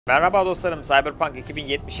Merhaba dostlarım, Cyberpunk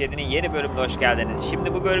 2077'nin yeni bölümüne hoş geldiniz.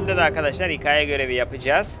 Şimdi bu bölümde de arkadaşlar hikaye görevi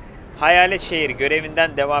yapacağız. Hayalet şehir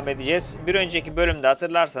görevinden devam edeceğiz. Bir önceki bölümde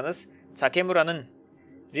hatırlarsanız Takemura'nın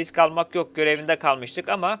risk almak yok görevinde kalmıştık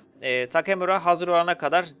ama Takemura hazır olana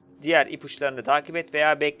kadar diğer ipuçlarını takip et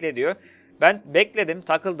veya bekle diyor. Ben bekledim,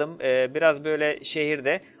 takıldım biraz böyle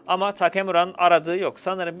şehirde ama Takemura'nın aradığı yok.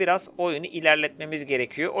 Sanırım biraz oyunu ilerletmemiz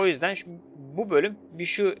gerekiyor. O yüzden bu bölüm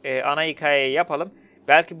şu ana hikayeyi yapalım.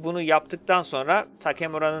 Belki bunu yaptıktan sonra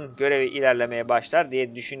Takemura'nın görevi ilerlemeye başlar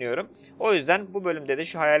diye düşünüyorum. O yüzden bu bölümde de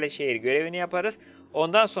şu hayalet şehir görevini yaparız.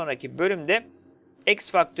 Ondan sonraki bölümde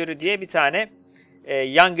X faktörü diye bir tane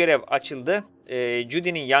yan görev açıldı.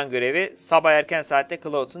 Judy'nin yan görevi sabah erken saatte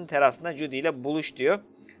Clouds'un terasında Judy ile buluş diyor.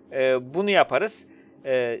 Bunu yaparız.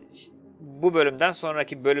 Bu bölümden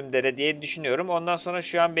sonraki bölümde diye düşünüyorum. Ondan sonra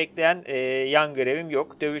şu an bekleyen yan görevim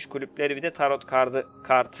yok. Dövüş kulüpleri bir de tarot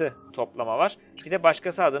kartı toplama var. Bir de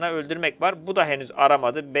başkası adına öldürmek var. Bu da henüz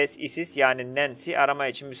aramadı. Bess Isis yani Nancy arama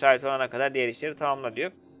için müsait olana kadar diğer işleri tamamla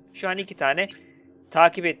diyor. Şu an 2 tane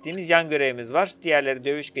takip ettiğimiz yan görevimiz var. Diğerleri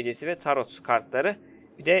dövüş gecesi ve tarot kartları.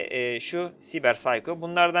 Bir de şu Cyber Psycho.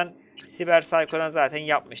 Bunlardan Cyber Psycho'dan zaten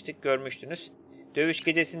yapmıştık, görmüştünüz. Dövüş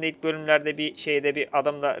gecesinde ilk bölümlerde bir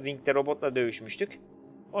adamla ringde robotla dövüşmüştük.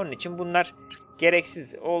 Onun için bunlar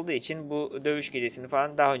gereksiz olduğu için bu dövüş gecesini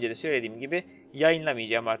falan daha önce de söylediğim gibi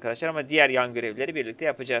yayınlamayacağım arkadaşlar. Ama diğer yan görevleri birlikte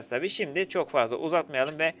yapacağız tabii. Şimdi çok fazla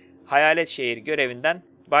uzatmayalım ve hayalet şehir görevinden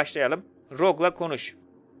başlayalım. Rogue'la konuş.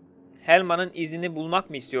 Helma'nın izini bulmak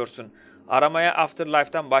mı istiyorsun? Aramaya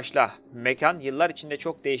Afterlife'dan başla. Mekan yıllar içinde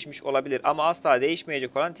çok değişmiş olabilir ama asla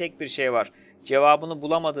değişmeyecek olan tek bir şey var. Cevabını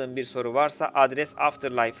bulamadığın bir soru varsa adres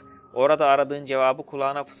Afterlife. Orada aradığın cevabı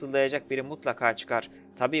kulağına fısıldayacak biri mutlaka çıkar.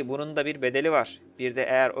 Tabii bunun da bir bedeli var. Bir de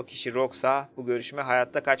eğer o kişi Rogue'sa bu görüşme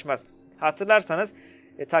hayatta kaçmaz. Hatırlarsanız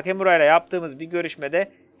Takemura ile yaptığımız bir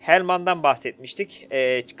görüşmede Helman'dan bahsetmiştik.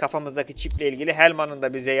 Kafamızdaki çiple ilgili Helman'ın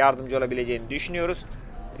da bize yardımcı olabileceğini düşünüyoruz.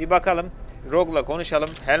 Bir bakalım. Rogue'la konuşalım.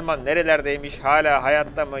 Helman nerelerdeymiş? Hala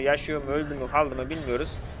hayatta mı? Yaşıyor mu? Öldü mü? Kaldı mı?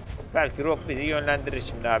 Bilmiyoruz. Belki Rogue bizi yönlendirir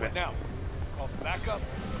şimdi abi.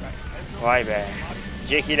 Vay be.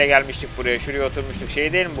 Jackie ile gelmiştik buraya. Şuraya oturmuştuk.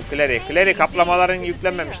 Şey değil mi bu Clary? Clary kaplamaların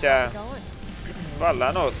yüklenmemişti ha.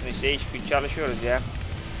 Vallahi ne olsun işte. Hiç gün çalışıyoruz ya.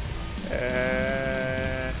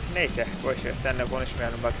 Neyse. Boşver. Seninle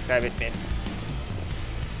konuşmayalım. Vakit kaybetmeyelim.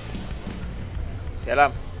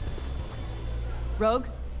 Selam. Rogue?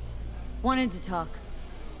 Wanted to talk.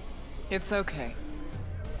 It's okay.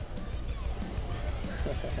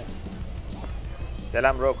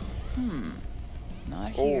 Selam Rogue.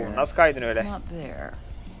 Not here. Oo, nasıl kaydın öyle? Not there.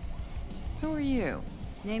 Who are you?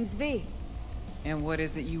 Name's V. And what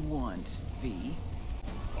is it you want, V?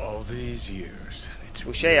 All these years.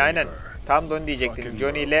 Bu şey aynen. Tam da onu diyecektim.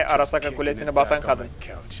 Johnny ile Arasaka Kulesi'ni basan kadın.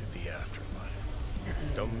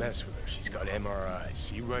 Don't mess with her. She's got MRIs.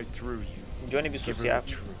 See right through you. Johnny bir sus ya.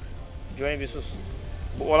 Johnny bir sus.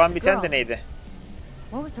 Bu olan biten de neydi?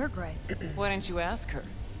 What was her gripe? Why don't you ask her?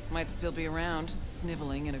 Might still be around,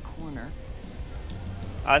 sniveling in a corner.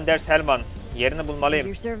 Anders Hellman. Yerini bulmalıyım.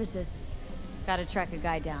 Your services. Gotta track a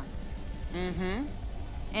guy down.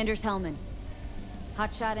 Anders Hellman.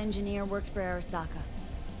 Hotshot engineer, worked for Arasaka.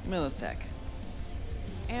 Millisec.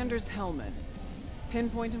 Anders Hellman.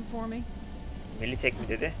 Pinpoint him for me? Millisec mi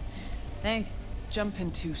dedi? Thanks. Jump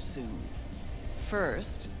in too soon.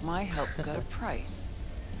 First, my help's got a price.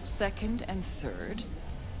 Second and third,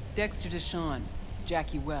 Dexter Deshawn,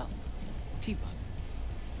 Jackie Wells, T-Bug.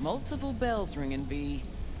 Multiple bells ringing, V.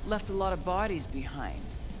 Left a lot of bodies behind.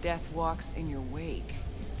 Death walks in your wake.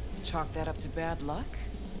 Chalk that up to bad luck?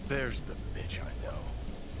 There's the bitch I know.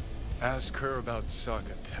 Ask her about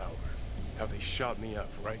SEGA Tower. How they shot me up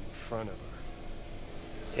right in front of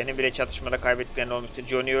her. Senin bile çatışmada kaybettiklerin olmuştu.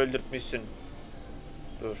 Johnny'yi öldürtmüşsün.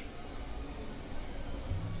 Dur.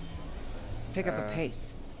 Pick up a pace.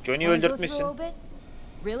 Johnny'yi öldürtmüşsün.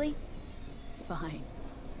 Really? Fine.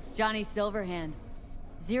 Johnny Silverhand.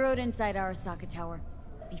 Zeroed inside Arasaka Tower.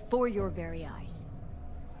 Before your very eyes.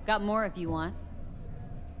 Got more if you want.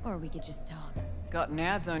 Or we could just talk. Got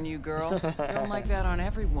ads on you, girl. Don't like that on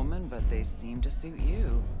every woman, but they seem to suit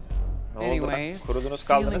you. Anyways,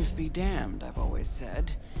 feelings be damned, I've always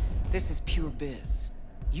said. This is pure biz.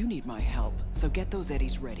 You need my help, so get those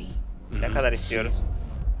eddies ready. Ne kadar istiyoruz?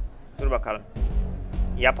 Dur bakalım.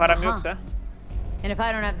 Ya param yoksa? And if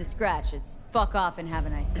I don't have the scratch, it's fuck off and have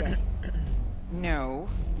a nice day. No,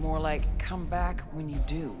 more like come back when you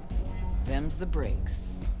do. Them's the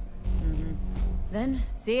breaks. Then,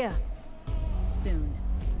 see ya. Soon.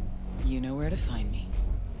 You know where to find me.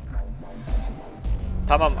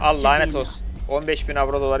 Tamam al lanet olsun. 15.000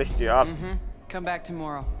 avro dolar istiyor al. Come back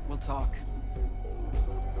tomorrow. We'll talk.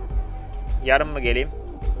 Yarın mı geleyim?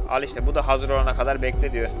 Al işte, bu da hazır olana kadar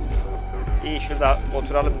bekle diyor. İyi, şurada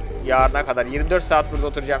oturalım yarına kadar. 24 saat burada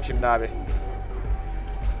oturacağım şimdi abi.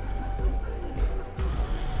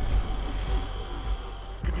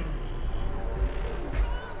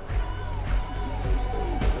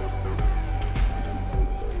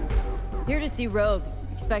 Here to see Rogue.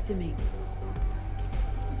 Expected me.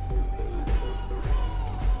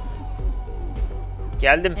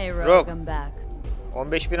 Geldim. Hey Rogue, Rogue. I'm back.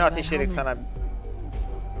 15.000 ateşledik sana.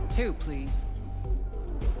 2, please.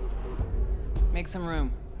 Make some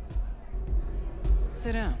room.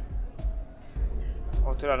 Sit down.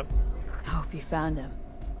 Oturalım. I hope you found him.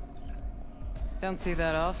 Don't see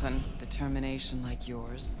that often. Determination like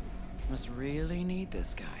yours. Must really need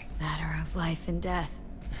this guy. Matter of life and death.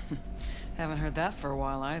 Haven't heard that for a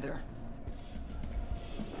while either.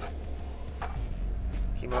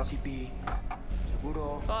 Kim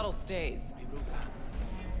o? Bottle stays.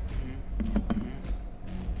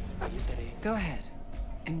 Go ahead.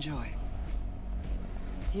 Enjoy.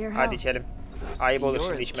 To your Hadi health. içelim. Ayıp olur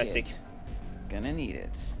şimdi Yours, içmezsek. kid. Gonna need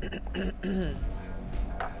it.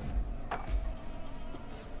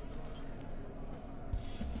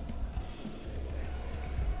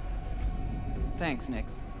 Thanks,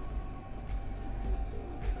 Nix.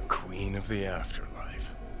 Queen of the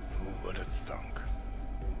afterlife. Who would have thunk?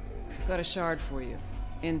 Got a shard for you.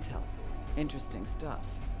 Intel. Interesting stuff.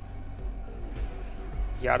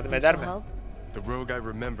 Yardım eder mi? Help? The rogue I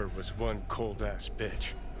remember was one cold-ass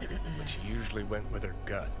bitch. But she usually went with her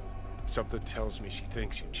gut. Something tells me she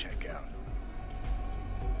thinks you'd check out.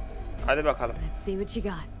 Hadi bakalım. Let's see what you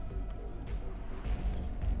got.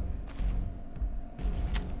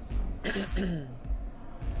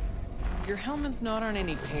 Your Hellman's not on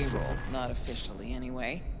any payroll, not officially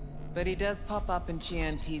anyway. But he does pop up in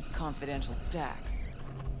GNT's confidential stacks.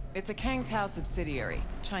 It's a Kang Tao subsidiary,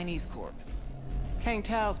 Chinese corp. Kang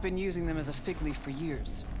Tao's been using them as a fig leaf for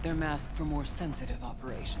years. They're masked for more sensitive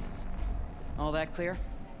operations. All that clear?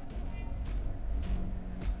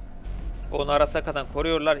 Onu Arasaka'dan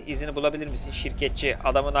koruyorlar. İzini bulabilir misin? Şirketçi.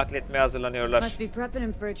 Adamı nakletmeye hazırlanıyorlar. Must be prepping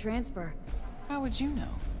him for a transfer. How would you know?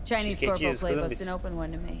 Chinese Şirketçiyiz corporal kızım playbook's biz. an open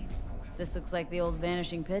one to me. This looks like the old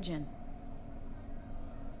vanishing pigeon.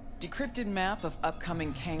 Decrypted map of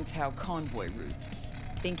upcoming Kang Tao convoy routes.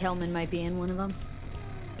 Think Hellman might be in one of them?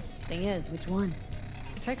 Thing is, which one?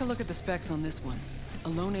 Take a look at the specs on this one. A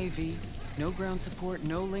lone AV, no ground support,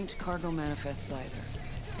 no linked cargo manifests either.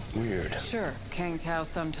 Weird. Sure, Kang Tao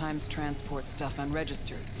sometimes transports stuff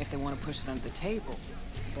unregistered if they want to push it under the table.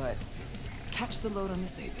 But catch the load on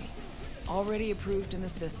this AV. Already approved in the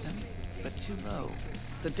system, but too low.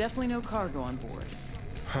 So definitely no cargo on board.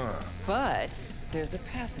 Huh. But there's a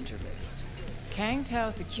passenger list. Kang Tao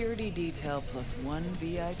security detail plus 1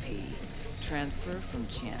 VIP. Transfer from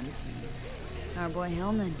Chianti. Our boy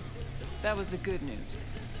Hellman. That was the good news.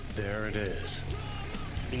 There it is.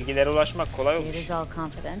 Bilgilere ulaşmak kolay It olmuş. is all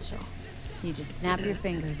confidential. You just snap your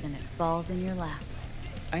fingers and it falls in your lap.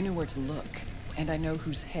 I know where to look, and I know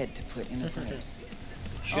whose head to put in the furnace.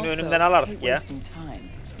 Şunu önümden al artık hate ya. wasting time,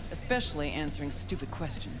 especially answering stupid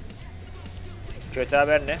questions. Kötü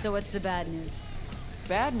haber ne? So what's the bad news?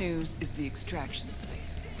 Bad news is the extraction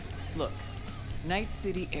site. Look, Night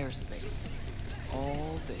City airspace.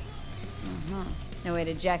 All this. No way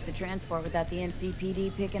to jack the transport without the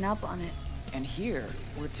NCPD picking up on it. And here,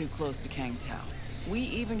 we're too close to Kang Tao. We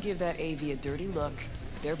even give that AV a dirty look,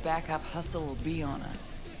 their backup hustle will be on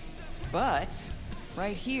us. But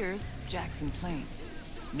right here's Jackson Plains.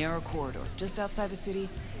 Narrow corridor, just outside the city,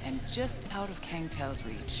 and just out of Kang Tao's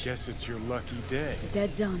reach. Guess it's your lucky day.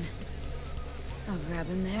 Dead zone. I'll grab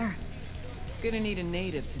him there. Gonna need a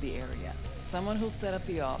native to the area. Someone who'll set up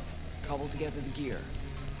the op, cobble together the gear.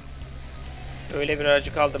 Öyle bir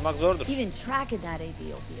aracı kaldırmak zordur. Even tracking that AV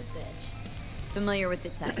will be a bitch. Familiar with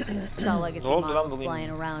the type. Saw legacy Ne oldu lan models bugün?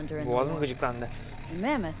 flying around during the Boğazım war. gıcıklandı. They're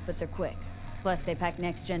mammoth, but they're quick. Plus, they pack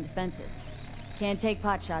next-gen defenses. Can't take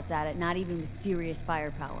pot shots at it, not even with serious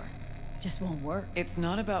firepower. Just won't work. It's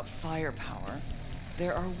not about firepower.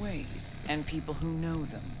 There are ways, and people who know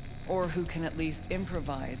them, or who can at least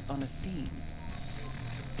improvise on a theme.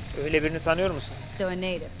 Öyle birini tanıyor musun? So a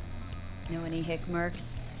native. Know any hick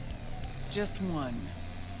mercs? Just one.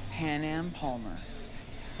 Pan Am Palmer.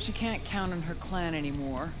 She can't count on her clan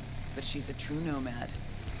anymore, but she's a true nomad.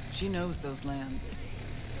 She knows those lands.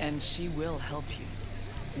 And she will help you.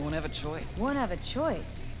 Won't have a choice. Won't have a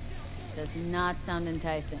choice. Does not sound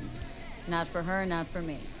enticing. Not for her, not for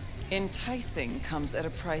me. Enticing comes at a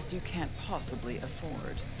price you can't possibly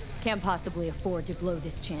afford. Can't possibly afford to blow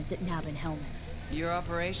this chance at nabbing Hellman. Your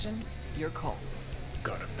operation? Your call.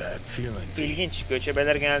 Got a bad feeling. İlginç.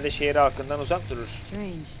 Göçebeler genelde şehir halkından uzak durur.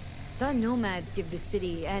 Strange. Thought nomads give the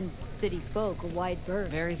city and city folk a wide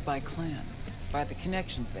berth. Varies by clan, by the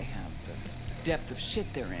connections they have, the depth of shit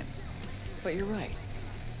they're in. But you're right.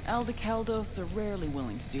 Aldecaldos are rarely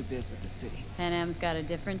willing to do biz with the city. Panam's got a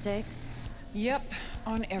different take? Yep,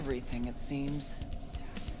 on everything it seems.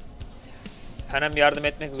 Panam yardım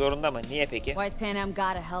etmek zorunda mı? Niye peki? Why's Panam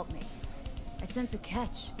gotta help me? I sense a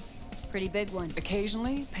catch. Pretty big one.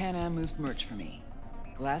 Occasionally, Panam moves merch for me.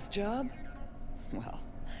 Last job? Well,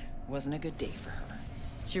 wasn't a good day for her.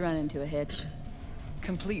 She run into a hitch.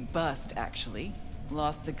 Complete bust, actually.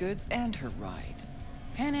 Lost the goods and her ride.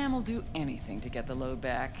 Panam will do anything to get the load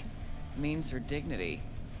back. Means her dignity.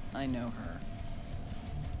 I know her.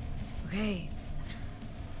 Okay.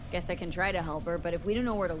 Guess I can try to help her, but if we don't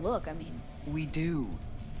know where to look, I mean... We do.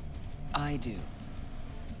 I do.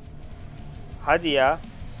 Hadi ya.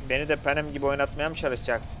 Beni de Panam gibi oynatmaya mı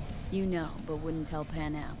çalışacaksın? You know, but wouldn't tell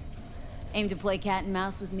Panam. Aim to play cat and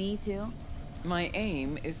mouse with me, too? My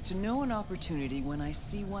aim is to know an opportunity when I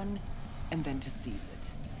see one, and then to seize it.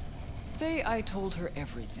 Say I told her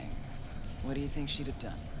everything. What do you think she'd have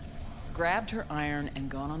done? Grabbed her iron and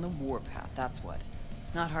gone on the warpath, that's what.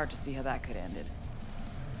 Not hard to see how that could have ended.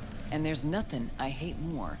 And there's nothing I hate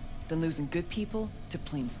more than losing good people to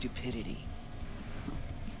plain stupidity.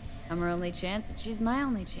 I'm her only chance, and she's my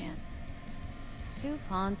only chance. 2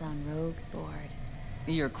 pawns on Rogue's board.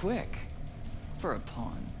 You're quick. For a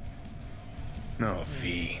pawn. No,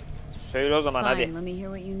 V. Söyle o zaman Fine, hadi. let me hear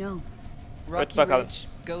what you know. Rocky bakalım. Ridge,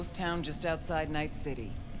 ghost town just outside Night City.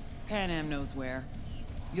 Panam knows where.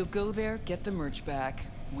 You'll go there, get the merch back,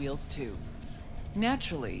 wheels too.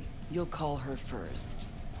 Naturally, you'll call her first.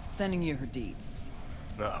 Sending you her deeds.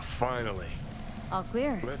 Ah, finally. All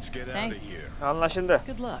clear. Let's get out Thanks. of here. Anlaşıldı.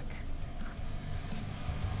 Good luck.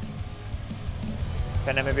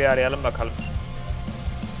 Panam'ı bir arayalım bakalım.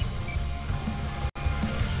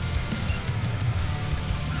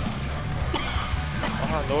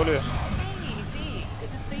 Aha ne oluyor? Hey, V.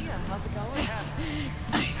 Good to see you. How's it going?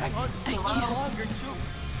 Hang on just a little longer, too.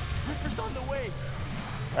 Ripper's on the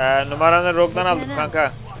way. Numaranı Rogue'dan aldım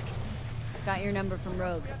kanka. Got your number from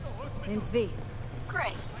Rogue. Name's V.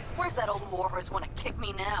 Great. Where's that old warhorse wanna kick me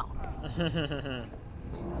now?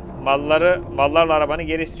 Mallarla arabanı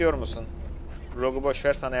geri istiyor musun? Rogue'u boş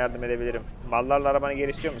ver, sana yardım edebilirim. Mallarla arabanı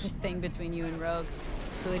geri istiyor musun? This thing between you and Rogue.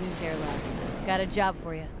 Couldn't care less. Got a job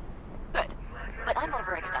for you. Good. But I'm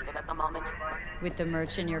overextended at the moment. With the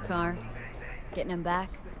merch in your car? Getting him back?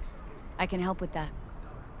 I can help with that.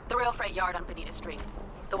 The rail freight yard on Bonita Street.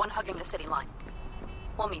 The one hugging the city line.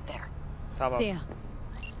 We'll meet there. Tamam. See ya.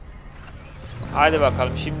 Hadi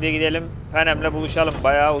bakalım şimdi gidelim. Panam'le buluşalım.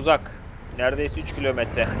 Bayağı uzak. Neredeyse 3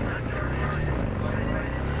 kilometre.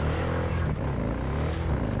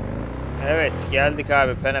 Evet geldik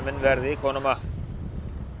abi Panam'ın verdiği konuma.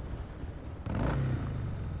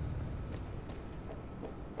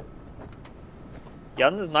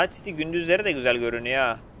 Yalnız Night City gündüzleri de güzel görünüyor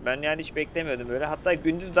ha. Ben yani hiç beklemiyordum böyle. Hatta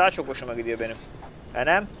gündüz daha çok hoşuma gidiyor benim.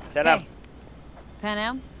 Panam selam. Hey.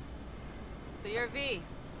 Panam? So you're V.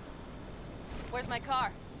 Where's my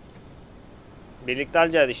car? Birlikte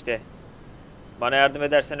alacağız işte. Bana yardım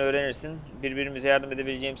edersen öğrenirsin. Birbirimize yardım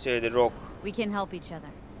edebileceğimi söyledi Rogue. We can help each other.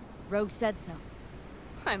 Rogue said so.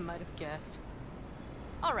 I might have guessed.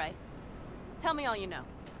 All right. Tell me all you know.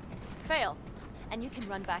 Fail, and you can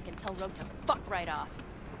run back and tell Rogue to fuck right off.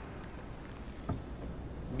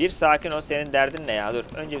 Bir sakin ol, senin derdin ne ya? Dur.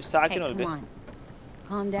 Önce bir sakin Hey, ol come bir. on.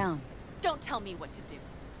 Calm down. Don't tell me what to do.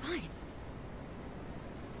 Fine.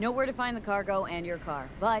 Know where to find the cargo and your car.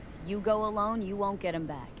 But you go alone, you won't get him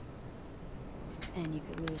back. And you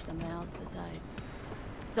could lose something else besides.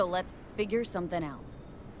 So let's figure something out.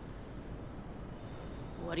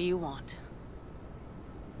 What do you want?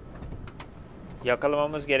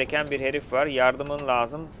 Yakalamamız gereken bir herif var. Yardımın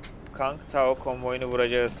lazım. Kang Tao konvoyunu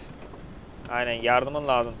vuracağız. Aynen yardımın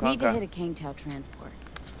lazım Need to kanka. hit a King Tao transport.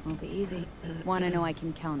 Won't be easy. Wanna know I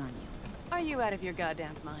can count on you. Are you out of your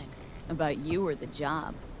goddamn mind? About you or the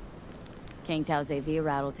job. King Tao's AV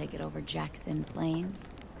route will take it over Jackson Plains.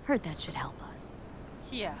 Heard that should help us.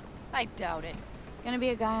 Yeah, I doubt it. Gonna be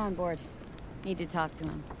a guy on board. Need to talk to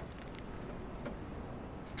him.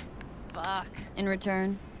 Fuck. In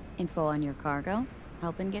return, info on your cargo,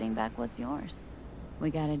 help in getting back what's yours. We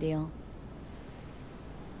got a deal.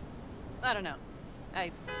 I don't know.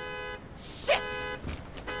 Shit!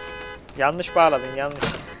 Yanlış bağladın, yanlış.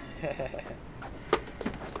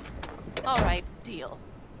 All right, deal.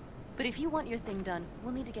 But if you want your thing done,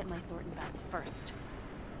 we'll need to get my Thornton back first.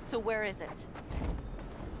 So where is it?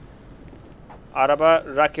 Araba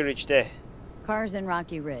Rocky Ridge'de. Car's in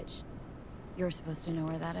Rocky Ridge. You're supposed to know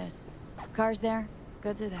where that is. Car's there,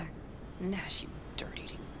 goods are there. Nash, you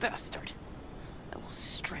dirt-eating bastard. I will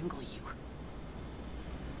strangle you.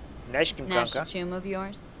 Nash kim Nash, kanka? a chum of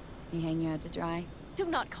yours? He hang you out to dry? Do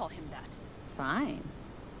not call him that. Fine.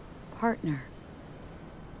 Partner.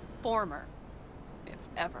 Former. If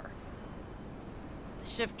ever. The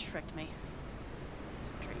shift tricked me.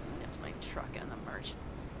 Straight nipped my truck and the merch.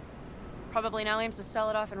 Probably now aims to sell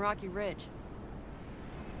it off in Rocky Ridge.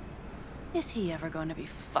 Is he ever going to be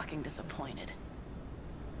fucking disappointed?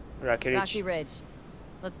 Rocky Ridge. Rocky Ridge.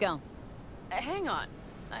 Let's go. Hang on.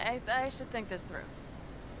 I should think this through.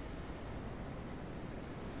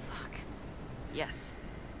 Fuck. Yes.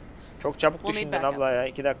 Çok çabuk We'll meet düşündün back abla ya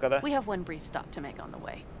 2 dakikada. We have one brief stop to make on the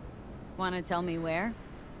way. Wanna tell me where?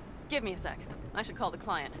 Give me a sec. I should call the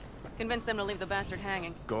client. Convince them to leave the bastard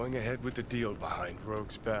hanging. Going ahead with the deal behind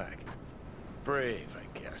Rogue's back. Brave,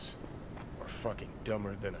 I guess. Or fucking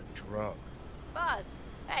dumber than a drum. Boz,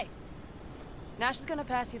 hey. Nash is gonna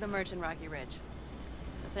pass you the merch in Rocky Ridge.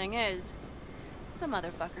 The thing is, the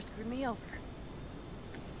motherfucker screwed me over.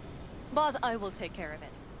 Boz, I will take care of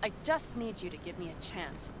it. I just need you to give me a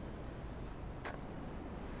chance.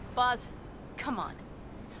 Boz, come on.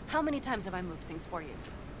 How many times have I moved things for you?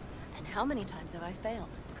 And how many times have I failed?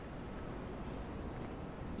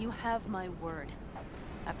 You have my word.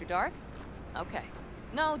 After dark? Okay.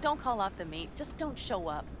 No, don't call off the meet. Just don't show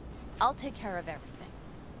up. I'll take care of everything.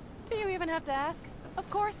 Do you even have to ask? Of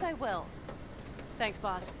course I will. Thanks,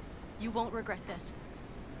 boss. You won't regret this.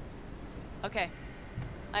 Okay.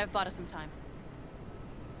 I have bought us some time.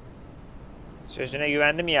 Sözüne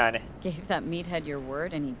güvendim yani. Gave that meathead your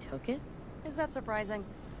word and he took it? Is that surprising?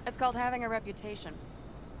 It's called having a reputation.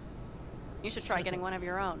 You should try getting one of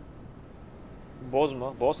your own. Boz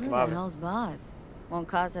mu? Boz Who kim the abi? hell's Boz? Won't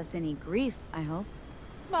cause us any grief, I hope.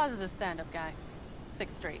 Boz is a stand-up guy.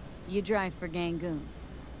 6th Street. You drive for gang goons.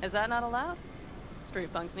 Is that not allowed?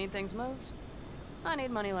 Street punks need things moved. I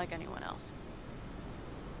need money like anyone else.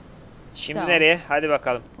 Şimdi So, nereye? Hadi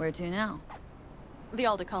bakalım. Where to now? The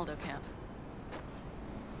Aldecaldo camp.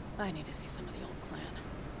 I need to see some of the old clan.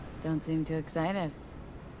 Don't seem too excited.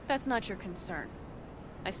 That's not your concern.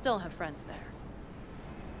 I still have friends there.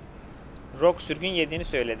 Rock sürgün yediğini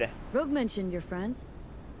söyledi. Rogue mentioned your friends.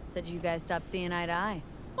 Said you guys stopped seeing eye to eye.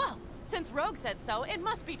 Well, since Rogue said so, it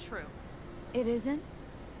must be true. It isn't?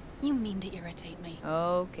 You mean to irritate me.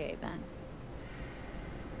 Okay, then.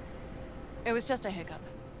 It was just a hiccup.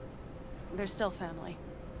 They're still family.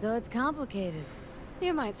 So it's complicated.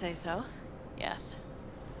 You might say so. Yes.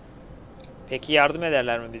 Peki yardım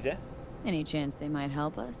ederler mi bize? Any chance they might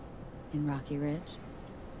help us? In Rocky Ridge?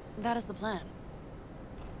 That is the plan.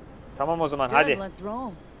 Tamam o zaman Good, hadi. let's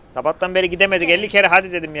roll. Sabahtan beri gidemedik. 50 kere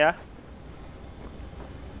hadi dedim ya.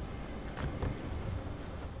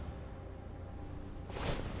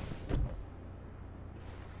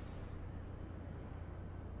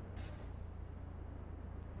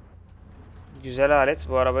 Güzel alet.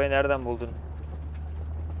 Bu arabayı nereden buldun?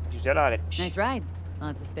 Güzel aletmiş. Nice ride.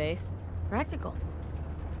 Lots of space. Practical.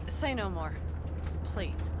 Say no more.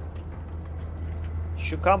 Please.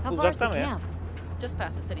 Şu kamp How far's the uzakta mı ya? camp? Just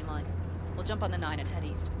past the city line. We'll jump on the 9 and head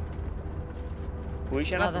east. Bu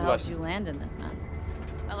işe How the nasıl hell did you bulaştın? land in this mess?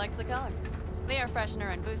 I liked the color. The air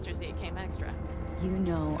freshener and booster seat came extra. You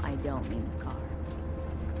know I don't mean the car.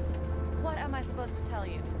 What am I supposed to tell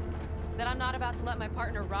you? That I'm not about to let my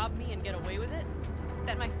partner rob me and get away with it?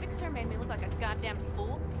 That my fixer made me look like a goddamn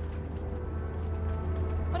fool?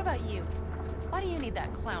 What about you? Why do you need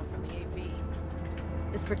that clown from the AV?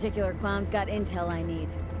 This particular clown's got intel I need.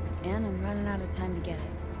 And I'm running out of time to get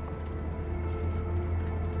it.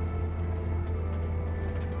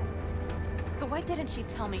 So why didn't she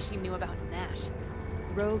tell me she knew about Nash?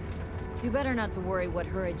 Rogue, do better not to worry what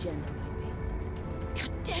her agenda might be.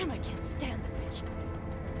 God damn, I can't stand the bitch.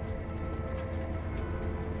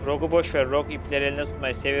 Rogue'u boş ver. Rogue ipleri eline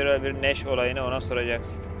tutmayı seviyor. Bir Nash olayını ona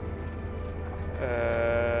soracaksın.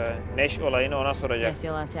 Nash olayını ona Guess soracaksın.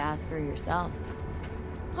 you'll have to ask her yourself.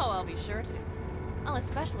 Oh, I'll be sure to. I'll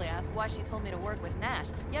especially ask why she told me to work with Nash,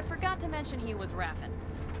 yet forgot to mention he was Raffen.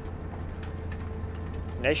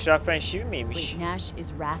 Nash Raffen Şivi miymiş? Wait, Nash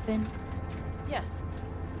is Raffen? Yes.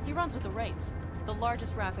 He runs with the Wraiths, the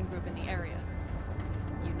largest Raffen group in the area.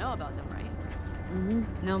 You know about them, right?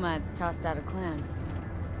 Mm-hmm. Nomads tossed out of clans.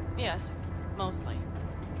 Yes, mostly.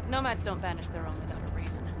 Nomads don't banish their own without a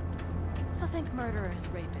reason. So think murderers,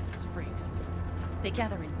 rapists, freaks. They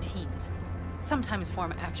gather in teams, sometimes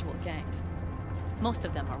form actual gangs. Most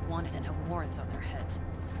of them are wanted and have warrants on their heads.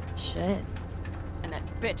 Shit. And that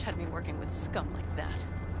bitch had me working with scum like that.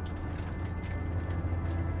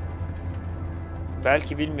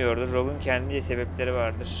 Belki bilmiyordur. Rogue'un kendince sebepleri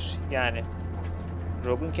vardır. Yani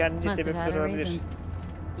Rogue'un kendince Must have had sebepleri her olabilir. reasons.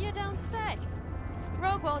 You don't say.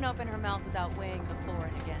 Rogue won't open her mouth without weighing the for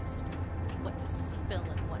and against. What to spill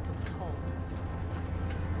and what to withhold.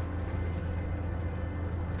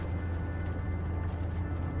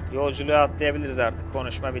 Yolculuğa atlayabiliriz artık.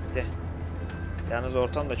 Konuşma bitti. Yalnız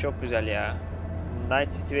ortam da çok güzel ya.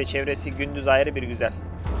 Night City ve çevresi gündüz ayrı bir güzel.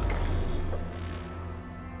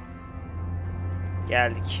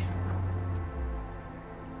 Geldik.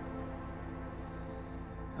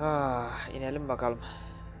 İnelim bakalım.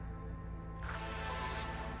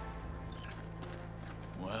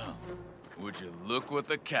 Well, would you look what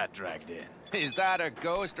the cat dragged in? Is that a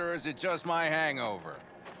ghost or is it just my hangover?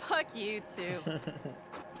 Fuck you too.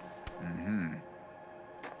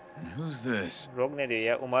 And who's this? Rogue ne diyor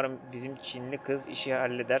ya? Umarım bizim Çinli kız işi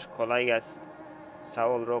halleder. Kolay gelsin. Sağ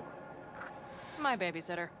ol Rogue. My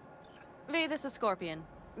babysitter. V, this is Scorpion.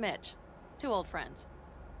 Mitch. Two old friends.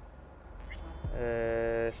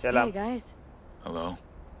 Selam. Hey guys. Hello?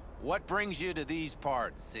 What brings you to these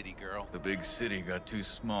parts, city girl? The big city got too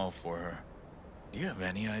small for her. Do you have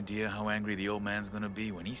any idea how angry the old man's gonna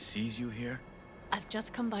be when he sees you here? I've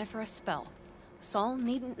just come by for a spell. Saul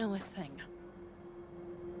needn't know a thing.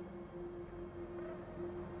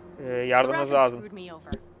 The Yardımınız Raffens lazım. screwed me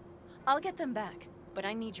over. I'll get them back, but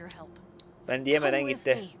I need your help. Ben diyemeden Come with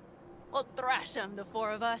gitti. me. We'll thrash them, the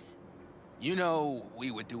four of us. You know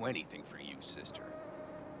we would do anything for you, sister.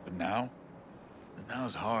 But now?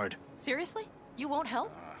 Now's hard. Seriously? You won't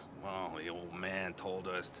help? Well, the old man told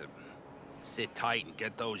us to sit tight and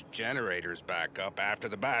get those generators back up after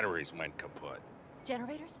the batteries went kaput.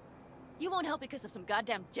 Generators? You won't help because of some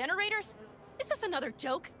goddamn generators? Is this another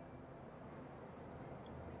joke?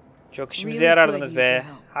 Çok işimize Really yarardınız could be. use your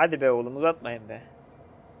help. Hadi be oğlum uzatmayın be.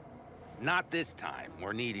 Not this time.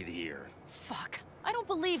 We're needed here. Fuck. I don't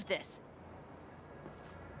believe this.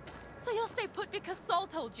 So you'll stay put because Saul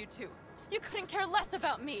told you to. You couldn't care less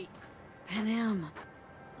about me. Panam.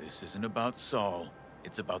 This isn't about Saul.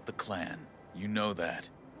 It's about the clan. You know that.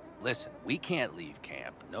 Listen, we can't leave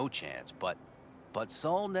camp. No chance. But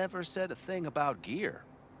Saul never said a thing about gear.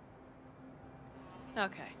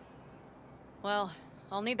 Okay. Well,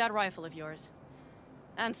 I'll need that rifle of yours.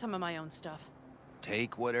 And some of my own stuff.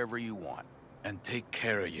 Take whatever you want. And take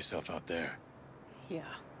care of yourself out there. Yeah.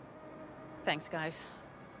 Thanks, guys.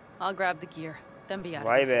 I'll grab the gear, then be out of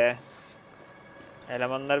Vay here. be.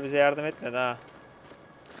 Elemanlar bize yardım etmedi ha.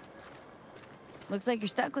 Looks like you're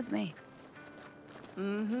stuck with me.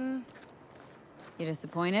 Mm-hmm. You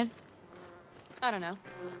disappointed? I don't know.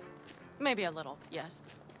 Maybe a little, yes.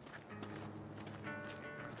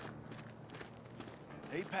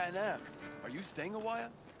 Hey, Panam, are you staying a while?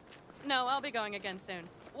 No, I'll be going again soon.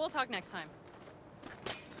 We'll talk next time.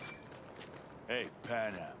 Hey,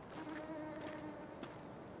 Panam.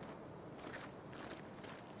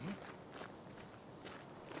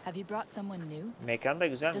 Have you brought someone new? Mekan da Does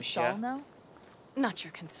güzelmiş Saul ya. know? Not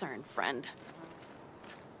your concern, friend.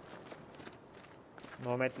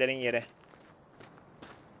 Nomadlerin yeri.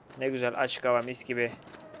 Ne güzel açık hava mis gibi.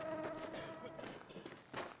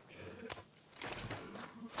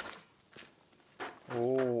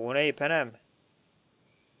 Oo, o ne Penem?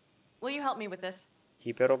 Will you help me with this?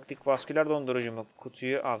 Hiperoptik vasküler dondurucu mu?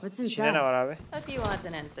 Kutuyu al. What's İçinde inside? ne var abi? A few odds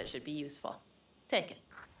and ends that should be useful. Take it.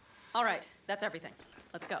 All right, that's everything.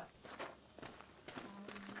 Let's go.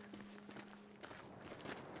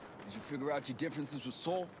 Did you figure out your differences with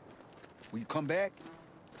Saul? Will you come back?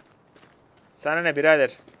 Sana ne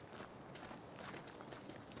birader?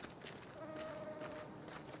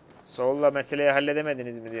 Saul'la meseleyi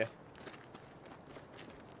halledemediniz mi diyor.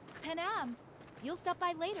 Panam, you'll stop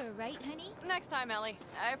by later, right, honey? Next time, Ellie.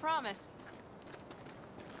 I promise.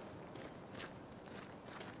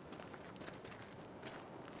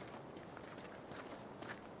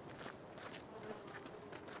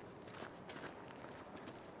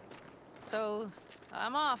 So,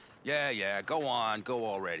 I'm off. Yeah, go on, go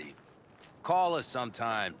already. Call us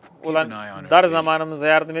sometime. Ulan Keep an eye on her, dar babe. zamanımızda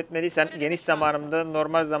yardım etmediysen geniş zamanımda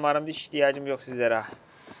normal zamanımda hiç ihtiyacım yok sizlere ha.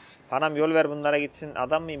 Anam yol ver bunlara gitsin.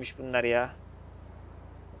 Adam mıymış bunlar ya?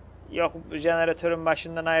 Yok jeneratörün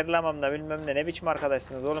başından ayrılamam da bilmem ne biçim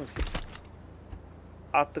arkadaşsınız oğlum siz.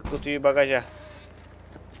 Attık kutuyu bagaja.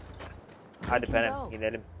 Hadi We can Penem go.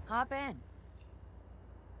 gidelim. Hop in.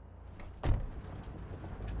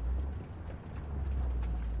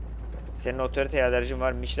 Senin otoriteye alerjin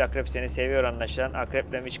var. Mişli Akrep seni seviyor anlaşılan.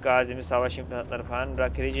 Akrep'le Miç Gazi'mi savaş implantları falan.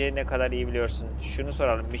 Rakirice'yi ne kadar iyi biliyorsun? Şunu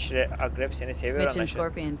soralım. Mişli Akrep seni seviyor Mitch and anlaşılan.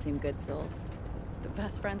 Scorpion seem good souls. The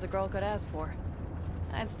best friends a girl could ask for.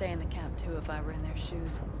 I'd stay in the camp too if I were in their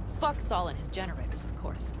shoes. Fuck Saul and his generators, of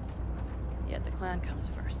course. Yet the clan comes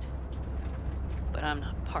first. But I'm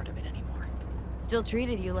not part of it anymore. Still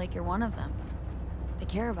treated you like you're one of them. They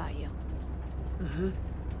care about you. Mm-hmm.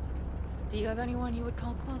 Do you have anyone you would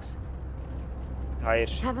call close?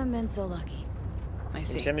 Hayır. Haven't been so lucky. I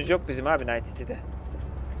see. Kimsemiz yok bizim abi Night City'de.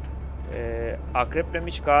 Akrep'le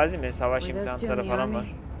Mitch gazi mi? Savaş Were those two implantları in the falan army? var.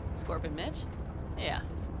 Scorpion Mitch? Yeah.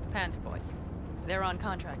 Panzer boys. They're on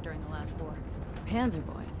contract during the last war. Panzer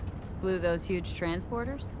boys. Flew those huge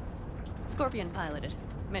transporters? Scorpion piloted.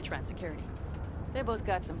 Mitch ran security. They both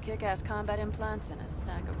got some kick-ass combat implants and a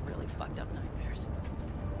stack of really fucked up nightmares.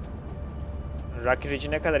 Rocky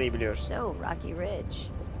Ridge'i ne kadar iyi biliyorsun? So, Rocky Ridge.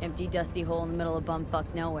 Empty, dusty hole in the middle of bumfuck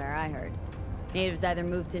nowhere, I heard. Natives either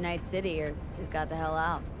moved to Night City or just got the hell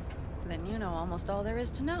out. Then you know almost all there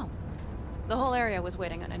is to know. The whole area was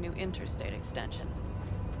waiting on a new interstate extension.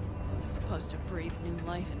 It was supposed to breathe new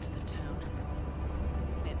life into the town.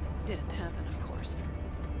 It didn't happen, of course.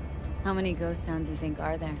 How many ghost towns you think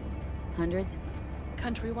are there? Hundreds?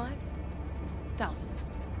 Countrywide? Thousands.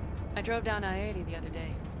 I drove down I-80 the other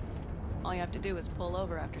day. All you have to do is pull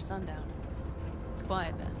over after sundown. It's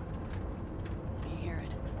quiet then. And you hear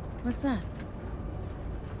it. What's that?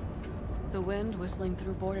 The wind whistling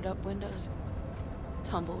through boarded-up windows.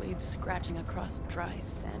 Tumbleweeds scratching across dry,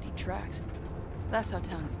 sandy tracks. That's how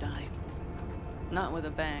towns die. Not with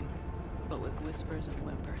a bang, but with whispers and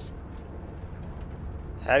whimpers.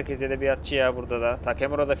 Herkes edebiyatçı ya burada da.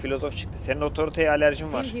 Takemura'da filozof çıktı. Senin otoriteye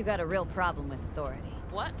alerjin var. Seems you got a real problem with authority.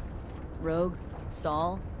 What? Rogue?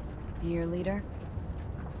 Saul? Your leader?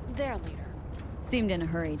 Their leader. Seemed in a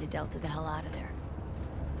hurry to delta the hell out of there.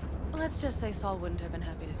 Let's just say Saul wouldn't have been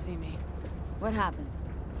happy to see me. What happened?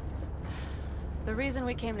 The reason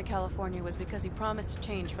we came to California was because he promised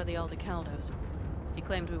change for the Aldecaldos. He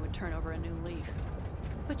claimed we would turn over a new leaf.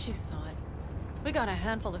 But you saw it. We got a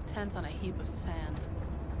handful of tents on a heap of sand.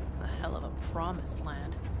 A hell of a promised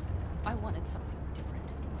land. I wanted something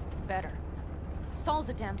different. Better. Saul's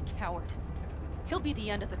a damned coward. He'll be the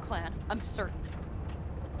end of the clan, I'm certain.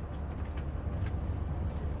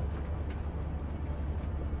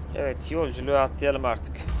 Evet, yolculuğu atlayalım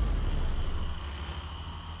artık.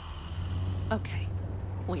 Okay,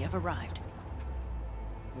 we have arrived.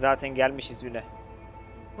 Zaten gelmişiz bile.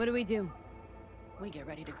 What do we do? We get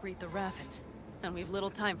ready to greet the Raffins, and we've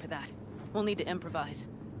little time for that. We'll need to improvise.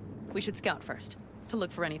 We should scout first, to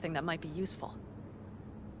look for anything that might be useful.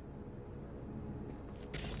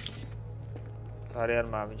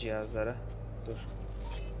 Tarayalım abi cihazları. Dur.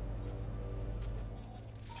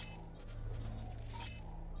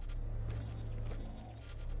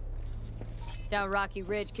 Down Rocky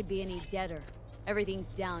Ridge could be any deader.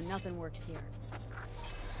 Everything's down, nothing works here.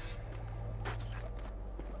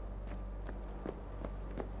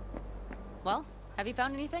 Well, have you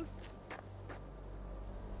found anything?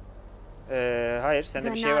 Hayır,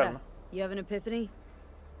 sende bir şey var mı? You have an epiphany?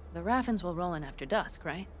 The Raffins will roll in after dusk,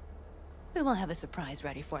 right? We will have a surprise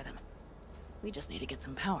ready for them. We just need to get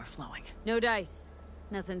some power flowing. No dice.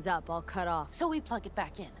 Nothing's up, all cut off. So we plug it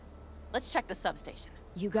back in. Let's check the substation.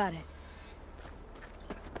 You got it.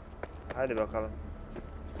 Hadi bakalım.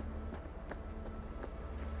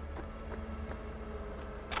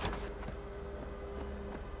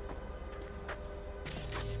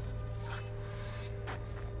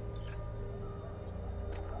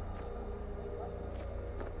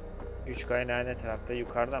 Güç kaynağı ne tarafta?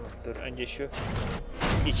 Yukarıda mı? Dur önce şu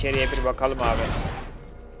içeriye bir bakalım abi.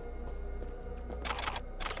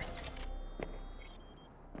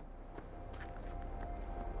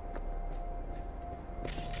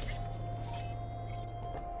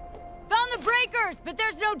 Found the breakers, but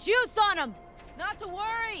there's no juice on them. Not to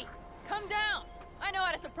worry! Come down! I know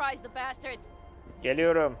how to surprise the bastards!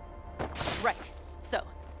 Geliyorum. Right. So,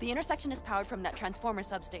 the intersection is powered from that transformer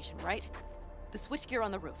substation, right? The switchgear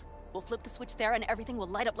on the roof. We'll flip the switch there and everything will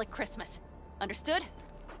light up like Christmas. Understood?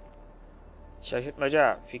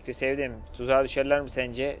 Şaşırtmaca. Fikri sevdim. Tuzağa düşerler mi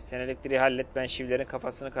sence? Sen elektriği hallet, ben şivlerin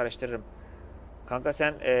kafasını karıştırırım. Kanka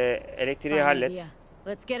sen elektriği Fine hallet. idea.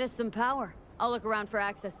 Let's get us some power. I'll look around for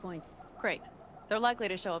access points. Great. They're likely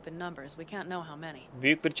to show up in numbers. We can't know how many.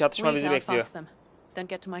 Büyük bir çatışma bizi bekliyor. outfox them. Then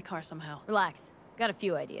get to my car somehow. Relax. Got a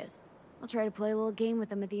few ideas. I'll try to play a little game with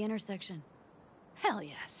them at the intersection. Hell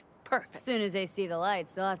yes. Perfect. As soon as they see the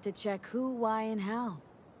lights, they'll have to check who, why, and how.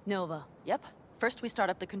 Nova. Yep. First we start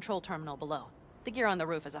up the control terminal below. The gear on the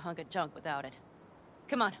roof is a hunk of junk without it.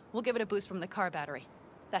 Come on, we'll give it a boost from the car battery.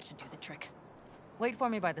 That should do the trick. Wait for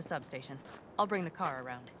me by the substation. I'll bring the car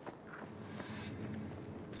around.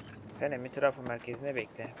 Fene trafo merkezine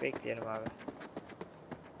bekle. Bekleyelim abi.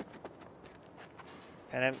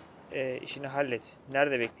 Hemen işini halletsin.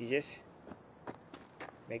 Nerede bekleyeceğiz?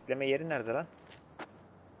 Bekleme yeri nerede lan?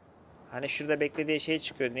 Hani şurada beklediği şey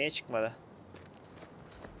çıkıyor. Niye çıkmadı?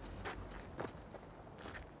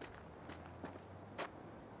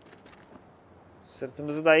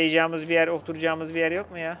 Sırtımızı dayayacağımız bir yer, oturacağımız bir yer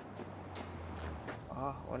yok mu ya?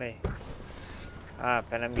 Ah, o ne? Ha,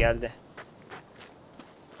 Penem geldi.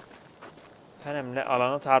 Penem'le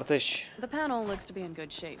alanı tartış. The panel looks to be in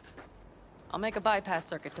good shape. I'll make a bypass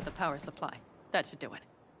circuit to the power supply. That should do it.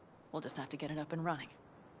 We'll just have to get it up and running.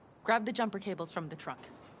 Grab the jumper cables from the trunk.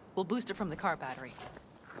 We'll boost it from the car battery.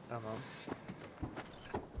 Tamam.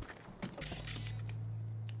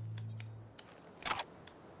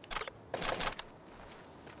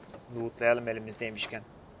 Lootlayalım elimizdeymişken.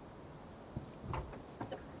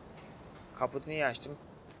 Kaputu niye açtım?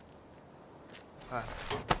 Ha.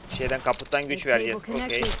 Şeyden kaputtan güç vereceğiz.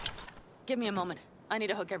 Okay. Give me a moment. I need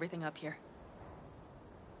to hook everything up here.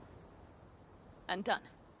 And done.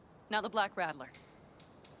 Now the Black Rattler.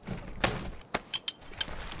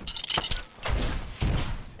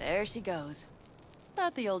 There she goes.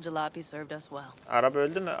 Thought the old jalopy served us well. Araba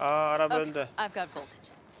öldü mü? Aa, araba öldü. I've got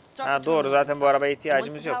voltage. Ha, doğru, zaten bu arabaya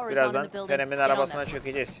ihtiyacımız yok. Birazdan Penem'in arabasına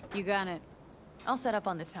çökeceğiz. You got it. I'll set up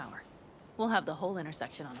on the tower. We'll have the whole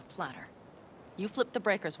intersection on a platter. You flip the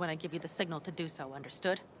breakers when I give you the signal to do so,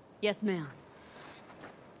 understood? Yes, ma'am.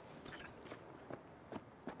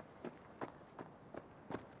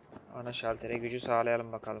 Ana şaltere gücü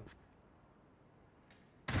sağlayalım bakalım.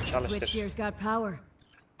 Çalıştır. Switchgear's got power.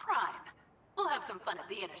 Prime. We'll have some fun at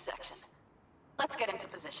the intersection. Let's get into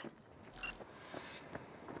position.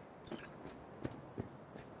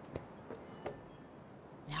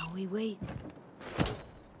 Now we wait.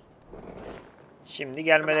 Şimdi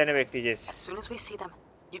gelmelerini bekleyeceğiz. As soon as we see them,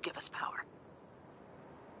 you give us power.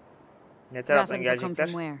 Ne taraftan Weapons will come gelecekler?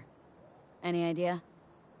 from where? Any idea?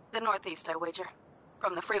 The northeast, I wager.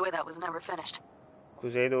 From the freeway that was never finished.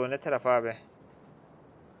 Kuzeydoğu ne taraf abi?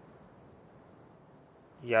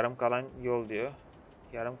 Yarım kalan yol diyor.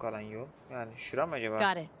 Yarım kalan yol. Yani şura mı acaba?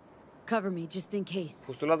 Got it. Cover me just in case.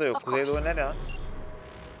 Pusula da yok. Of course. Kuzeydoğu nerede lan?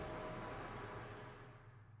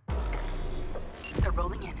 They're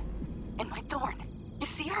rolling in. And my thorn. You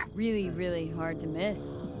see her? Really hard to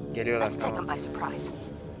miss. Geliyorlar, Let's take them tamam. by surprise.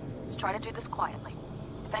 Let's try to do this quietly.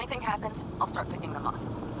 If anything happens, I'll start picking them off.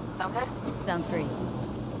 Sound good? Sounds great.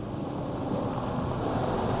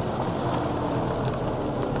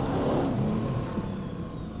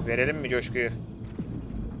 Verelim mi coşkuyu?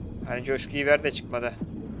 Hani coşkuyu ver de çıkmadı.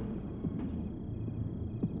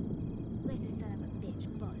 Listen, son of a bitch,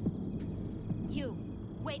 boss. You,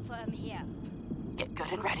 wait for him here. Get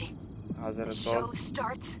good and ready. The Hazırız show ol.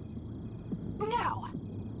 starts now.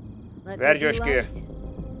 Let Ver there be coşkuyu. light.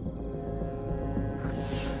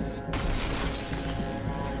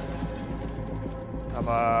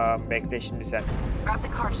 Tamam, bekle şimdi sen. Grab the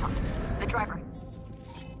car shot. The driver.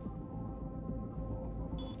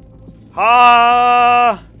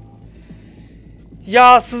 Ha!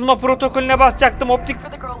 Ya sızma protokolüne basacaktım. Optik For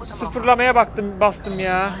the girl with the mobile. sıfırlamaya bastım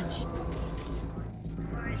ya. Punch.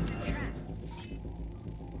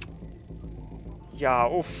 Ya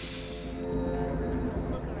of.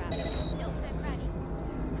 Look around. Still set ready.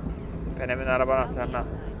 Penem'in araba anahtarına.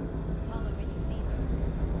 Paul already seen.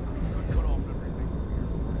 Cut off everything.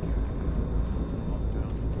 Up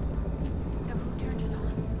down. So who turned it on?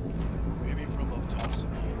 Maybe from up top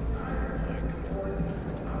somewhere. I could.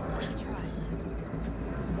 I'll try.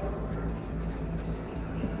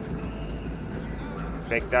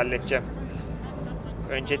 Bekle, halledeceğim.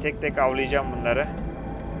 Önce tek tek avlayacağım bunları.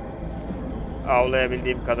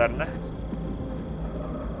 Avlayabildiğim kadarını.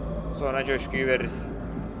 Sonra coşkuyu veririz.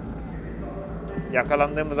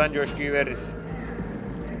 Yakalandığımız an coşkuyu veririz.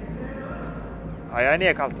 Ayağı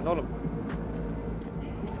niye kalktın oğlum?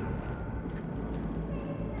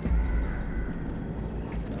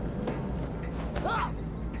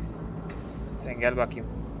 Sen gel bakayım.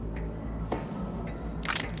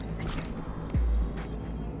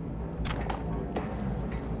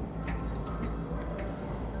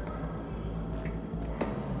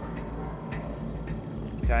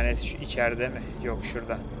 Bir tanesi şu içeride mi? Yok,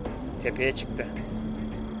 şurada. Tepeye çıktı.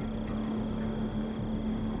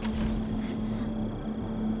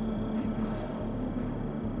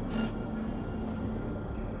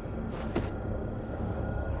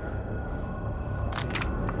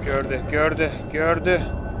 Gördü.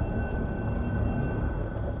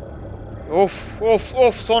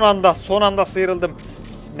 Of, son anda sıyrıldım.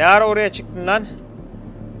 Ne ara oraya çıktın lan?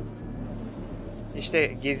 İşte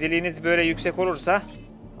geziliğiniz böyle yüksek olursa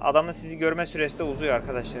adamın sizi görme süresi de uzuyor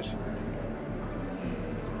arkadaşlar.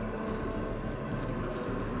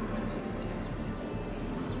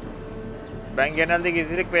 Ben genelde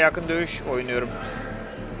gizlilik ve yakın dövüş oynuyorum.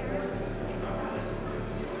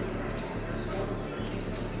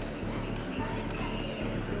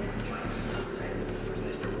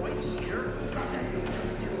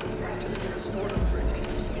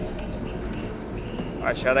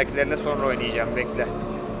 Aşağıdakilerle sonra oynayacağım, bekle.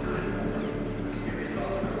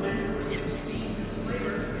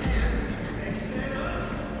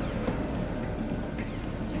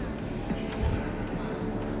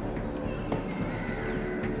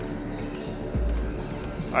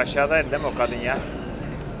 Aşağıdaydı değil mi o kadın ya?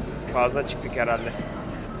 Fazla çıktık herhalde.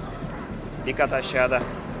 Bir kat aşağıda.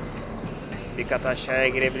 Bir kat aşağıya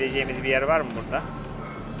girebileceğimiz bir yer var mı burada?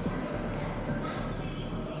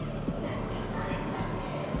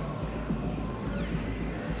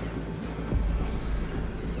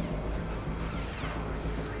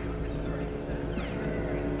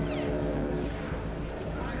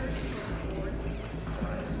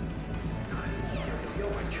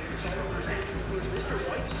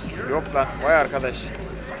 Yok lan, vay arkadaş.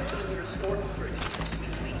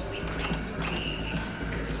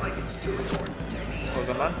 O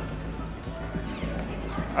zaman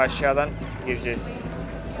aşağıdan gireceğiz.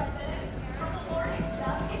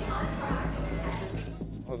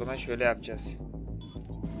 O zaman şöyle yapacağız.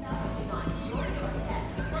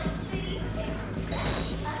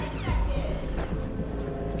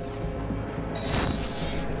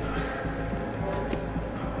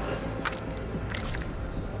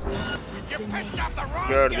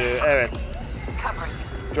 Gördü, evet.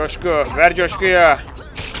 Coşku, ver coşkuyu.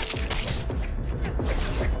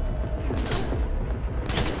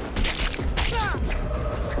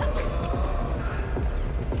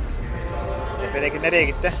 Tepedeki nereye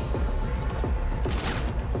gitti?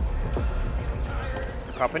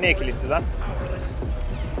 Kapı niye kilitli lan?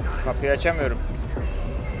 Kapıyı açamıyorum.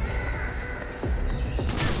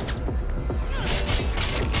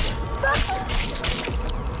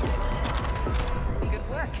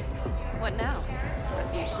 What now? A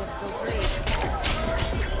few shifts till free.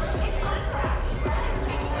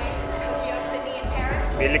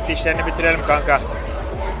 Birlikte işlerini bitirelim kanka.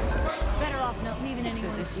 It's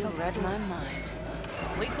as if you read my mind.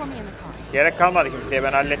 Wait for me in the car. Gerek kalmadı kimseye,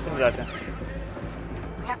 ben hallettim zaten.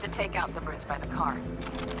 We have to take out the Brits by the car.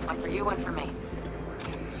 One for you, one for me.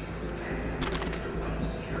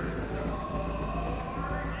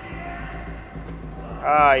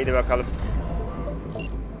 Haydi bakalım.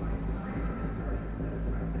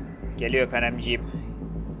 Geliyor penemciğim.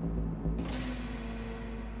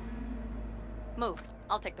 Move.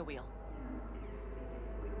 I'll take the wheel.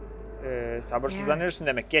 Sabırsızlanıyorsun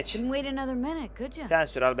demek. Geç. Sen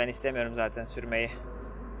sür, al, ben istemiyorum zaten sürmeyi.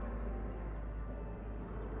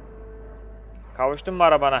 Kavuştun mu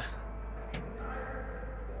arabana?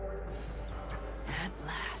 At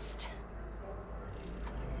last.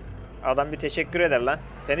 Adam bir teşekkür eder lan.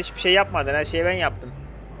 Sen hiçbir şey yapmadın, her şeyi ben yaptım.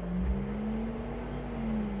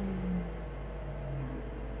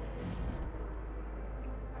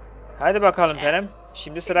 Hadi bakalım Penem.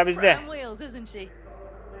 Şimdi sıra bizde.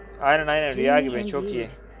 Aynen rüya gibi, çok iyi.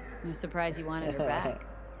 No surprise you wanted her back.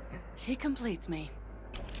 She completes me.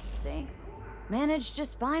 See? Managed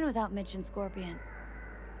just fine without Mitch and Scorpion.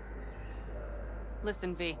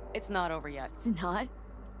 Listen, V, it's not over yet. It's not?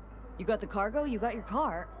 You got the cargo, you got your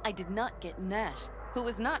car. I did not get Nash, who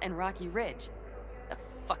was not in Rocky Ridge. The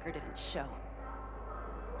fucker didn't show.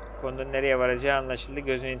 Konunun nereye varacağı anlaşıldı.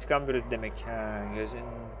 Gözün intikam bürüdü demek. Ha, gözün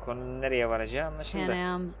konunun nereye varacağı anlaşıldı.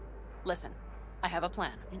 Panam. Listen, I have a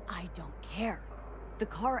plan. And I don't care. The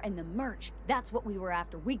car and the merch, that's what we were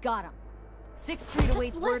after. We got them. 6th Street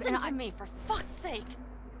awaits word and Listen to me, for fuck's sake.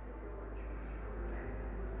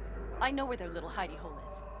 I know where their little hidey hole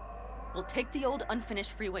is. We'll take the old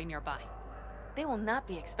unfinished freeway nearby. They will not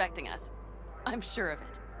be expecting us. I'm sure of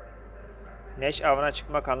it. Neş avına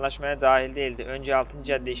çıkmak anlaşmaya dahil değildi. Önce 6.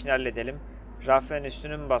 cadde işini halledelim. Raffer'in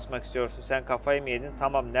üstünü mü basmak istiyorsun? Sen kafayı mı yedin?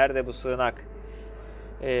 Tamam, nerede bu sığınak?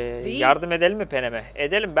 Yardım edelim mi Penem'e?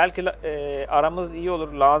 Edelim. Belki aramız iyi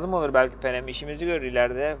olur. Lazım olur belki Penem. İşimizi görür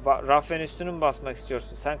ileride. Raffer'in üstünü mü basmak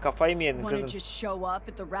istiyorsun? Sen kafayı mı yedin kızım? just show up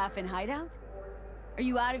at the Raffen hideout? Are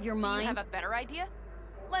you out of your mind? Do you have a better idea?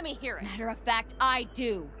 Let me hear it. Matter of fact, I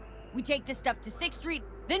do. We take this stuff to 6th Street,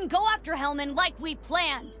 then go after Hellman like we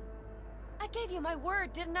planned. I gave you my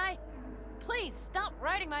word, didn't I? Please stop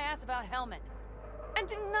riding my ass about Hellman. And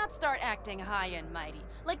do not start acting high and mighty,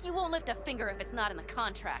 like you won't lift a finger if it's not in the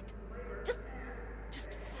contract.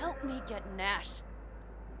 Just help me get Nash.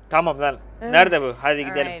 Tamam lan. Nerede bu? Hadi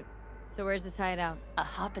gidelim. Right. So where's this hideout? A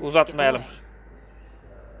hop and Uzatmayalım. skip away.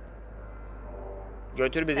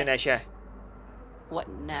 Götür bizi Neşe. What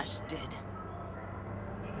Nash did.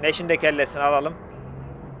 Neş'in de kellesini alalım.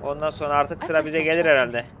 Ondan sonra artık sıra bize gelir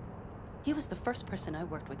herhalde. He was the first person I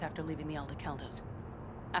worked with after leaving the Aldecaldos.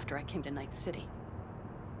 After I came to Night City.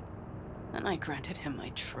 And I granted him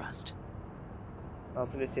my trust.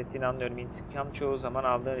 Nasıl hissettiğini anlıyorum. İntikam çoğu zaman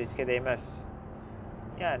aldığın riske değmez.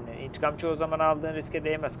 Yani intikam çoğu zaman aldığın riske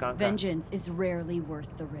değmez kanka. Vengeance is rarely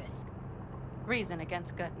worth the risk. Reason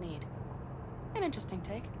against gut need. An interesting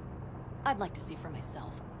take. I'd like to see for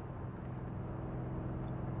myself.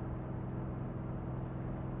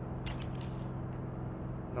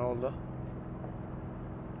 Ne oldu?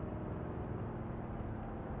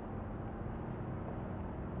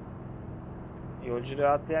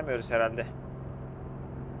 Yolculuğa atlayamıyoruz herhalde.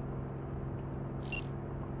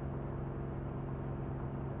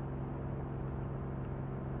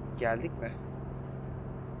 Geldik mi?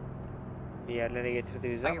 Bir yerlere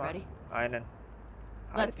getirdi bizi ama. Aynen.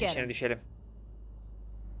 Hadi peşine düşelim.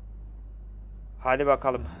 Hadi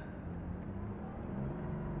bakalım.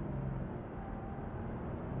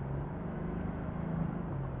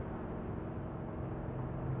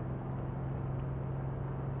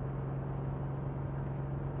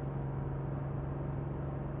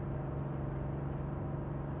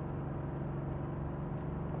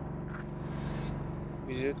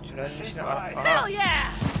 Bizi tünelin içine... Aha.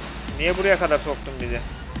 Niye buraya kadar soktun bizi?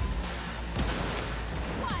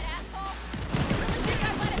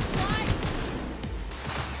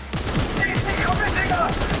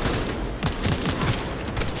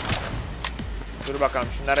 Dur bakalım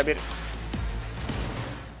şunlara bir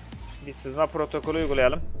sızma protokolü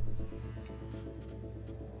uygulayalım.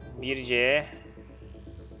 1C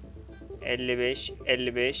 55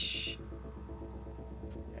 55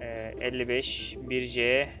 55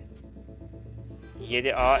 1C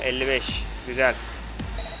 7A 55 güzel.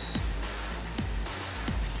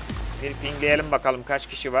 Bir pingleyelim bakalım kaç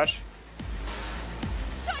kişi var.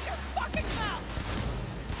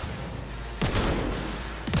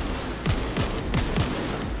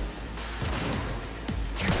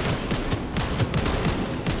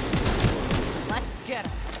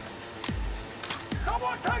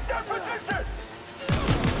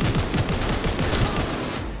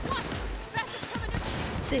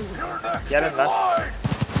 Gelin lan.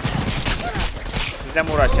 Sizle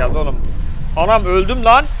mi uğraşacağız oğlum? Anam öldüm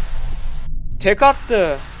lan. Tek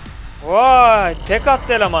attı. Vay tek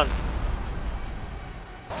attı eleman.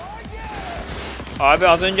 Abi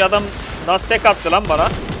az önce adam nasıl tek attı lan bana?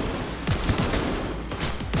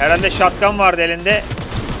 Herhalde shotgun vardı elinde.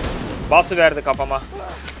 Basıverdi kafama.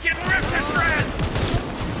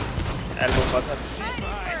 El bombası.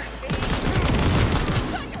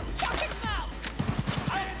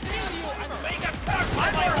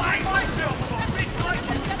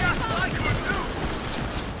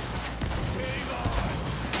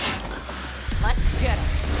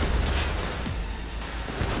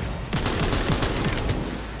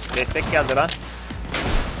 Destek geldi lan.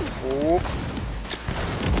 Hop.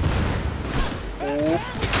 Hop.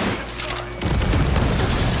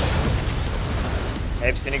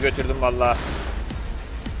 Hepsini götürdüm vallahi.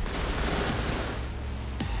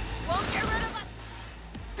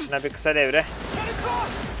 Şuna bir kısa devre.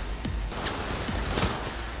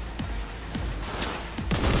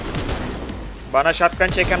 Bana shotgun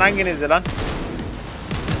çeken hanginizdi lan?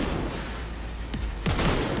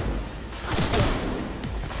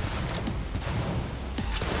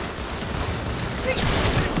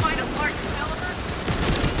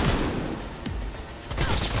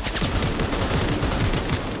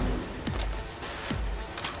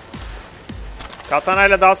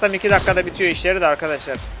 Katanayla dalsam 2 dakikada bitiyor işleri de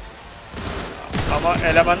arkadaşlar. Ama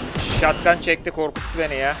eleman shotgun çekti, korkuttu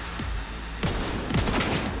beni ya.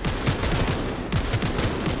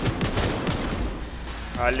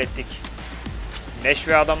 Hallettik. Neş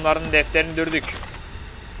ve adamların defterini dürdük.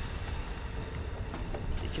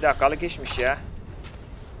 2 dakikalık işmiş ya.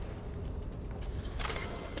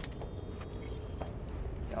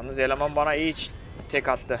 Yalnız eleman bana iyi tek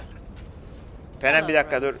attı. Penem bir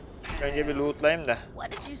dakika dur. Önce bir lootlayayım da.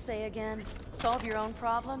 What did you say again? Solve your own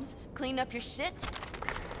problems? Clean up your shit?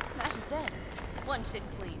 Nash is dead. One shit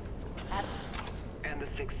cleaned. And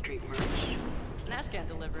the 6th Street merge. Nash can't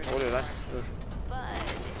deliver it. Ne oluyor lan? Dur. But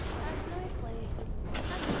ask nicely.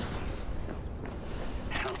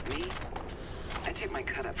 Help me? I take my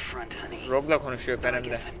cut up front, honey. Rogue'la konuşuyor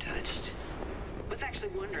Penem'de. Was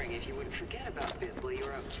actually wondering if you wouldn't forget about Biz while you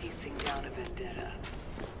were out chasing down a vendetta.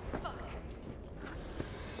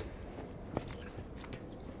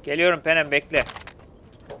 Geliyorum Penem, bekle.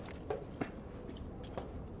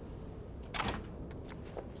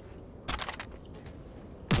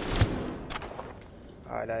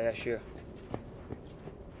 Hala yaşıyor.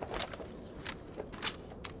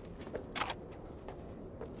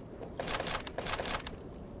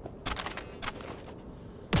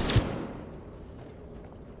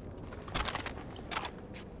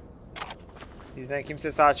 Bizden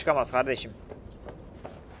kimse sağ çıkamaz kardeşim.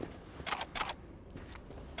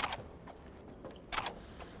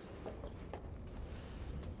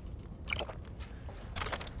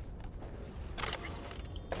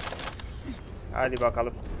 Hadi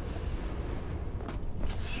bakalım.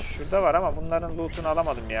 Şurada var ama bunların loot'unu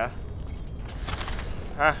alamadım ya.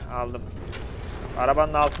 Heh, aldım.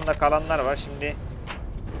 Arabanın altında kalanlar var. Şimdi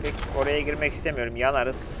pek oraya girmek istemiyorum.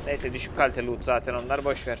 Yanarız. Neyse, düşük kalite loot zaten onlar.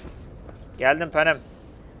 Boş ver. Geldim Penem.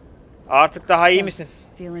 Artık daha iyi misin?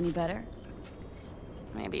 Feel any better?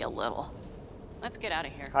 Maybe a little. Let's get out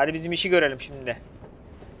of here. Hadi bizim işi görelim şimdi de.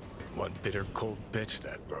 One bitter cold bitch,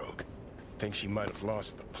 that rogue. Think she might have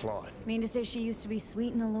lost the plot. Mean to say she used to be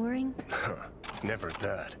sweet and alluring? Never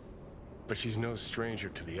that. But she's no stranger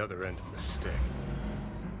to the other end of the stick.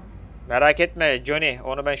 Merak etme Johnny.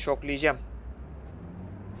 Onu ben şoklayacağım.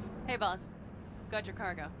 Hey, boss. Got your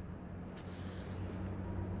cargo.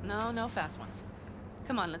 No fast ones.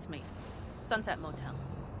 Come on, let's meet. Sunset Motel.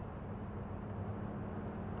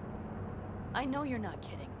 I know you're not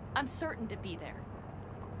kidding. I'm certain to be there.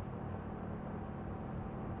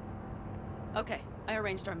 Okay, I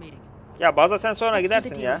arranged our meeting. Ya baza sen sonra Let's do the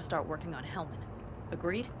gidersin deal ya. and start working on Hellman.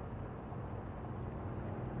 Agreed?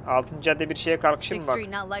 6. cadde bir şeye kalkışır mı Sixth bak.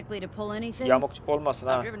 Street not likely to pull anything? Yamuk olmasın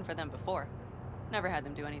I've ha. driven for them before. Never had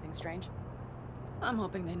them do anything strange. I'm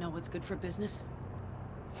hoping they know what's good for business.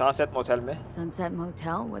 Sunset Motel mi? Sunset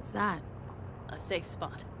Motel? What's that? A safe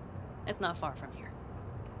spot. It's not far from here.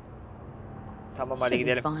 Tamam hadi Should be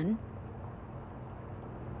gidelim. fun.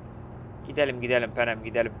 Gidelim Penem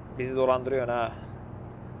gidelim. Bizi dolandırıyorsun ha.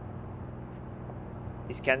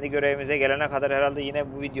 Biz kendi görevimize gelene kadar herhalde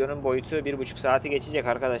yine bu videonun boyutu 1,5 saati geçecek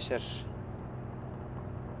arkadaşlar.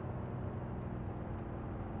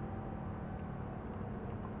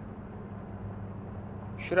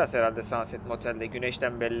 Şurası herhalde Sunset Motel'de.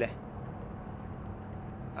 Güneşten belli.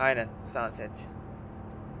 Aynen Sunset.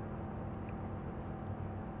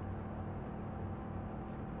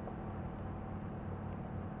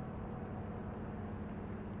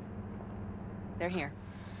 They're here.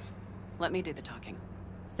 Let me do the talking.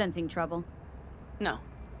 Sensing trouble? No.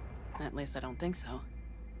 At least I don't think so.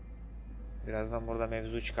 Birazdan burada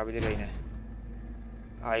mevzu çıkabilir yine.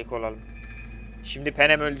 Ayık olalım. Şimdi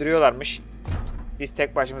Penem öldürüyorlarmış. Biz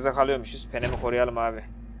tek başımıza kalıyormuşuz. Penem'i koruyalım abi.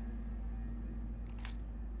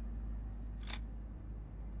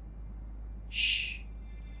 Şşş.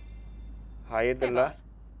 Hayırdır Hey, la? boss.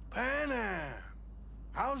 Panam!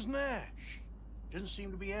 How's Nash? Doesn't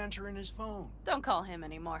seem to be answering his phone. Don't call him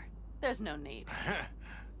anymore. There's no need.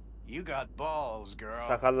 You got balls, girl.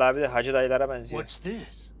 Sakallı abi de hacı dayılara benziyor. What's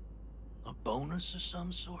this? A bonus of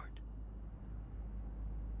some sort?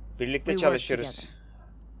 Birlikte We work çalışıyoruz.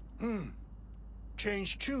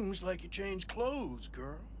 Change tunes like you change clothes,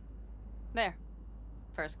 girl. There.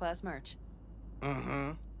 First class merch.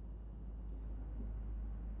 Mm-hmm.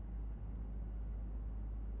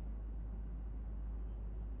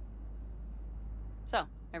 So,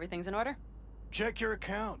 everything's in order? Check your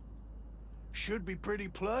account. Should be pretty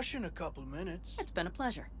plush in a couple minutes. It's been a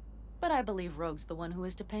pleasure. But I believe Rogue's the one who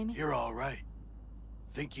is to pay me. You're all right.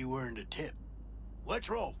 Think you earned a tip. Let's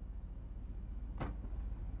roll.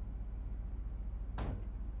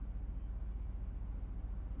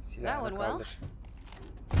 Silahını That went well. kaldır.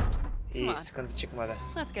 Come on. İyi, sıkıntı çıkmadı.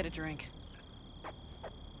 Let's get a drink.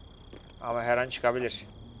 Ama her an çıkabilir.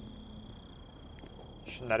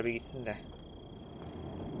 Şunlar bir gitsin de.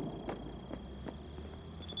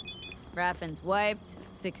 Raffin's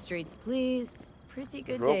wiped. Sixth Street's pleased. Pretty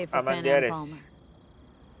good Rob day for Pan Am Amandiares. Palmer.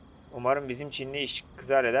 Umarım bizim Çinli iş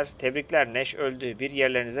kızar eder. Tebrikler, Neş öldü. Bir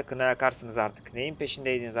yerlerinize kına yakarsınız artık. Neyin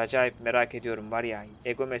peşindeydiniz? Acayip merak ediyorum var ya.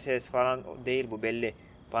 Ego meselesi falan değil bu belli.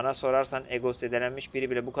 Bana sorarsan ego zedelenmiş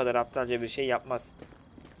biri bile bu kadar aptalca bir şey yapmaz.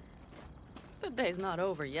 The day's not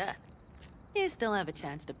over yet. You still have a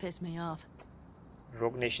chance to piss me off.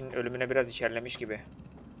 Rogue Nash'in ölümüne biraz içerlemiş gibi.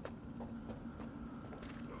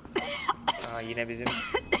 Aa, yine bizim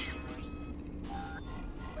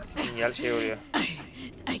sinyal şey oluyor.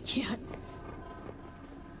 I can't.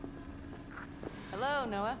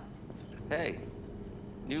 Hello, Noah. Hey.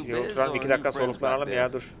 New Şuraya biz oturalım or 2 new dakika friends soluklanalım back there?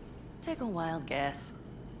 ya dur. Take a wild guess.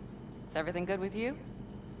 Is everything good with you?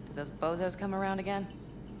 Did those bozos come around again?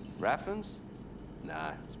 Raffins?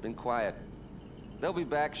 Nah, it's been quiet. They'll be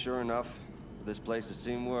back sure enough. This place has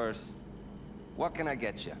seen worse. What can I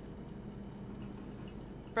get you?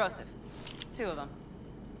 Broseph. 2 of them.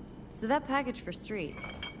 So that package for Street,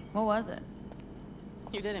 what was it?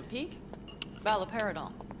 You didn't peek?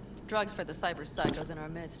 Valoperidol. Drugs for the cyber psychos in our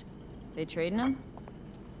midst. They trading them?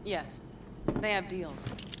 Yes. They have deals.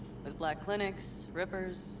 With black clinics,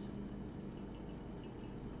 rippers.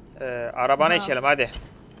 Arabana içelim hadi.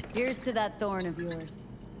 Here's to that thorn of yours.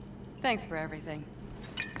 Thanks for everything,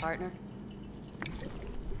 partner.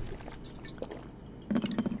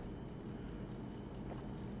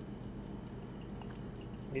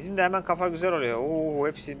 Bizim de hemen kafa güzel oluyor. Oo,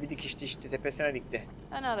 hepsi bir dikişti işte, tepesine dikti.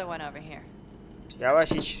 Another one over here.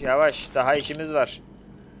 Yavaş iç, yavaş. Daha işimiz var.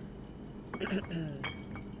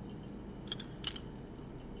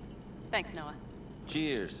 Thanks, Noah.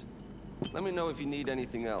 Cheers. Let me know if you need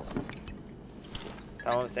anything else.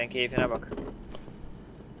 Tamam, sen keyfine bak.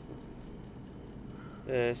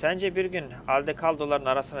 Sence bir gün Aldekaldoların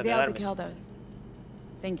arasına The döner misin? Aldekaldos.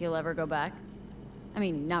 Think you'll ever go back? I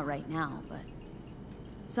mean, not right now, but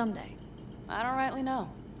someday. I don't rightly know.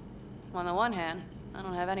 On the one hand, I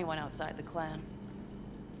don't have anyone outside the clan.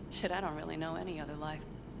 Shit, I don't really know any other life.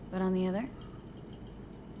 But on the other?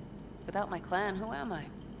 Without my clan, who am I?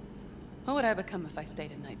 Who would I become if I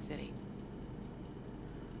stayed in Night City?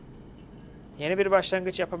 Yeni bir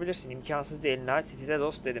başlangıç yapabilirsin. İmkansız değil. Night City'de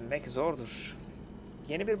dost edinmek zordur.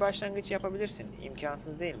 Yeni bir başlangıç yapabilirsin.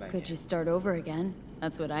 İmkansız değil bence. Could you start over again?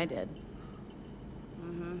 That's what I did.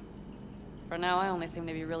 Mm-hmm. For now, I only seem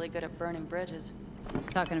to be really good at burning bridges.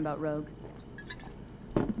 Talking about Rogue.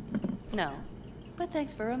 No, but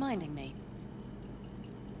thanks for reminding me.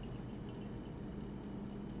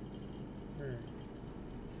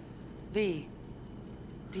 V,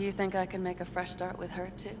 do you think I can make a fresh start with her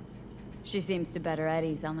too? She seems to better at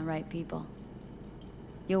ease on the right people.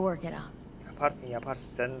 You'll work it out. Yaparsın,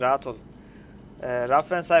 yaparsın. Sen rahat ol.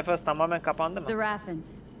 Raffen sayfası tamamen kapandı mı? The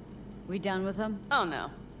Raffens. We done with them? Oh no.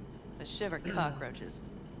 The shiver cockroaches.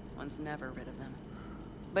 One's never rid of them.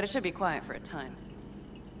 But it should be quiet for a time.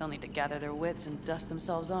 They'll need to gather their wits and dust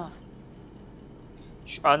themselves off.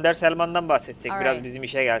 Şu Ander Selman'dan bahsetsek, All biraz right. bizim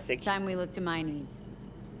işe gelsek. Time we look to my needs.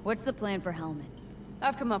 What's the plan for Helmet?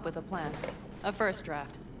 I've come up with a plan. A first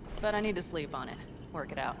draft. But I need to sleep on it.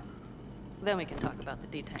 Work it out. Then we can talk about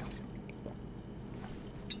the details.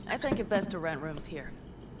 I think it best to rent rooms here.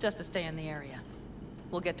 Just to stay in the area.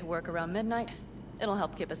 We'll get to work around midnight. It'll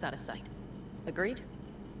help keep us out of sight. Agreed?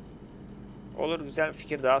 Olur, güzel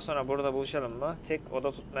fikir. Daha sonra burada buluşalım mı? Tek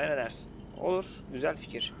oda tutmaya ne dersin? Olur, güzel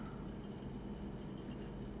fikir.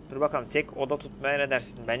 Dur bakalım, tek oda tutmaya ne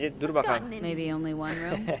dersin? Bence dur bakalım. Maybe only one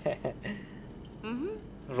room?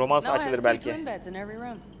 Romans açılır belki.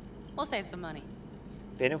 We'll save some money.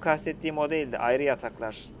 Benim kastettiğim o değildi. Ayrı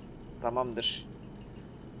yataklar. Tamamdır.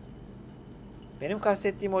 Benim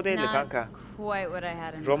kastettiğim o değildi kanka. Quite what I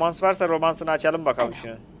had in mind. Romans varsa romansını açalım bakalım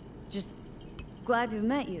şunu. Just glad to have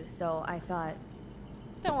met you, so I thought.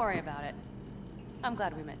 Don't worry about it. I'm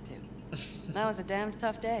glad we met too. That was a damn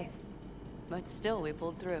tough day. But still, we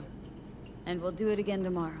pulled through. And we'll do it again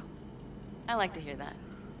tomorrow. I like to hear that.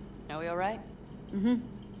 Are we all right? Mm-hmm.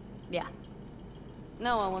 Yeah.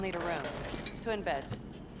 Noah will need a room. Twin beds.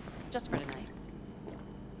 Just for tonight.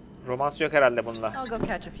 Romans yok herhalde bunda. I'll go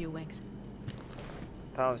catch a few winks.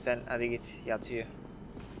 Tamam, sen hadi git, yatıyor.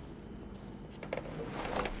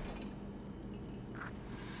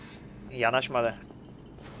 Yanaşmadı.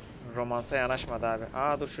 Romansa yanaşmadı abi.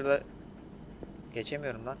 Aa dur, şurada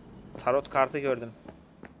geçemiyorum lan. Tarot kartı gördüm.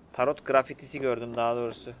 Tarot grafitisi gördüm daha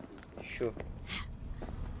doğrusu. Şu.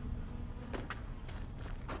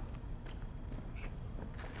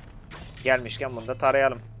 Gelmişken bunu da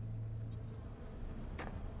tarayalım.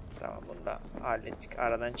 Tamam, bunu da hallettik.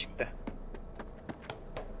 Aradan çıktı.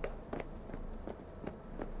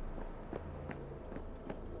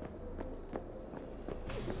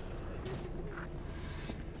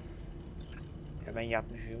 Hemen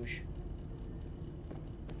yatmış, uyumuş.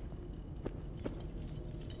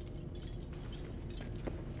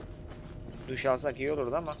 Duş alsak iyi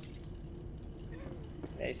olurdu ama.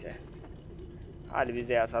 Neyse. Hadi biz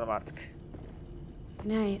de yatalım artık.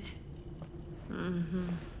 Good night.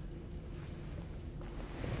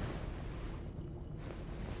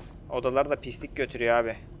 Odalar da pislik götürüyor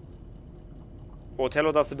abi. Otel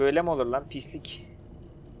odası böyle mi olur lan? Pislik.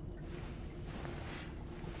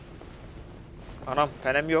 Anam,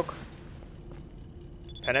 penem yok.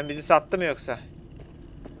 Penem bizi sattı mı yoksa?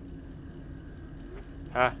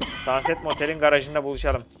 Ha, Sunset Motel'in garajında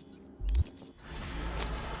buluşalım.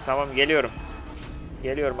 Tamam, geliyorum.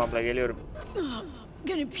 Geliyorum abla, geliyorum.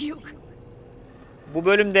 Bu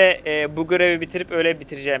bölümde bu görevi bitirip öyle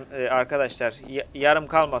bitireceğim arkadaşlar. Yarım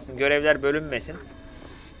kalmasın, görevler bölünmesin.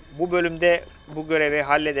 Bu bölümde bu görevi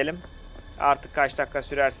halledelim. Artık kaç dakika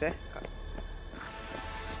sürerse.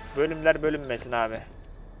 Bölümler bölünmesin abi.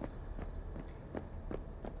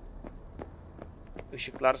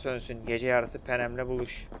 Işıklar sönsün. Gece yarısı Penem'le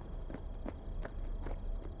buluş.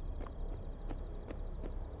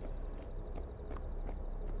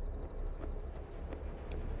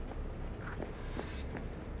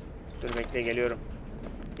 Dur bekle geliyorum.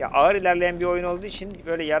 Ya ağır ilerleyen bir oyun olduğu için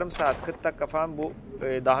böyle yarım saat 40 dakika falan bu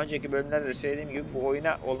daha önceki bölümlerde de söylediğim gibi bu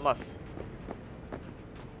oyuna olmaz.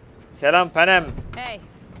 Selam Panem. Hey.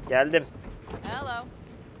 Geldim. Hello.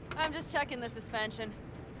 I'm just checking the suspension.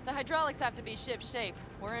 The hydraulics have to be ship shape.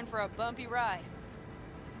 We're in for a bumpy ride.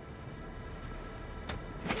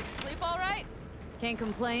 Did you sleep all right? Can't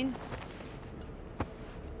complain.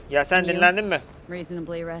 Ya sen dinlendin mi?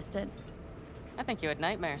 Reasonably rested. I think you had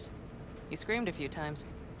nightmares. You screamed a few times.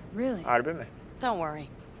 Really? Harbi mi? Don't worry.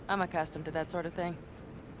 I'm accustomed to that sort of thing.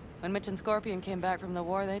 When Mitch and Scorpion came back from the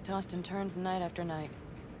war, they tossed and turned night after night.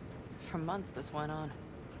 For months this went on.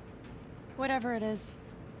 Whatever it is,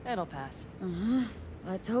 it'll pass.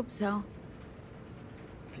 Let's hope so.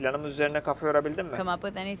 Planımız üzerine kafa yorabildin mi? Come up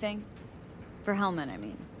with anything? For Hellman, I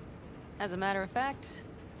mean. As a matter of fact,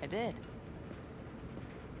 I did.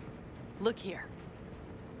 Look here.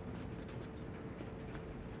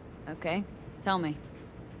 Okay, tell me.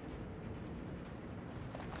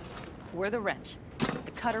 We're the wrench.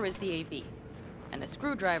 The cutter is the AV. And the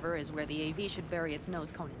screwdriver is where the AV should bury its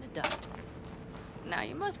nose cone in the dust. Now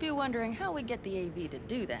you must be wondering how we get the AV to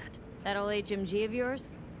do that. That old HMG of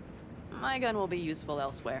yours? My gun will be useful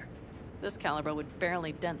elsewhere. This caliber would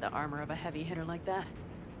barely dent the armor of a heavy hitter like that.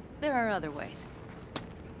 There are other ways.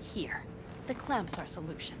 Here, the clamps are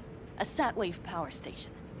solution. A sat-wave power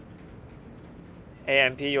station.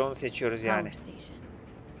 EMP yolunu seçiyoruz yani. Power station.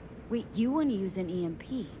 Wait, you want to use an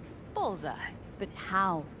EMP? Bullseye. But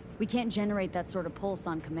how? We can't generate that sort of pulse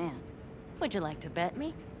on command. Would you like to bet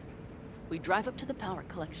me? We drive up to the power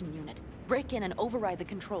collection unit, break in and override the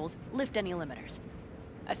controls, lift any limiters.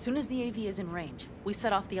 As soon as the AV is in range, we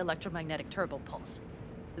set off the electromagnetic turbo pulse.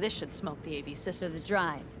 This should smoke the AV So systems. the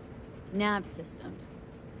drive, nav systems,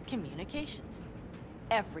 Communications.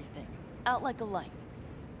 Everything. Out like a light.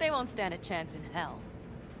 They won't stand a chance in hell.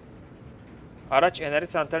 Araç enerji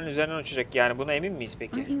santralinin üzerinden uçacak yani. Buna emin miyiz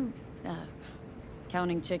peki? aren't you,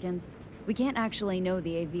 counting chickens? We can't actually know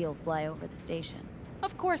the AV will fly over the station.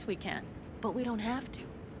 Of course we can, but we don't have to.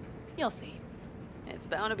 You'll see. It's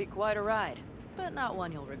bound to be quite a ride, but not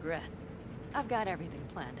one you'll regret. I've got everything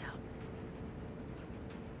planned out.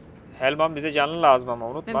 Hellman bize canlı lazım ama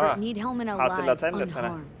unutma Remember, ha. need Hellman alive, Hatırlatayım da sana.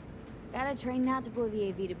 unharmed. Gotta train not to blow the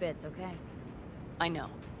AV to bits, okay? I know,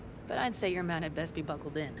 but I'd say your man had best be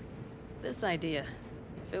buckled in. This idea,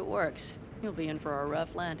 if it works, you'll be in for a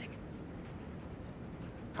rough landing.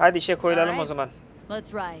 Hadi işe koyulalım o Alright. zaman.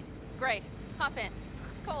 Let's ride. Great, hop in.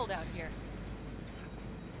 It's cold out here.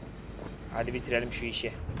 Hadi bitirelim şu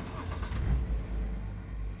işi.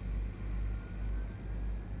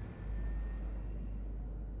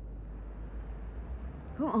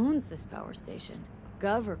 Who owns this power station?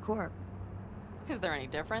 Gov or Corp? Is there any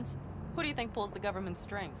difference? Who do you think pulls the government's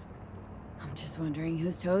strings? I'm just wondering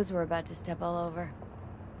whose toes we're about to step all over.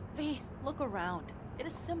 V, look around. It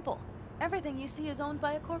is simple. Everything you see is owned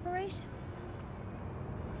by a corporation.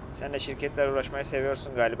 Sen de şirketlerle uğraşmayı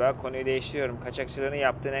seviyorsun galiba. Konuyu değiştiriyorum. Kaçakçılığını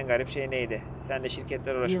yaptığın en garip şey neydi? Sen de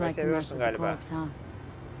şirketlerle You uğraşmayı like to mess seviyorsun with the galiba. corpse, huh?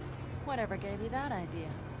 Whatever gave you that idea?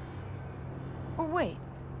 Or wait,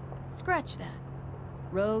 scratch that.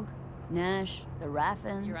 Rogue, Nash, the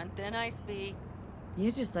Raffins. You're on thin ice, V.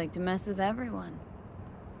 You just like to mess with everyone.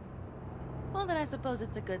 Well, then I suppose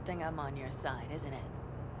it's a good thing I'm on your side, isn't it?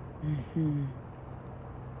 Mm-hmm.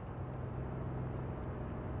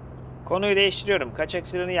 Konuyu değiştiriyorum.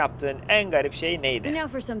 Kaçakçılığını yaptığın en garip şey neydi? And now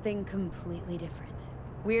for something completely different.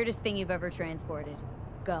 Weirdest thing you've ever transported.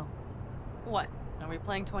 Go. What? Are we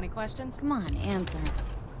playing 20 questions? Come on, answer.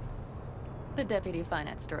 The Deputy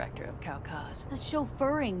Finance Director of Caucase. That's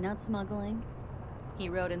chauffeuring, not smuggling. He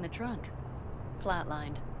rode in the trunk.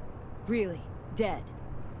 Flatlined. Really? Dead?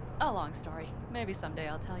 A long story. Maybe someday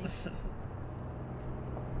I'll tell you.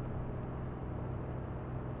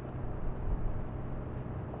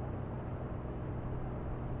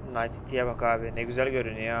 Night City'ye bak abi. Ne güzel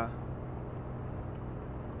görünüyor ya.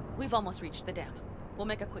 We've almost reached the dam. We'll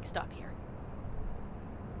make a quick stop here.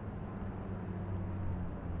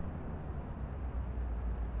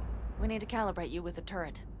 We need to calibrate you with the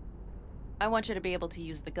turret. I want you to be able to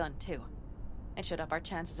use the gun, too. It should up our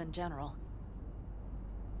chances in general.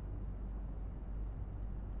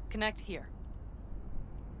 Connect here.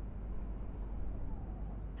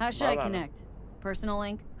 How should I connect? Personal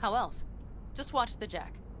link? How else? Just watch the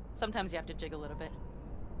jack. Sometimes you have to jig a little bit.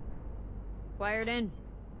 Wired in.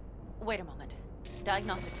 Wait a moment.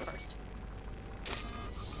 Diagnostics first.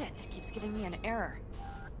 Shit, it keeps giving me an error.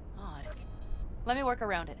 Odd. Let me work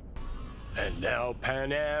around it. And now,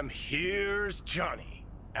 Pan Am, here's Johnny.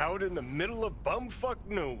 Out in the middle of bumfuck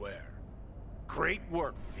nowhere. Great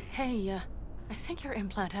work, V. Hey, I think your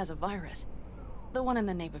implant has a virus. The one in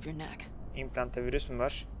the nape of your neck. İmplantta virüs mü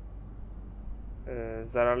var?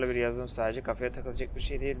 Zararlı bir yazılım sadece. Kafaya takılacak bir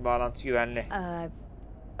şey değil. Bağlantı güvenli.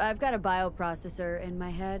 I've got a bioprocessor in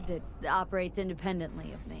my head that operates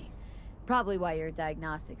independently of me. Probably why your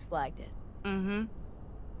diagnostics flagged it. Mm-hmm.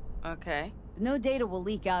 Okay. No data will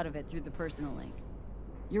leak out of it through the personal link.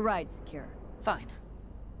 You're right, secure. Fine.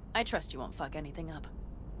 I trust you won't fuck anything up.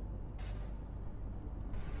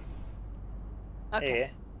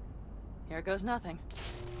 Okay. Here goes nothing.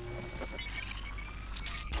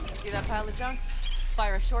 See that pile of junk?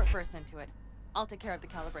 Fire a short burst into it. I'll take care of the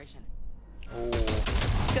calibration.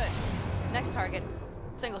 Good. Next target.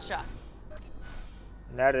 Single shot.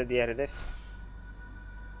 Nerede diğer hedef?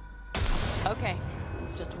 Okay.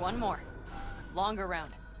 Just one more. Longer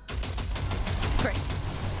round. Great.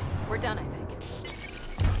 We're done, I think.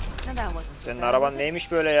 Now that wasn't so Senin bad, araban was it?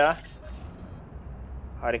 neymiş böyle ya?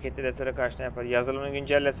 Hareketli detöre karşına yapar. Yazılımını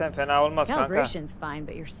güncellesen fena olmaz kanka. Calibration's fine,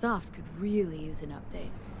 but your soft could really use an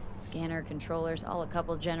update. Scanner controllers all a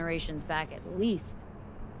couple generations back at least.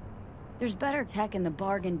 There's better tech in the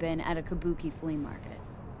bargain bin at a kabuki flea market.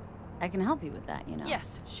 I can help you with that, you know.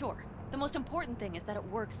 Yes, sure. The most important thing is that it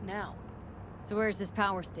works now. So where's this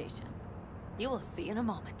power station? You will see in a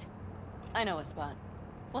moment. I know a spot.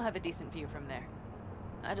 We'll have a decent view from there.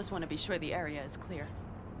 I just want to be sure the area is clear.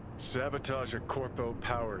 Sabotage a Corpo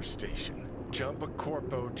power station. Jump a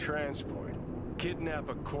Corpo transport. Kidnap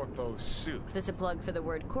a Corpo suit. This a plug for the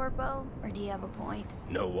word corpo, or do you have a point?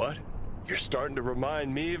 Know what? You're starting to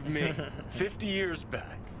remind me of me 50 years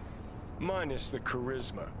back. Minus the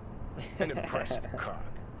charisma. An impressive cock.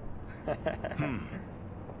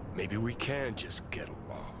 Maybe we can just get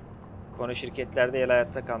along. Konu şirketlerde el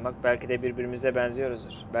hayatta kalmak. Belki de birbirimize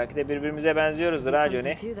benziyoruzdur. Belki de birbirimize benziyoruzdur ha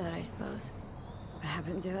Johnny. Something to that, I suppose. What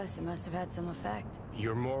happened to us? It must have had some effect.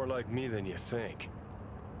 You're more like me than you think.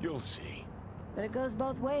 You'll see. But it goes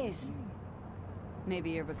both ways. Maybe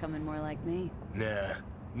you're becoming more like me. Nah,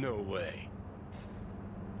 no way.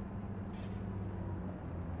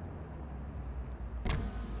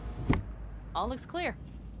 All looks clear.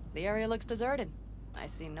 The area looks deserted. I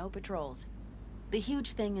see no patrols. The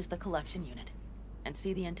huge thing is the collection unit. And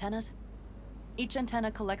see the antennas? Each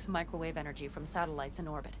antenna collects microwave energy from satellites in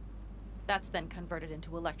orbit. That's then converted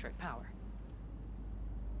into electric power.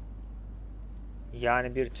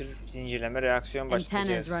 Yani bir tür zincirleme reaksiyon başlatacağız.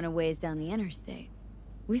 Antennas run a ways down the interstate.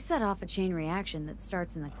 We set off a chain reaction that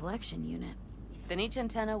starts in the collection unit. Then each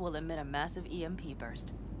antenna will emit a massive EMP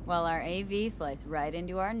burst. While our AV flies right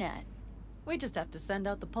into our net. We just have to send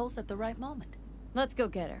out the pulse at the right moment. Let's go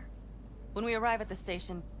get her. When we arrive at the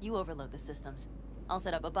station, you overload the systems. I'll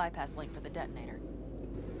set up a bypass link for the detonator.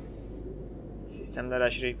 Sistemler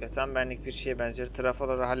aşırı yükle. Tam benlik bir şeye benziyor.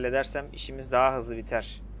 Trafoları halledersem işimiz daha hızlı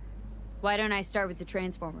biter. Why don't I start with the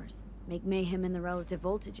transformers? Make mayhem in the relative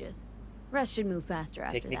voltages. Rest should move faster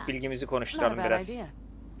after Teknik that. bilgimizi Not a konuşturalım bad biraz. idea.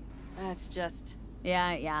 That's just...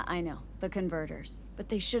 Yeah, I know. The converters. But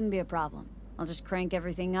they shouldn't be a problem. I'll just crank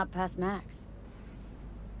everything up past max.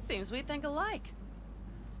 Seems we think alike.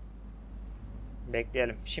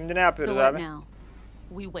 Bekleyelim. Şimdi ne yapıyoruz So what abi? now?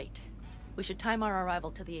 We wait. We should time our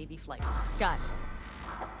arrival to the AV flight. Got it.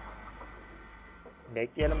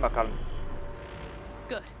 Bekleyelim bakalım.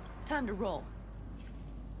 Good. Time to roll.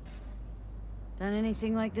 Done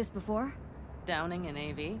anything like this before? Downing an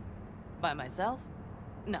AV? By myself?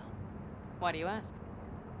 No. Why do you ask?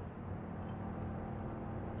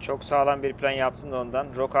 Çok sağlam bir plan yapsın da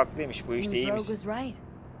ondan. Rock haklıymış bu işte, Seems iyi Rogue misin? was right.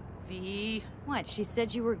 V. What? She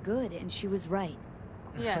said you were good, and she was right.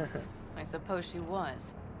 Yes, I suppose she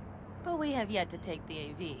was. But we have yet to take the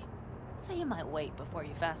AV. So you might wait before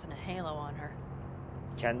you fasten a halo on her.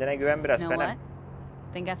 Kendine güven biraz You know Penem. what?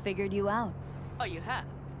 Think I figured you out. Oh, you have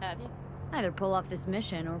you? Either pull off this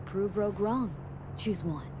mission or prove Rogue wrong. Choose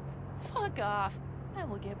one. Fuck off. I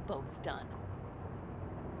will get both done.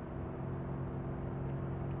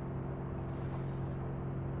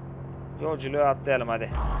 Yolculuğa atlayalım hadi.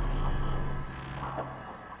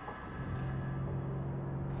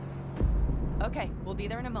 Okay, we'll be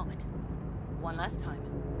there in a moment. One last time.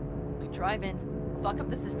 We drive in, fuck up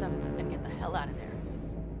the system, and get the hell out of there.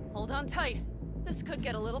 Hold on tight. This could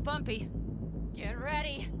get a little bumpy. Get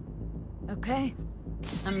ready. Okay.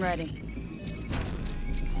 I'm ready.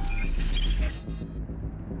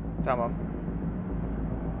 Tamam.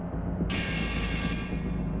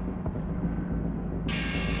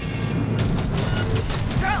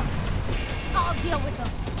 Drone! I'll deal with them.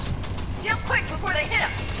 Jump quick before they hit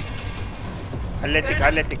us!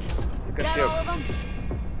 Hallettik. Sıkıntı Got yok. all of them?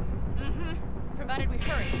 Mm-hmm. Provided we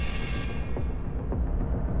hurry.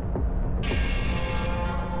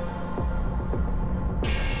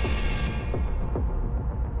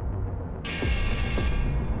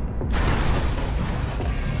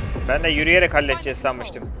 Ben de yürüyerek halledeceğiz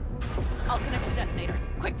sanmıştım. I'll connect the detonator.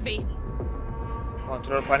 Quick, V.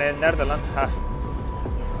 Kontrol paneli nerede lan? Hah.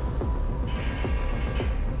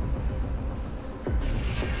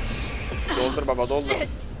 Doldur baba, doldur.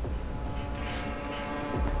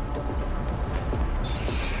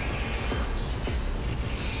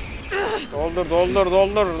 Doldur, doldur,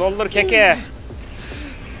 doldur, doldur keke.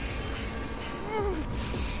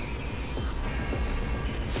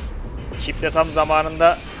 Çip de tam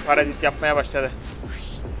zamanında parazit yapmaya başladı.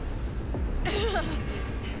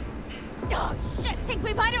 Oh shit! Think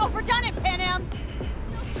we might have overdone it, Pan.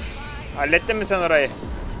 Hallettin mi sen orayı?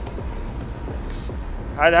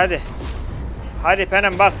 Hadi hadi. Hadi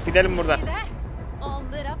Panem bas gidelim buradan. All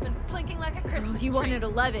lit up and blinking like a Christmas You tree. wanted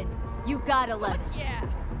 11. You got 11. Yeah.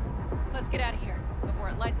 Let's get out of here before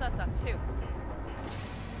it lights us up too.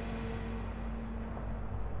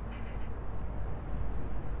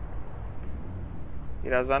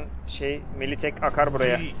 Birazdan Militek akar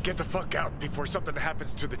buraya. Hey, get the fuck out before something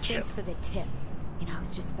happens to the chip. Thanks for the tip. You know, I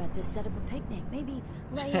was just about to set up a picnic. Maybe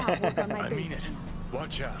lay out, work on my I mean base it. town.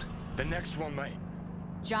 Watch out. The next one might.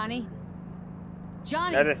 Johnny?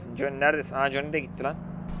 Johnny! Neredesin? Johnny neredesin? Aa Johnny de gitti lan.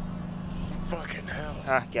 Fucking hell.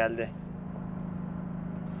 Hah geldi.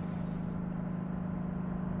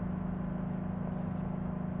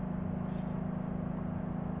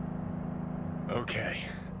 Okay,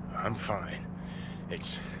 I'm fine.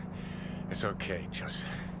 It's okay, just...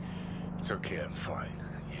 It's okay, I'm fine,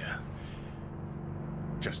 yeah.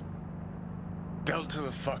 Just... Delta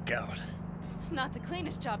the fuck out. Not the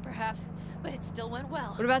cleanest job, perhaps, but it still went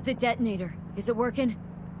well. What about the detonator? Is it working?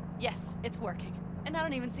 Yes, it's working. And I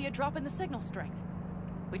don't even see a drop in the signal strength.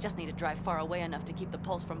 We just need to drive far away enough to keep the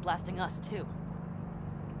pulse from blasting us, too.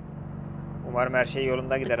 Umarım her şey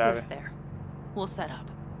yolunda gider The abi. cliff there. We'll set up.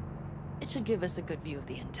 It should give us a good view of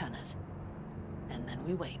the antennas. And then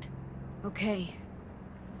we wait. Okay.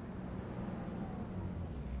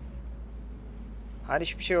 Hani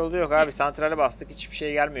hiçbir şey oldu yok abi. Santrale bastık hiçbir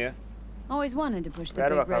şey gelmiyor. Always wanted to push the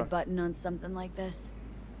Ver big bakalım. red button on something like this.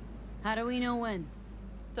 How do we know when?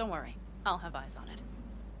 Don't worry. I'll have eyes on it.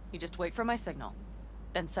 You just wait for my signal.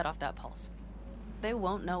 Then set off that pulse. They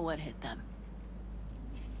won't know what hit them.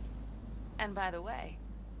 And by the way...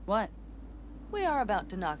 What? We are about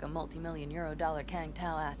to knock a multi-million euro dollar Kang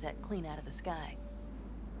Tao asset clean out of the sky.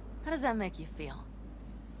 How does that make you feel?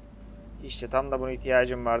 İşte tam da buna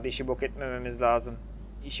ihtiyacım vardı. İşi bok etmememiz lazım.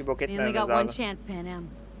 İşi bok We only etmememiz got one lazım. chance, Pan.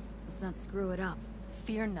 Let's not screw it up.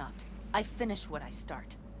 Fear not. I finish what I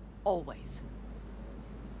start. Always.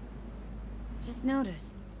 Just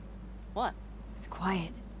noticed. What? It's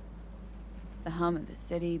quiet. The hum of the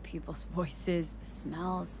city, people's voices, the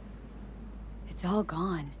smells. It's all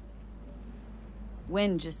gone.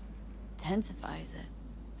 Wind just intensifies it.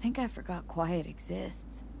 I think I forgot quiet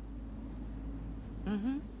exists.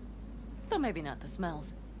 Mm-hmm. Though maybe not the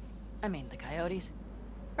smells. I mean, the coyotes.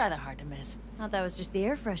 Rather hard to miss. Thought that was just the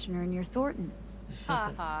air freshener in your Thornton.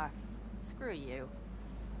 Ha ha. Screw you.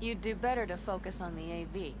 You'd do better to focus on the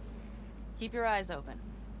AV. Keep your eyes open.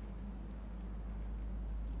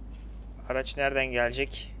 Araç nereden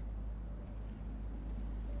gelecek?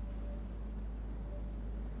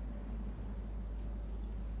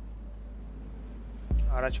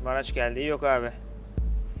 Araç geldi. Yok abi.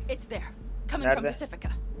 It's there. Coming from Nerede? Pacifica.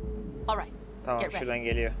 All right. Tamam Get ready. şuradan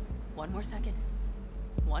geliyor. One more second.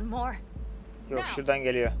 One more. Yok şuradan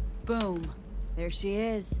geliyor. Boom. There she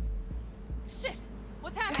is. Shit.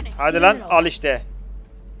 What's happening? Hadi lan al işte.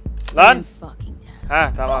 Lan. Fucking test.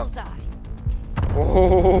 Ha tamam. Bullseye.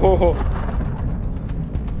 Ohohoho.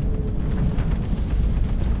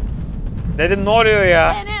 Dedim ne oluyor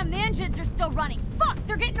ya? Pan, the engines are still running. Fuck,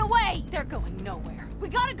 they're getting away. They're going nowhere. We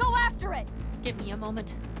gotta go after it. Give me a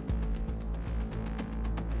moment.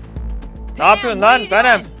 Ne yapıyorsun lan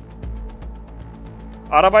benim?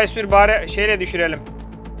 Arabayı sür bari şeyle düşürelim.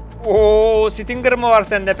 Oo, Stinger mı var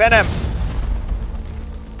sende Penem?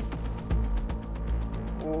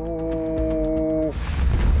 Of.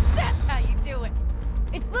 That's how you do it.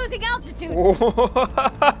 It's losing altitude.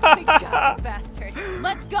 We got the bastard.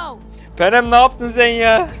 Let's go. Penem ne yaptın sen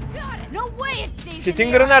ya? Got it. No way it stays in the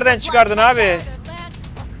Stinger'ı air. nereden çıkardın abi? Either land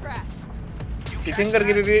or crash. Stinger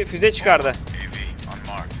gibi bir füze çıkardı. AV on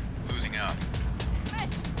mark. Losing out. Mesh,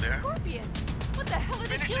 Scorpion. What the hell are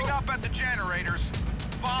they Finishing doing? up at the generators.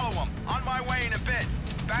 Follow them. On my way in a bit.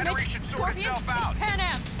 Battery Mitch, should sort Scorpion, itself out. it's Pan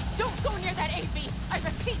Am. Don't go near that AV. I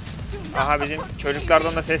repeat, do not Aha bizim approach the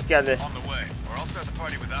çocuklardan AV. da ses geldi. On the way, or I'll start the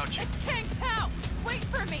party without you. It's Kang Tao. Wait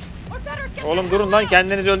for me. Or better get Oğlum the durun hell lan out.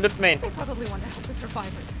 kendinizi öldürtmeyin. They probably want to help the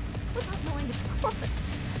survivors without knowing it's corporate.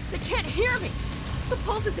 They can't hear me. The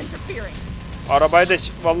pulse is interfering. Arabayı da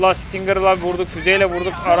vallahi Stinger'la vurduk, füzeyle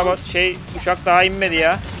vurduk. Araba uçak daha inmedi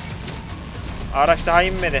ya. Araç daha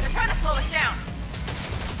inmedi.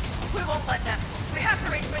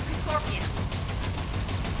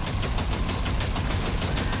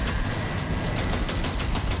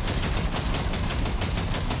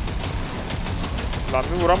 Lan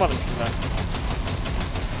bir vuramadım şundan.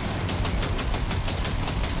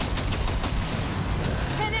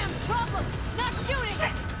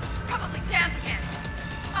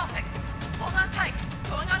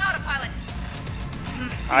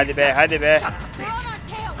 Hadi be, hadi be.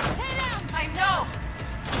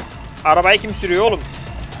 Arabayı kim sürüyor oğlum?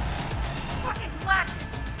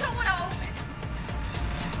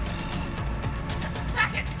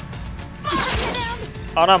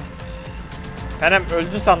 Anam. Penem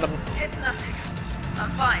öldün sandım.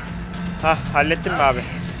 Hah, hallettin mi abi?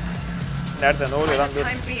 Nerede, ne oluyor lan, dur.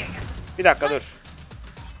 Bir dakika dur.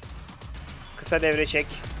 Kısa devre çek.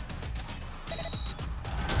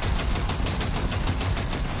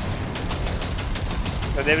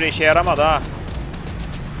 Kısa devre işe yaramadı ha.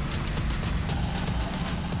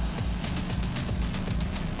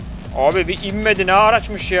 Abi bir inmedi, ne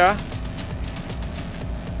araçmış ya.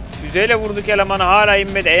 Füzeyle vurduk elemanı, hala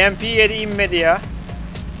inmedi. EMP yedi, inmedi ya.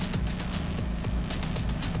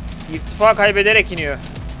 İrtifa kaybederek iniyor.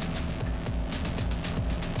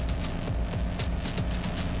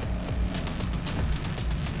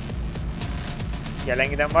 Gelen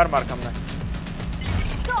giden var mı arkamdan?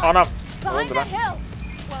 Anam. Ne oldu lan?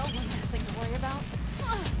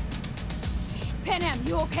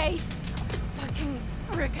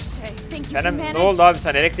 Penem ne oldu abi,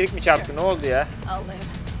 sen elektrik mi çarptı, ne oldu ya?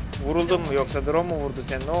 Vuruldun mu yoksa drone mu vurdu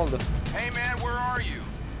seni, ne oldu?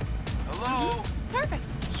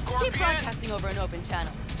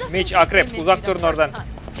 Mitch, akrep, uzak durun oradan.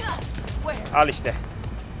 Al işte.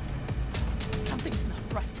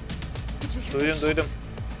 Duydum.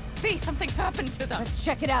 Something happened to them. Let's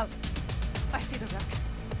check it out. I see the wreck,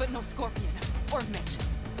 but no Scorpion or Mitch.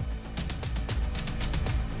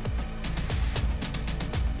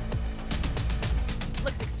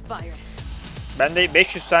 Looks expired. Bende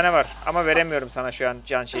 500 tane var ama veremiyorum sana şu an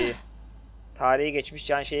can şeyi. Tarihi geçmiş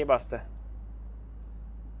can şeyi bastı.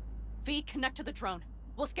 V, connect to the drone.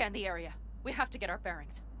 We'll scan the area. We have to get our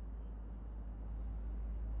bearings.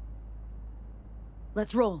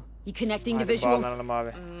 Let's roll. You connecting to visual? Bağlanalım abi.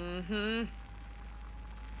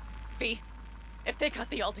 V, if they got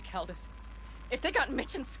the Aldecaldos, if they got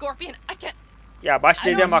Mitch and Scorpion, I can't. Ya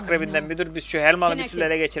başlayacağım akrebinden, bir dur, biz şu Helman'ı bir türlü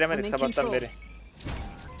ele geçiremedik sabahtan beri.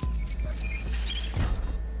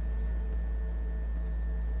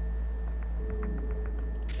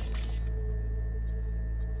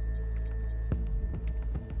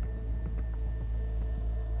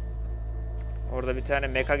 Orada bir tane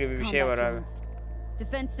mecha gibi bir şey var abi.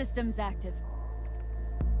 Defense systems active.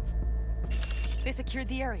 They secured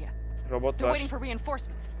the area. Robot They're var. waiting for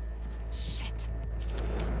reinforcements. Shit.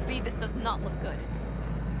 V, this does not look good.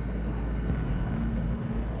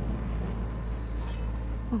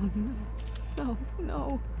 Oh no.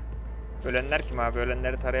 No. Ölenler kim abi?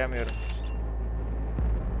 Ölenleri tarayamıyorum.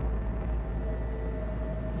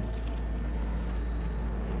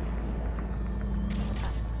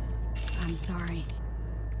 I'm sorry.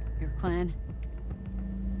 Your clan.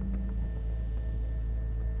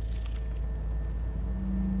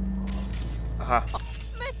 Aha.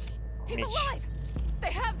 Mitch, he's alive.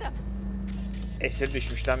 They have them. Esir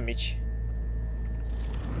düşmüş lan Mitch.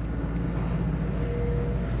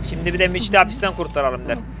 Şimdi bir de Mitch'i de hapisten kurtaralım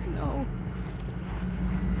der.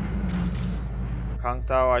 Kang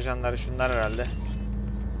Tao ajanları şunlar herhalde.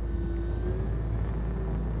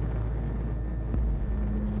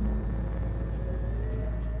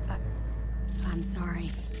 I'm sorry.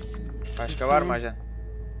 Başka var mı ajan?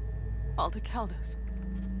 Aldecaldos.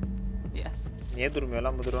 Yes. Niye durmuyor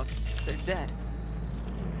lan bu drone? They're dead.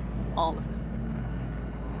 All of them.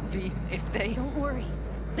 V, if they... Don't worry.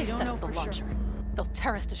 They set up the launcher. They'll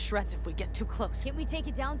tear us to shreds if we get too close. Can't we take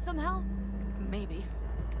it down somehow? Maybe.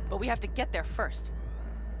 But we have to get there first.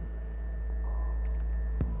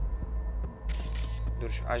 Dur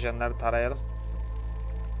şu ajanları tarayalım.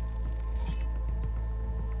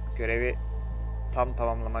 Görevi tam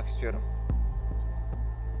tamamlamak istiyorum.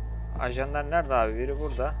 Ajanlar nerede abi? Biri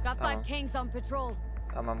burada. Tamam.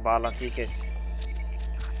 Tamam, bağlantıyı kes.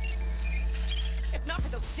 If not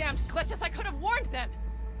for those damned glitches, I could have warned them.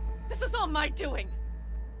 This is all my doing.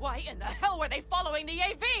 Why in the hell were they following the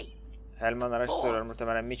AV? Helman araştırıyorlar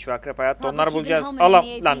muhtemelen. Mitch ve Akrep hayatta. Onları bulacağız. Allah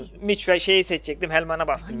lan, Mitch ve şeyi seçecektim. Helman'a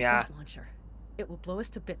bastım ya. It will blow us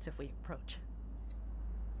to bits if we approach.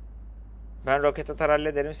 Ben roket atar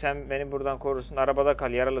hallederim. Sen beni buradan korursun. Arabada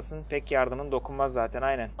kal. Yaralısın. Pek yardımın dokunmaz zaten.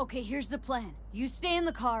 Aynen. Okay, here's the plan. You stay in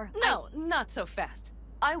the car. No, not so fast.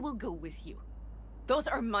 I will go with you.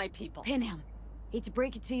 Those are my people. Panam, hate to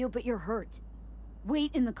break it to you, but you're hurt.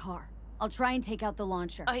 Wait in the car. I'll try and take out the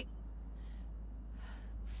launcher.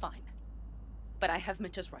 Fine. But I have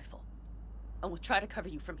Mitch's rifle. I will try to cover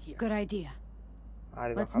you from here. Good idea.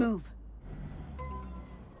 Hadi Let's bakalım. move.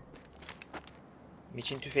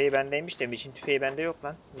 Mitch'in tüfeği bendeymiş de Mitch'in tüfeği bende yok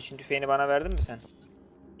lan. Mitch'in tüfeğini bana verdin mi sen?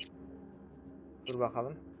 Dur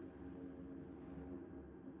bakalım.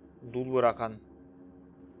 Dul bırakan.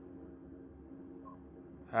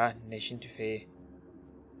 Ha, Neş'in tüfeği.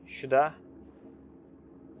 Şu da.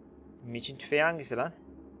 Mitch'in tüfeği hangisi lan?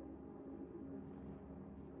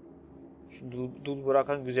 Şu dul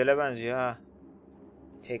bırakan güzele benziyor ha.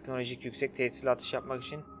 Teknolojik yüksek tesirli atış yapmak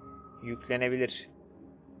için yüklenebilir.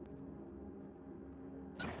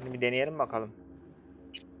 Şunu bir deneyelim bakalım.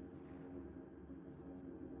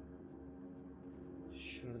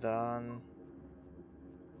 Şuradan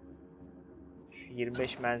şu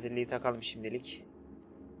 25 menzilliyi takalım şimdilik.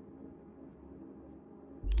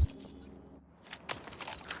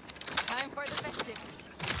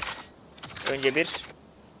 Önce bir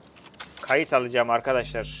kayıt alacağım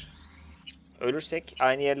arkadaşlar. Ölürsek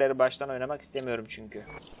aynı yerleri baştan oynamak istemiyorum çünkü.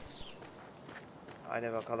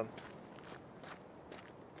 Hadi bakalım.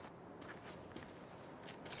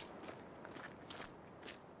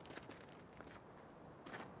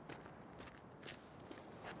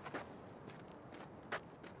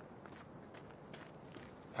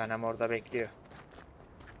 Anam orada bekliyor.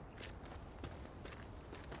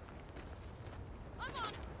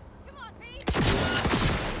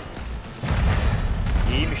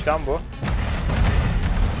 İyiymiş lan bu.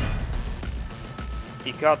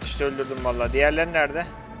 2 atışta öldürdüm vallahi. Diğerleri nerede?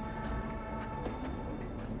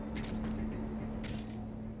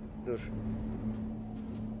 Dur.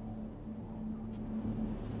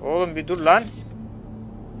 Oğlum bir dur lan.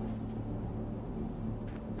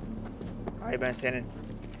 Ay ben senin.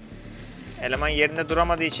 Eleman yerinde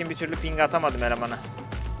duramadığı için bir türlü ping atamadım elemana.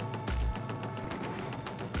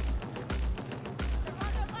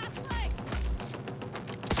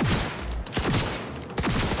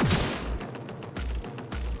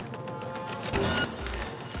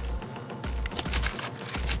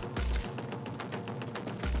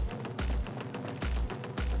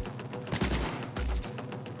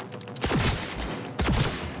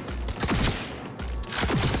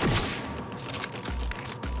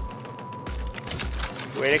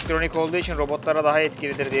 Bu elektronik olduğu için robotlara daha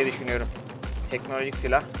etkilidir diye düşünüyorum. Teknolojik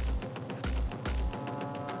silah.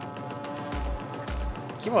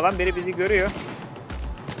 Kim olan biri bizi görüyor.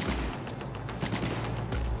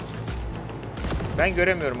 Ben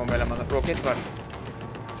göremiyorum o elemanı. Roket var.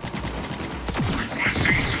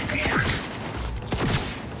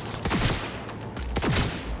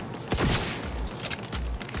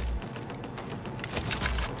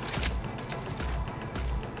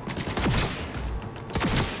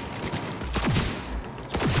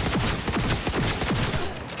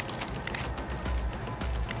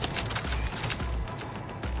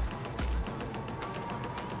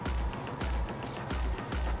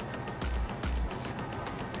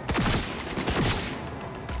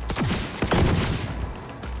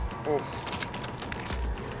 Of.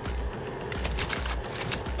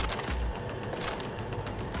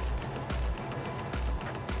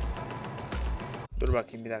 Dur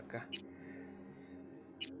bakayım bir dakika.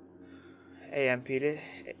 AMP'li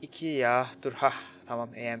 2 ya. Dur ha. Tamam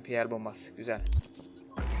AMP yer bombası. Güzel.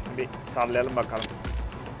 Şunu bir sallayalım bakalım.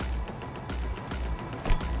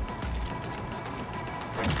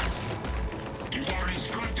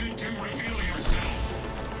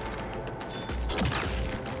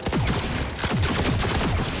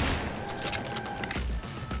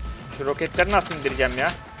 Şu roketleri nasıl indireceğim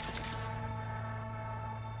ya?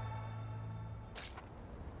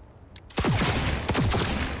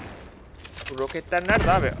 Bu roketler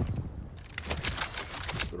nerede abi?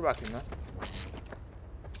 Dur bakayım lan.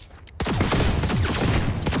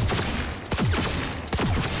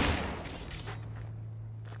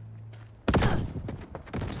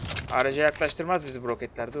 Araca yaklaştırmaz bizi bu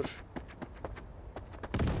roketler. Dur.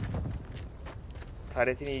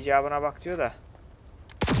 Taretin icabına bak diyor da.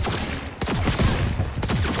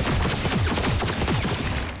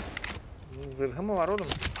 Zırhı mı var oğlum?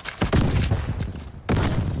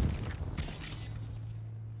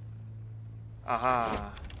 Aha.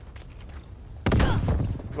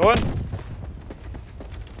 Lan.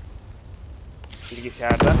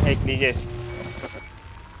 Bilgisayardan ekleyeceğiz.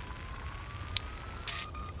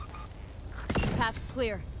 Path's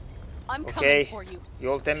clear. I'm coming Okey. for you.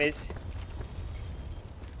 Yol temiz.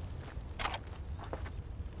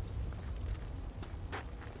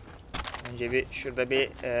 Önce bir şurada bir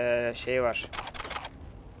şey var.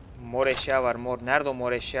 Mor eşya var. Mor. Nerede o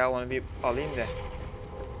mor eşya? Onu bir alayım da.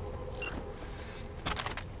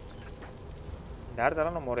 Nerede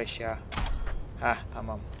lan o mor eşya? Heh,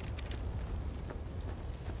 tamam.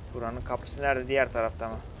 Buranın kapısı nerede? Diğer tarafta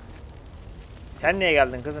mı? Sen niye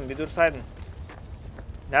geldin kızım? Bir dursaydın.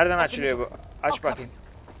 Nereden açılıyor bu? Aç bakayım.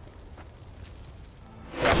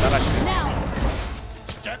 Nereden açılıyor?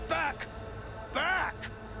 Step back! Back!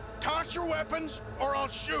 Toss your weapons or I'll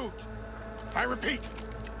shoot! I repeat,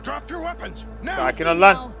 drop your weapons, now! Sakin ol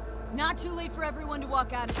lan. Not too late for everyone to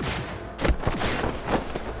walk out.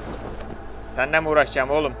 Senden mi uğraşacağım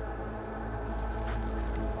oğlum?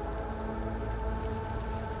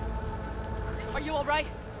 Are you alright?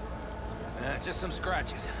 Just some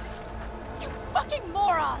scratches. You fucking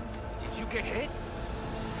morons! Did you get hit?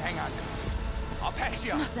 Hang on. I'll patch It's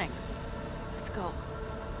you up. nothing. Let's go.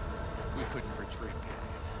 We couldn't retreat.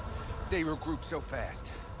 They regrouped so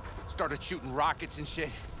fast. Started shooting rockets and shit.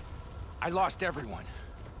 I lost everyone.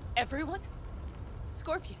 Everyone?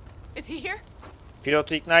 Scorpion, is he here?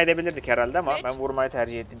 Pilotu ikna edebilirdik herhalde ama Mitch? ben vurmayı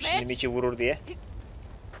tercih ettim. Şimdi Mitch'i vurur diye.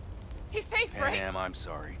 He's safe, right? Pam, I'm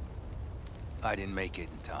sorry. I didn't make it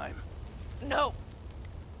in time. No.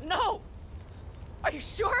 No! Are you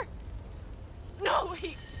sure? No, he...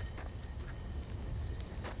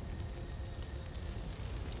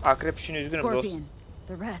 Akrep için üzgünüm dostum. Scorpion,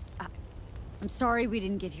 the rest. I'm sorry we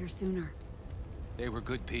didn't get here sooner. They were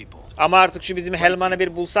good people. Ama artık şu bizim Helman'ı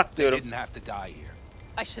bir bulsak They diyorum. didn't have to die here.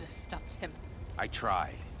 I should have stopped him. I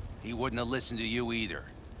tried. He wouldn't have listened to you either.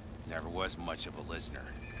 Never was much of a listener.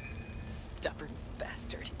 Stubborn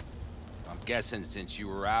bastard. I'm guessing since you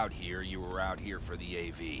were out here for the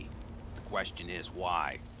AV. The question is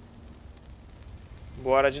why?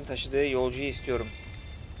 Bu aracın taşıdığı yolcuyu istiyorum.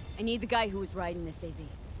 I need the guy who was riding this AV.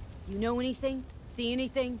 You know anything? See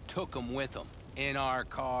anything? Took them with them. In our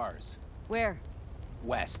cars. Where?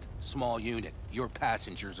 West, small unit. Your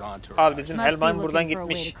passengers onto Al bizim Must be Helman buradan looking for a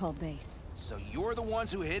way gitmiş. to call base. So you're the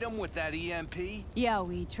ones who hit him with that EMP? Yeah,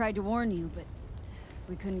 we tried to warn you, but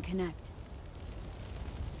we couldn't connect.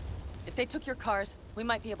 If they took your cars, we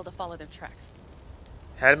might be able to follow their tracks.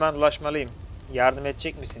 Helman ulaşmalıyım. Yardım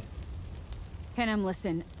edecek misin? Panem,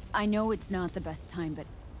 listen. I know it's not the best time, but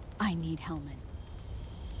I need Hellman.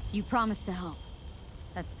 You promised to help.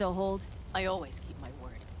 That still hold? I always keep my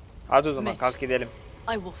word. Hadi o zaman Mitch, kalk gidelim.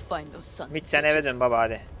 I will find those sons Mitch of sen eve bitches. dön baba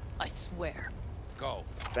hadi. I swear. Go.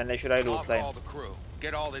 Ben de şurayı I'll lootlayayım. call the crew.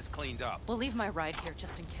 Get all this cleaned up. We'll leave my ride here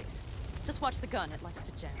just in case. Just watch the gun, it likes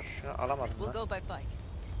to jam. Şunu alamadım We'll lan. go by bike.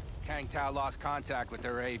 Kang Tao lost contact with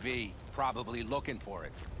their AV. Probably looking for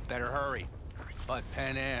it. Better hurry. But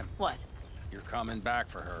Pan Am, What? you're coming back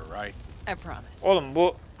for her, right? I promise. Oğlum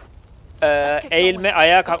bu eğilme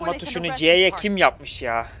ayağa kalkma tuşunu C'ye kim yapmış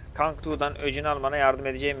ya? Kang Tu'dan öcünü almana yardım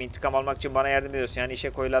edeceğim. İntikam almak için bana yardım ediyorsun. Yani işe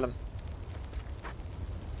koyulalım.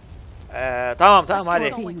 Tamam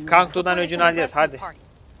hadi. Kang Tu'dan öcünü alacağız hadi.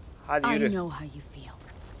 Hadi I yürü. know how you feel.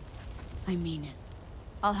 I mean it.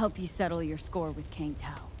 I'll help you settle your score with Kang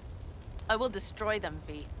Tao. I will destroy them,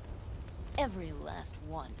 V. Every last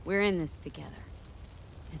one. We're in this together.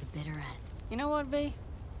 To the bitter end. You know what, V?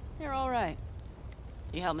 You're all right.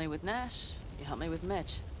 You helped me with Nash. You helped me with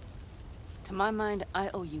Mitch. To my mind, I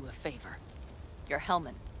owe you a favor. Your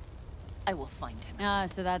Hellman. I will find him. Ah,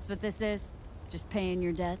 so that's what this is? Just paying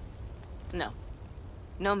your debts? No.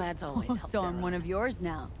 Nomads always help So their I'm own. one of yours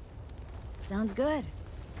now. Sounds good.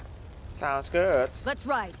 Sounds good. Let's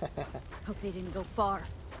ride. Hope they didn't go far.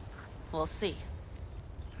 We'll see.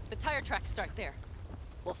 The tire tracks start there.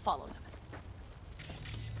 We'll follow them.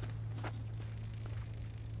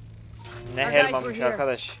 Ne Our guys Helman'mış were here.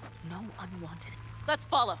 arkadaş. No unwanted. Let's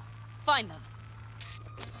follow. Find them.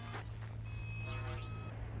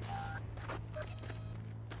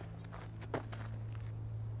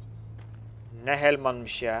 Ne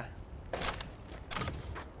Helman'mış ya.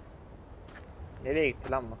 Nereye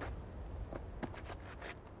gitti lan bu?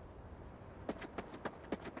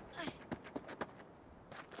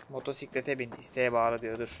 Motosiklete bin. İsteğe bağlı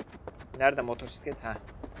diyor. Dur. Nerede motosiklet? Ha.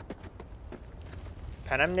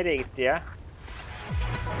 Penem nereye gitti ya?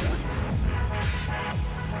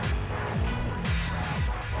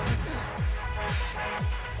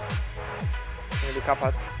 Şunu bir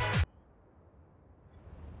kapat.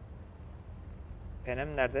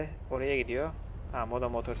 Penem nerede? Oraya gidiyor. Ha, moda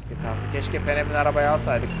motosiklet aldı. Keşke Penem'in arabayı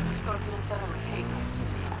alsaydık. Scorpion said only hate that city.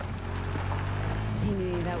 He knew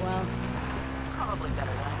you that well. Probably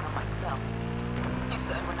better than I know myself. He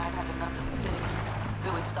said when I'd had enough of the city,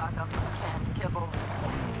 it would stock up on canned kibble,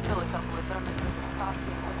 fill a couple of thermoses with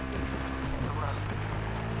coffee and whiskey, hit the road.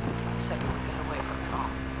 I said we'll get away from it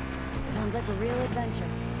all. Sounds like a real adventure.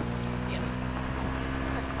 Yeah.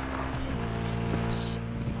 Shit.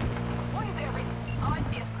 Why is everything? All I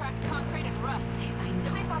see is cracked concrete and rust. Hey, I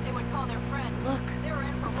If they know. thought they would call their friends, Look. they were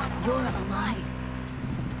in for one. You're alive.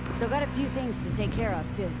 Still got a few things to take care of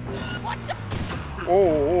too. Watch out!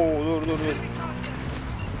 Oo, dur.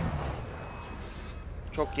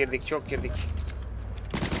 Çok girdik.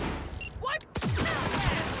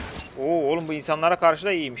 Oo, oğlum bu insanlara karşı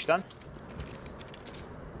da iyiymiş lan.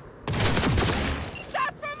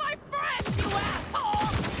 That's for my friends, you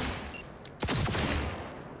asshole!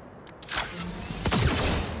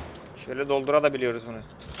 Şöyle doldura da biliyoruz bunu.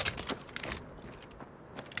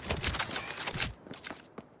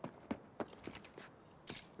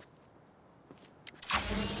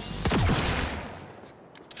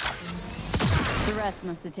 The rest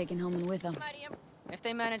must have taken Hellman with them. If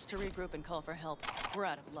they manage to regroup and call for help, we're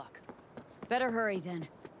out of luck. Better hurry then.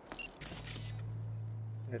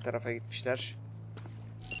 Ne tarafa gitmişler?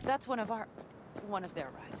 That's one of their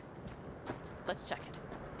rides. Let's check it.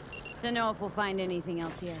 Don't know if we'll find anything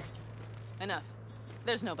else here. Enough.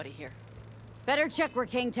 There's nobody here. Better check where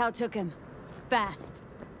King Tao took him. Fast.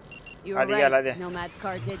 You were Hadi gel, right. hadi. Nomad's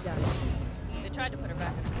car did die. They tried to put her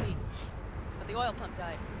back in the fleet, but the oil pump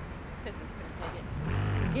died. Pistons couldn't take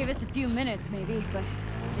it. Gave us a few minutes maybe, but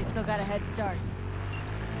they still got a head start.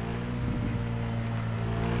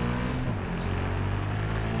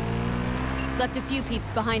 Left a few peeps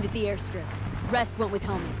behind at the airstrip. Rest went with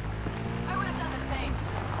Hellman. I would have done the same.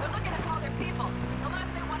 They're looking to call their people. The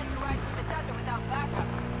last they want is to ride through the desert without backup.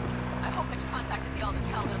 I hope Mitch contacted the Alder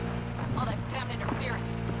Caldos. All that damned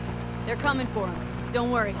interference. They're coming for him.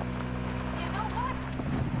 Don't worry. You know what?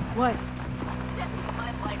 What? This is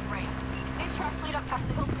my life right. These tracks lead up past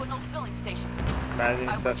the hill to an old filling station. Benzin I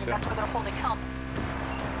wonder istasyonu. that's where they're holding help.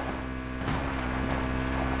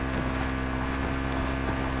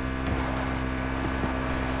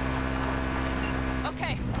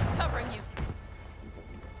 Okay, covering you.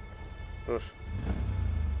 Dur.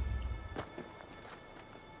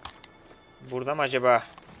 Burada mı acaba?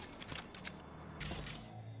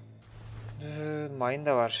 Mine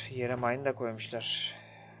de var. Yere mine de koymuşlar.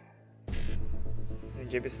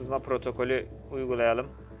 Önce bir sızma protokolü uygulayalım.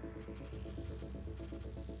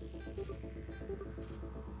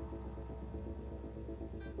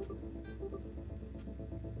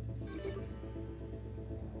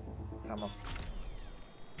 Tamam.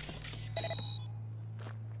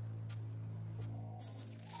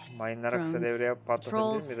 Mine'lara kısa devreye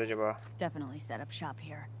patlatabilir miyiz acaba? Definitely set up shop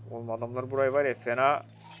here. Oğlum adamlar burayı var ya fena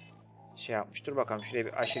şey yapmış. Dur bakalım şuraya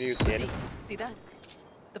bir aşırı yükleyelim. See that?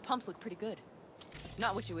 The pumps look pretty good. Not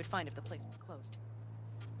what you would find if the place was closed.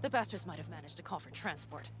 The bastards might have managed to call for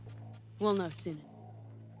transport. We'll know soon.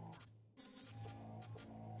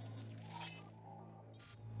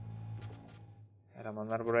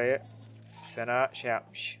 Elemanlar burayı fena şey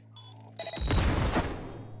yapmış.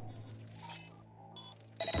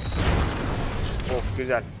 Of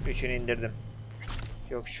güzel. Üçünü indirdim.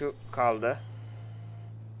 Yok şu kaldı.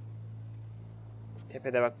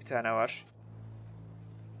 Tepede bak bir tane var.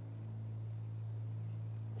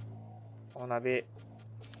 Ona bir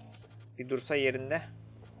dursa yerinde.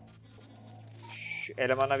 Şu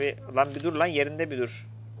elemana bir lan bir dur lan yerinde bir dur.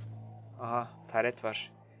 Aha taret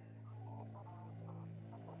var.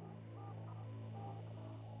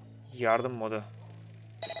 Yardım modu.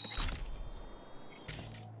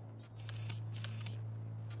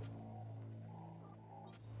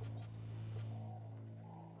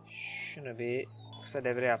 Şunu bir kısa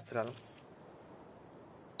devre yaptıralım.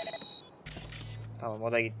 Tamam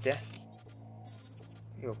o da gitti.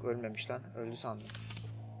 Yok ölmemiş lan. Öldü sandım.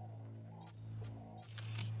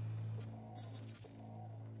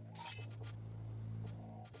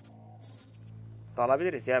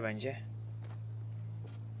 Dalabiliriz ya bence.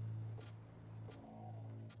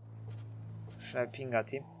 Şuna bir ping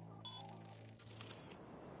atayım.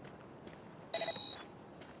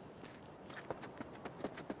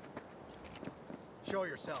 Show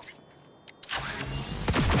yourself.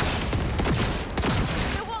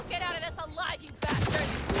 You won't get out of this alive, you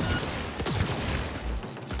bastards!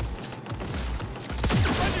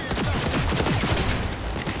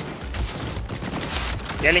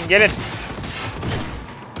 Gelin gelin.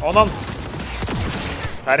 Onun.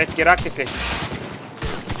 Taret geri aktifleş.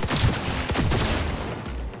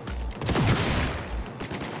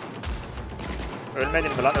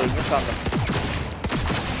 Ölmedin mi lan? Öldün sandım.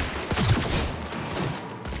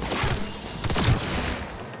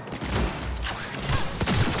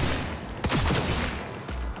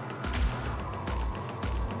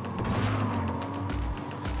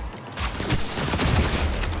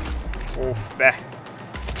 Of be.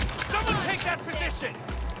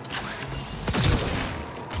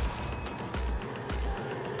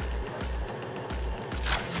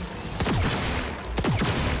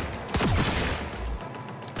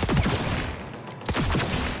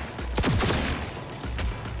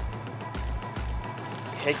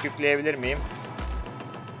 Hack yükleyebilir miyim?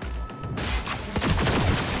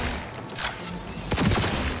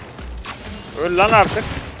 Öl lan artık.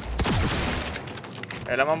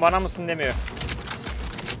 Eleman bana mısın demiyor.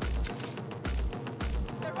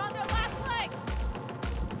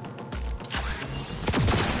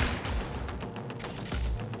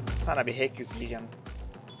 Sana bir hack yükleyeceğim.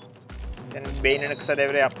 Senin beynini kısa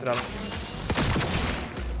devre yaptıralım.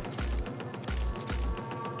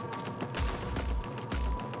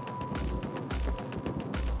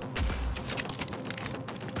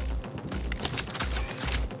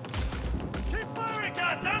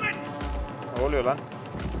 Ne oluyor lan?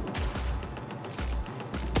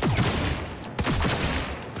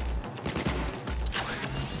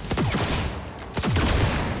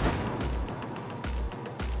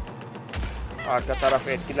 Arka tarafı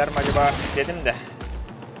etkiler mi acaba dedim de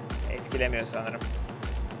etkilemiyor sanırım.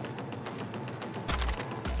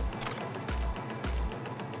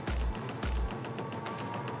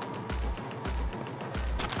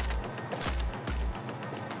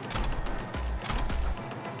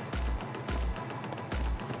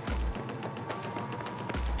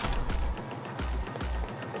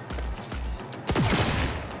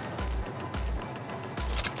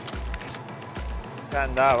 Bir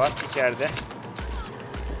tane daha var içeride.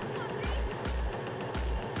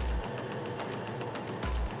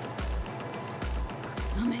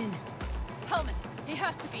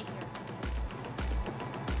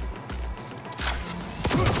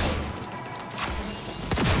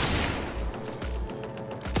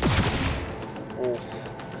 Of.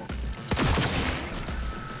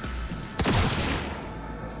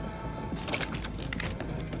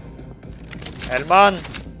 Helman.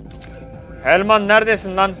 Helman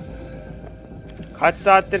neredesin lan? Kaç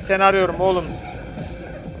saattir seni arıyorum oğlum.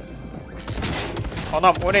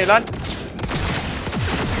 Anam o ne lan?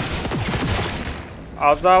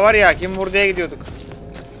 Az daha var ya kim vur diye gidiyorduk.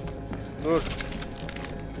 Dur.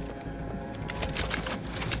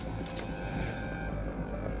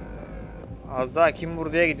 Az daha kim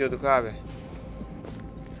vur diye gidiyorduk abi.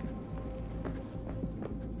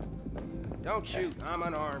 Don't shoot, I'm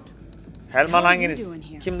unarmed. Helman hanginiz?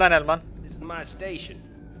 Kim lan Helman? This is my station.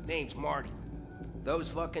 Name's Marty.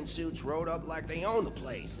 Those fucking suits rode up like they own the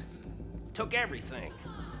place. Took everything.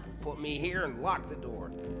 Put me here and locked the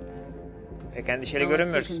door. Pek endişeli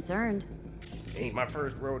görünmüyorsun. Ain't my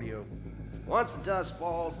first rodeo. Once the dust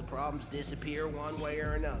falls, the problems disappear one way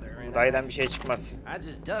or another. Bu dayıdan bir şey çıkmaz. I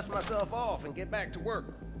just dust myself off and get back to work.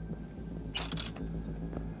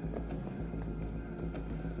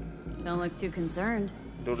 Don't look too concerned.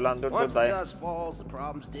 Dur lan dur Once dayı. the dust falls, the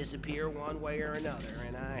problems disappear one way or another,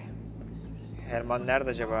 and I... Helman nerede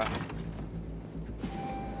acaba?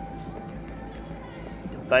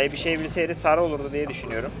 Dayı bir şey bilseydi sarı olurdu diye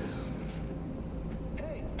düşünüyorum.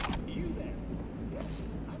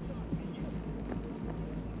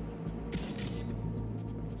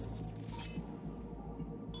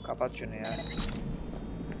 Kapat şunu ya.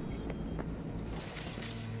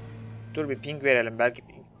 Dur bir ping verelim. Belki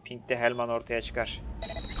pingde Helman ortaya çıkar.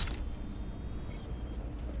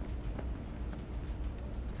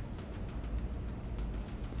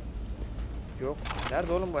 Yok.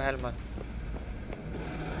 Nerede oğlum bu Helman?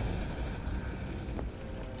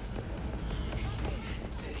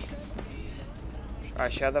 Şu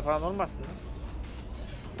aşağıda falan olmasın mı?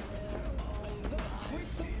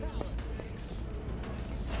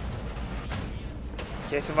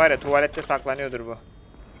 Kesin var ya tuvalette saklanıyordur bu.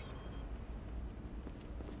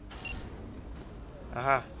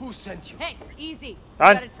 Aha. Who sent you? Hey, easy.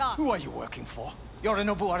 Lan. Who are you working for? You're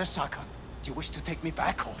Nobu Arasaka. Do you wish to take me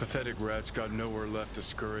back home? Pathetic rat's got nowhere left to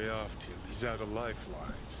scurry off to. He's out of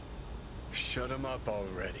lifelines. Shut him up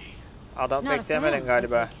already. Adam pek sevmedin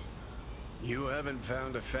galiba. You haven't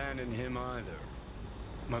found a fan in him either.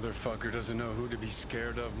 Motherfucker doesn't know who to be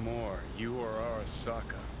scared of more, you or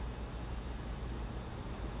Arasaka.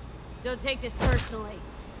 Don't take this personally.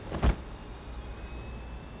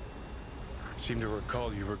 Seem to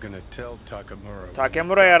recall you were gonna tell Takamura.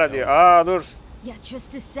 Takamura'yı ara diyor. Aa dur. Yeah,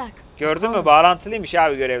 just a sec. Gördün mü? Bağlantılıymış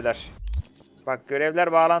abi görevler. Bak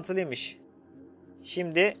görevler bağlantılıymış.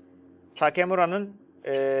 Şimdi Takamura'nın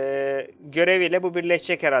göreviyle bu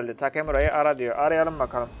birleşecek herhalde. Takamura'yı ara diyor. Arayalım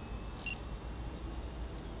bakalım.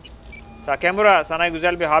 Takamura sana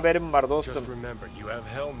güzel bir haberim var dostum. Just remember, you have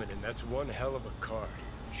Hellman and that's one hell of a card.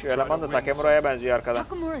 Şu eleman da Takemura'ya benziyor arkadan.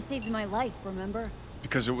 Takamura saved my life, remember?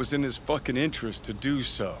 Because it was in his fucking interest to do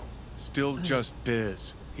so. Still just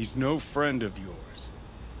biz. He's no friend of yours.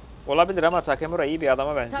 Olabilir ama Takemura iyi bir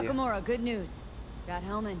adama benziyor. Takamura, good news. Got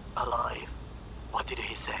Hellman. Alive. What did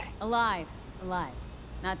he say? Alive. Alive.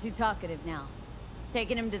 Not too talkative now.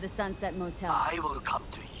 Taking him to the Sunset Motel. I will come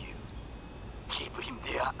to you. Keep him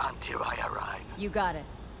there until I arrive. You got it.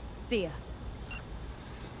 See ya.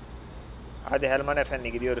 Hadi Hellman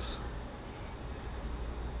efendi gidiyoruz.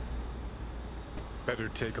 Better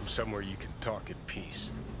take him somewhere you can talk in peace.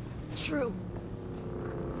 True.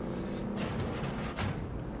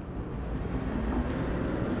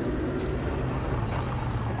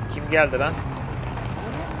 Kim geldi lan?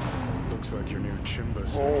 Looks like you're near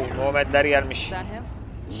Chimba's. Oo, nomadler gelmiş. Is that him?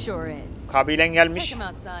 Sure is. Kabilen Take gelmiş. him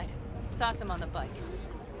outside. Toss him on the bike.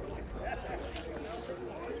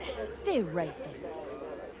 Stay right there.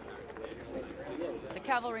 The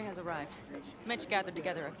cavalry has arrived. Mitch gathered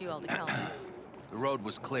together a few Aldecalans. The road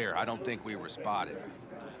was clear. I don't think we were spotted.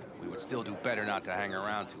 We would still do better not to hang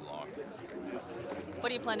around too long. What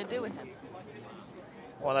do you plan to do with him?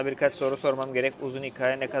 Ona birkaç soru sormam gerek. Uzun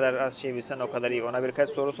hikaye, ne kadar az şey bilsen o kadar iyi. Ona birkaç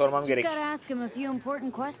soru sormam gerek. Just gotta ask him a few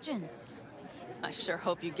important questions. I sure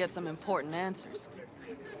hope you get some important answers.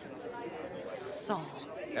 Saul.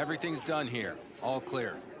 Everything's done here. All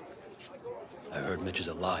clear. I heard Mitch is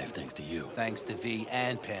alive thanks to you. Thanks to V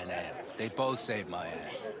and Pan Am. They both saved my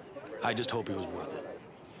ass. I just hope he was worth it.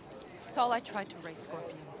 Saul, I tried to raise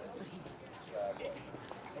Scorpion, but he...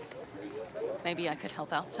 Maybe I could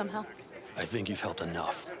help out somehow? I think you've helped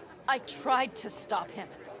enough. I tried to stop him.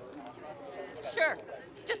 Sure.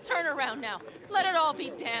 Just turn around now. Let it all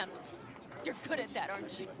be damned. You're good at that,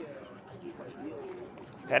 aren't you?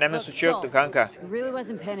 Pan Am'ın suçu yoktu kanka. It really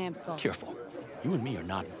wasn't Pan Am's fault. Careful. You and me are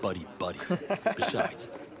not buddy-buddy. Besides,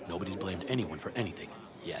 nobody's blamed anyone for anything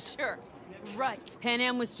yet. Sure. Right. Pan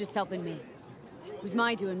Am was just helping me. It was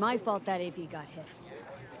my doing, my fault that AV got hit.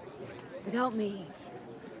 Without me,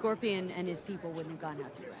 Scorpion and his people wouldn't have gone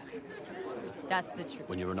out to grab him. That's the truth.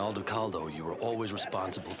 When you're an Aldecaldo, you were always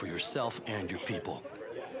responsible for yourself and your people.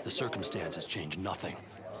 The circumstances change nothing.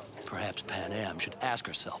 Perhaps Pan Am should ask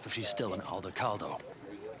herself if she's still an Aldecaldo.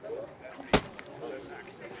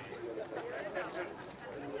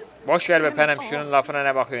 Boş ver be Pan Am, şunun lafına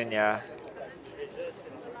ne bakıyorsun ya?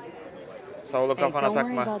 Saul'u kafana don't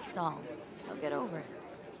worry takma. about Saul. He'll get over it.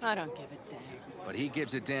 I don't give a damn. But he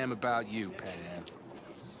gives a damn about you, Pan Am.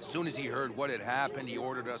 As soon as he heard what had happened, he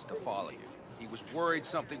ordered us to follow you. He was worried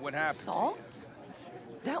something would happen. Saul?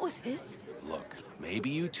 That was his? Look, maybe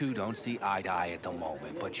you two don't see eye to eye at the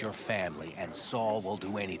moment, but you're family, and Saul will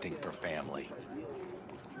do anything for family.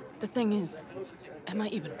 The thing is, am I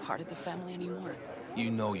even part of the family anymore? You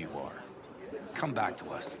know you are. Come back to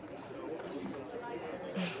us.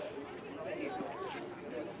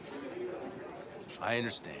 I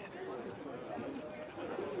understand.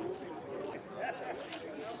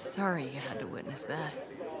 Sorry you had to witness that.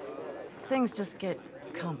 Things just get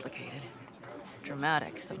complicated.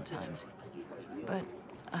 Dramatic sometimes. But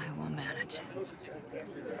I will manage.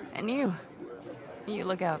 And you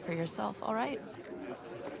look out for yourself, all right?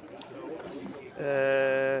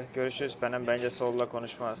 Görüşürüz Pan Am. Bence Saul'la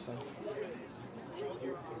konuşmalısın.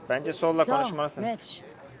 Bence Saul'la konuşmalısın. Mitch,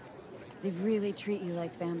 they really treat you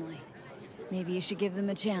like family. Maybe you should give them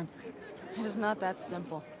a chance. It is not that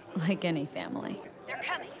simple. Like any family. They're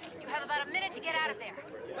coming. You have about a minute to get out of there.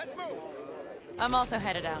 Let's move. I'm also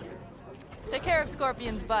headed out. Take care of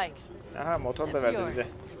Scorpion's bike. Aha, motor da It's verdi yours.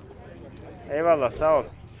 bize. Eyvallah, sağ ol.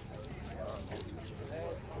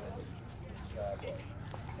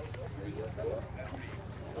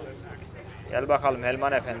 Gel bakalım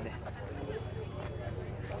Hellman efendi.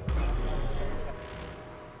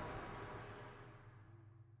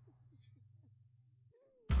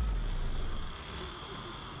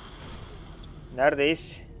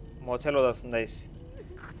 Neredeyiz? Motel odasındayız.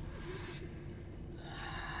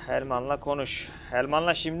 Hellman'la konuş.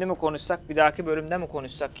 Hellman'la şimdi mi konuşsak, bir dahaki bölümde mi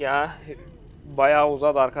konuşsak ya? Bayağı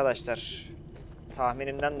uzadı arkadaşlar.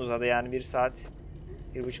 Tahminimden de uzadı yani 1 saat,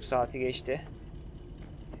 1,5 saati geçti.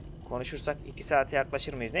 Konuşursak 2 saate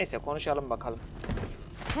yaklaşır mıyız? Neyse konuşalım bakalım.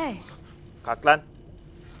 Hey. Kalk lan.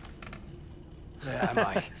 Where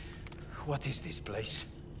am I? What is this place?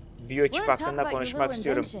 Biyoçip hakkında konuşmak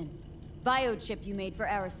istiyorum. Biochip you made for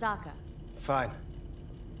Arasaka. Fine.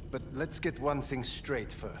 But let's get one thing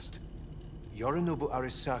straight first. Yorinobu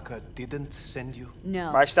Arasaka didn't send you?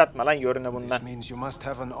 No. Başlatma lan yorunu bundan. This means you must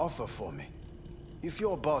have an offer for me. If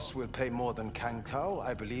your boss will pay more than Kang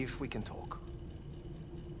Tao, I believe we can talk.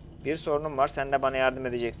 Bir sorunum var. Sen de bana yardım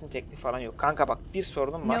edeceksin. Teklif falan yok. Kanka bak bir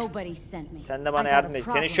sorunum var. Nobody sent me. Sen de bana I got yardım a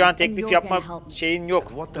edeceksin. Senin problem şu an and teklif you're yapma gonna help me. şeyin yok.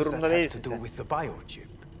 What does that Durumda have değilsin to do sen. with the biochip?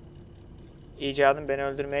 İcadım beni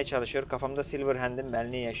öldürmeye çalışıyor. Kafamda Silverhand'in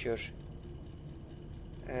benliği yaşıyor.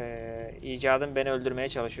 İcadım beni öldürmeye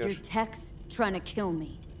çalışıyor. Your tech's trying to kill me.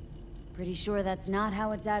 Pretty sure that's not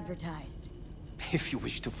how it's advertised. If you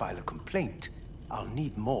wish to file a complaint, I'll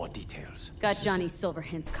need more details. Got Johnny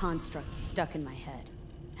Silverhand's construct stuck in my head,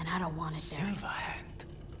 and I don't want it there. Silverhand?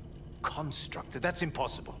 Construct? That's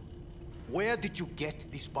impossible. Where did you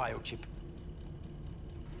get this biochip?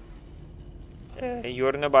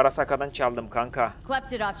 Yorunu Arasaka'dan çaldım kanka.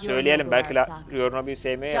 Söyleyelim belki Yorunu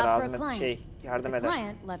sevmeye lazım yardım eder.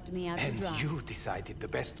 And you decided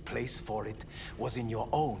the best place for it was in your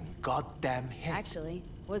own goddamn head. Actually,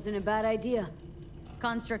 wasn't a bad idea.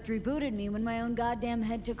 Construct rebooted me when my own goddamn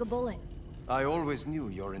head took a bullet. I always knew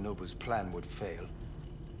Yorinobu's plan would fail.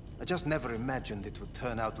 I just never imagined it would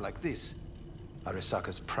turn out like this.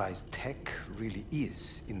 Arasaka's prized tech really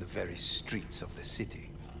is in the very streets of the city.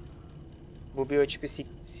 Bu biochip'i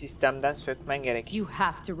sistemden sökmen gerek. You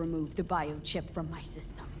have to remove the biochip from my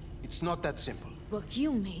system. It's not that simple. Look,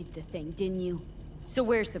 you made the thing, didn't you? So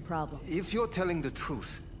where's the problem? If you're telling the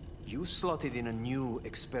truth, you slotted in a new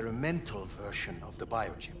experimental version of the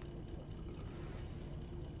biochip.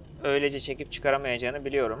 Öylece çekip çıkaramayacağını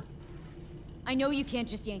biliyorum. I know you can't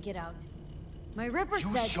just yank it out. My Ripper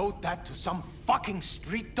said... You showed that to some fucking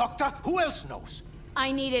street doctor? Who else knows?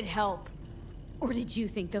 I needed help. Or did you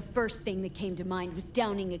think the first thing that came to mind was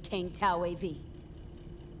downing a Kang Tao AV?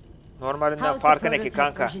 Normalinden farkı ne ki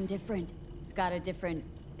kanka? Different? It's got a different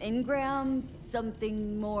engram,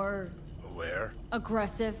 something more... Aware?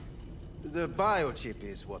 Aggressive. The biochip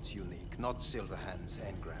is what's unique, not Silverhand's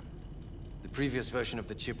engram. The previous version of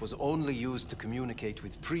the chip was only used to communicate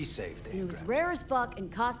with pre-saved engrams. It was rare as fuck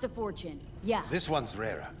and cost a fortune. Yeah. This one's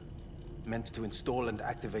rarer. Meant to install and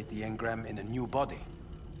activate the engram in a new body.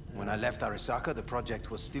 When I left Arasaka, the project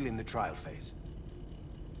was still in the trial phase.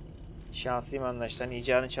 Şansıyım anlaşılan.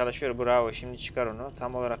 İcadın çalışıyor. Bravo. Şimdi çıkar onu.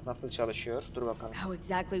 Tam olarak nasıl çalışıyor? Dur bakalım. How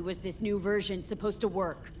exactly was this new version supposed to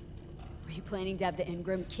work? Were you planning to have the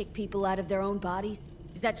engram kick people out of their own bodies?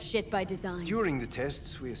 Is that shit by design? During the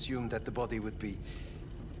tests, we assumed that the body would be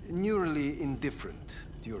neurally indifferent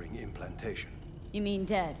during implantation. You mean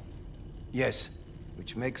dead? Yes,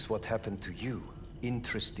 which makes what happened to you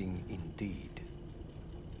interesting indeed.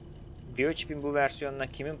 Biochip'in bu versiyonuna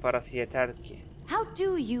kimin parası yeter ki? How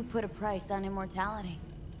do you put a price on immortality?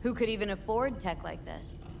 Who could even afford tech like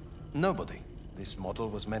this? Nobody. This model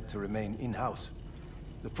was meant to remain in-house.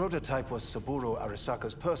 The prototype was Saburo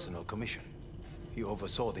Arasaka's personal commission. He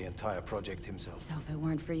oversaw the entire project himself. So if it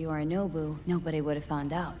weren't for Yorinobu, nobody would have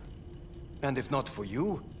found out. And if not for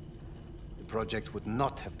you, the project would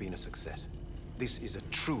not have been a success. This is a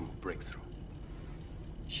true breakthrough.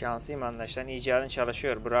 Şansıyım anlaşılan. İcadın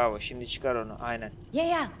çalışıyor. Bravo. Şimdi çıkar onu. Aynen.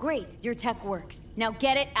 Yeah, great. Your tech works. Now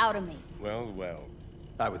get it out of me. Well.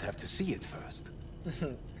 I would have to see it first.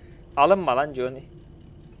 Alınma lan Johnny.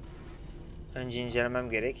 Önce incelemem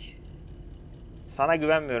gerek. Sana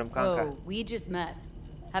güvenmiyorum kanka. Oh, we just met.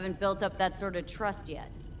 Haven't built up that sort of trust yet.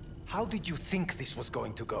 How did you think this was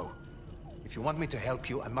going to go? If you want me to help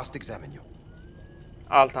you, I must examine you.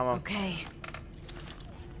 Al tamam. Okay.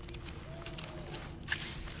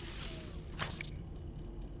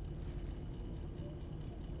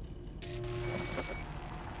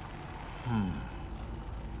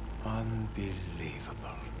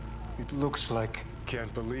 Unbelievable. It looks like...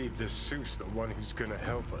 Can't believe this suit's the one who's gonna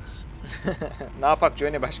help us. Ne yapak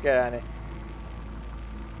Johnny başka yani?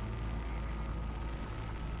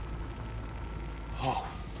 Oh,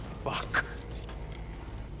 fuck.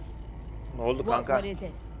 Ne oldu kanka? What is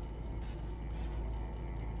it?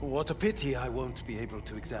 What a pity I won't be able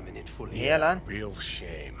to examine it fully. Niye lan? Real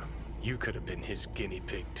shame. You could have been his guinea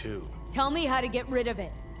pig too. Tell me how to get rid of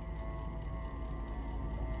it.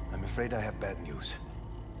 I'm afraid I have bad news.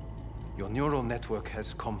 Your neural network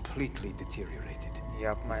has completely deteriorated.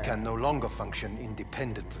 Yapma It ya. can no longer function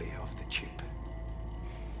independently of the chip.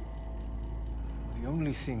 The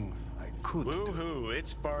only thing I could Woohoo,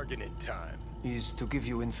 it's bargaining time. is to give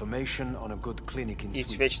you information on a good clinic in Sweden.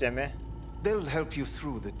 İsveç'te mi? They'll help you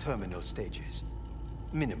through the terminal stages.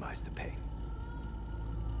 Minimize the pain.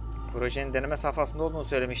 Projenin deneme safhasında olduğunu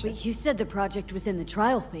söylemiştin. But you said the project was in the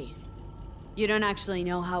trial phase. You don't actually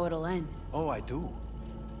know how it'll end. Oh, I do.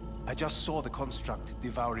 I just saw the construct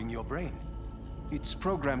devouring your brain. It's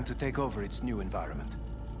programmed to take over its new environment.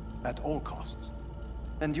 At all costs.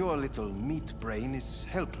 And your little meat brain is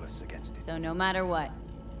helpless against it. So no matter what,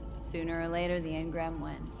 sooner or later the engram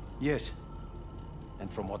wins. Yes.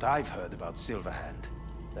 And from what I've heard about Silverhand,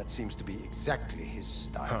 that seems to be exactly his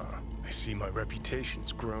style. Huh. I see my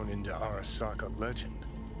reputation's grown into Arasaka legend.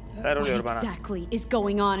 What exactly is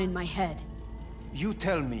going on in my head? You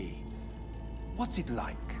tell me, what's it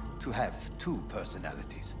like to have two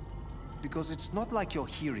personalities? Because it's not like you're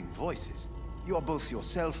hearing voices. You are both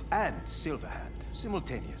yourself and Silverhand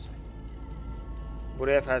simultaneously.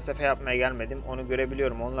 Buraya felsefe yapmaya gelmedim. Onu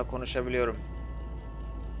görebiliyorum, onunla konuşabiliyorum.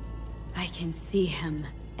 I can see him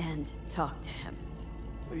and talk to him.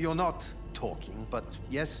 You're not talking, but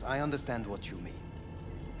yes, I understand what you mean.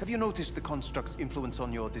 Have you noticed the construct's influence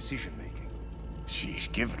on your decision making?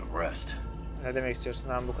 Sheesh, give it a rest. Ne demek istiyorsun?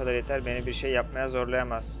 Lan bu kadar yeter. Beni bir şey yapmaya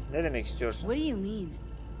zorlayamaz. Ne demek istiyorsun? What do you mean?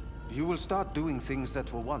 You will start doing things that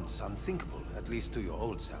were once unthinkable, at least to your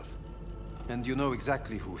old self. And you know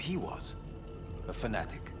exactly who he was. A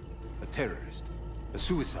fanatic, a terrorist, a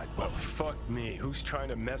suicide bomber. Well, fuck me. Who's trying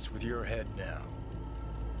to mess with your head now?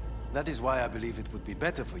 That is why I believe it would be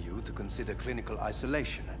better for you to consider clinical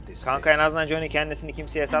isolation at this Kanka en azından Johnny kendisini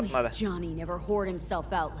kimseye satmadı. At least Johnny never whored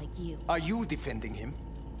himself out like you. Are you defending him?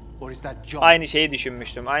 Or is that John? Aynı şeyi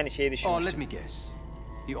düşünmüştüm. Aynı şeyi Oh, düşünmüştüm. let me guess.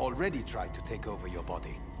 He already tried to take over your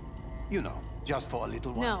body. You know, just for a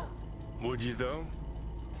little while. No. Would you though?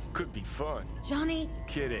 Could be fun. Johnny.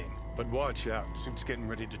 Kidding. But watch out. Suit's getting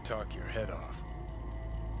ready to talk your head off.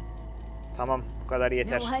 Tamam, bu kadar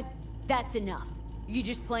yeter. You know what? That's enough. You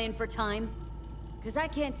just playing for time? Because I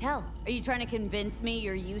can't tell. Are you trying to convince me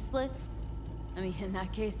you're useless? I mean, in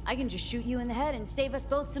that case, I can just shoot you in the head and save us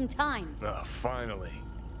both some time. Ah, finally.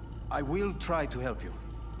 I will try to help you.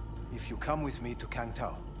 If you come with me to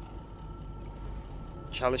Kangtao.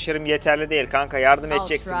 Çalışırım yeterli değil kanka. Yardım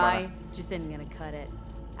edeceksin bana. I'll try. Just isn't gonna cut it.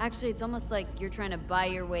 Actually, it's almost like you're trying to buy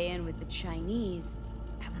your way in with the Chinese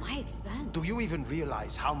at my expense. Do you even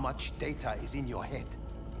realize how much data is in your head?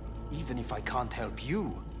 Even if I can't help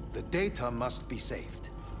you, the data must be saved.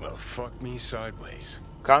 Well, fuck me sideways.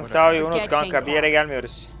 Kangtao'yu unut kanka. Bir yere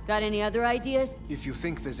gelmiyoruz. Got any other ideas? If you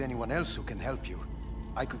think there's anyone else who can help you,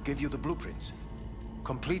 I could give you the blueprints.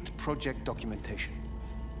 Complete project documentation.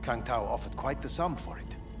 Kangtao offered quite the sum for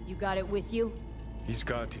it. You got it with you? He's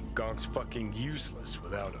got to. Gonk's fucking useless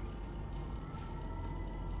without him.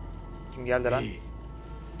 Kim geldi lan?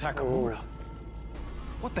 Takamura.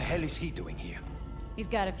 What the hell is he doing here? He's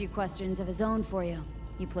got a few questions of his own for you.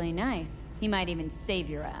 You play nice, he might even save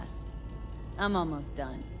your ass. I'm almost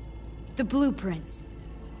done. The blueprints.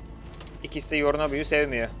 İkisi de yoruna büyü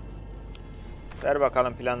sevmiyor. Ver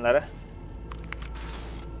bakalım planları.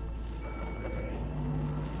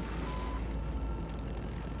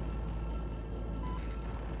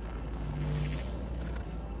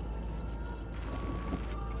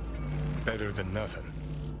 Better than nothing.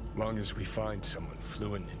 Long as we find someone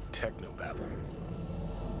fluent in technobabble.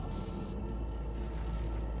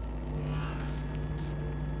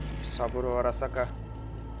 Saburo Arasaka.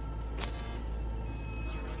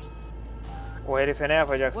 O herife ne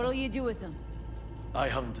yapacaksın? What'll you do with him? I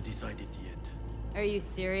haven't decided yet. Are you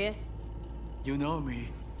serious? You know me.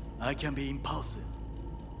 I can be impulsive.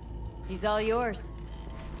 He's all yours.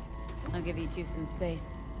 I'll give you two some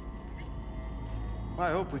space.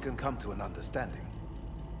 I hope we can come to an understanding.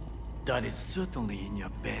 That is certainly in your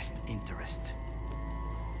best interest.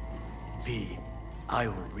 V, I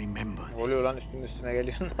will remember this. Oluyor lan üstüme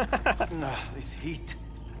geliyor. This heat.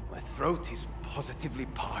 My throat is positively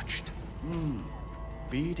parched.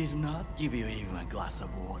 V did not give you even a glass of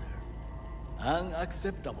water.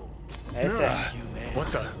 Unacceptable. Neyse.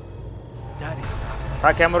 What the? That is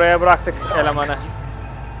Takemura'ya bıraktık elemanı. I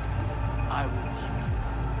will give you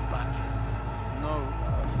buckets. No.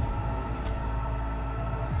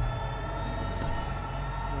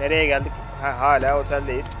 Nereye geldik? Ha, hala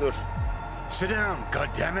oteldeyiz. Dur. Sit down,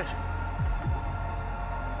 goddammit.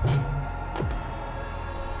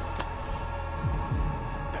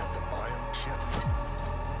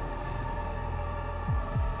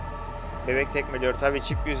 Bebek tekmeliyor. Tabii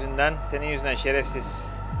çip yüzünden. Senin yüzünden şerefsiz.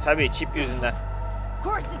 Tabii çip yüzünden. Of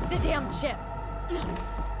course it's the damn chip.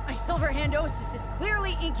 My silverhandosis is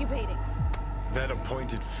clearly incubating. That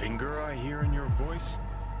appointed finger I hear in your voice?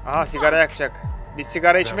 Aha sigara yakacak. Biz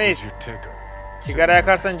sigara içmeyiz. Sigara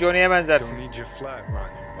yakarsan Johnny'ye benzersin. Blah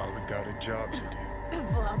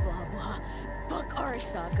blah blah. Fuck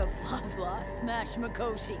Arasaka. Blah blah. Smash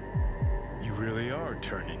Makoshi. You really are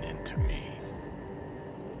turning into me.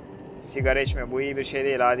 Sigara içme. Bu iyi bir şey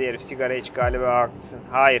değil hadi herif. Sigara iç galiba haklısın.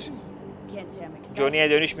 Hayır. Johnny'ye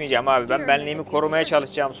dönüşmeyeceğim abi. Ben benliğimi korumaya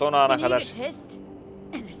çalışacağım son ana kadar.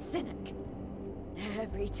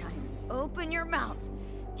 Every time open your mouth,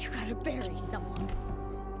 you gotta bury someone.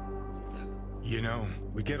 You know,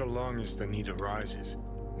 we get along as the need arises.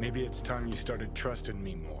 Maybe it's time you started trusting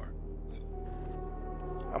me more.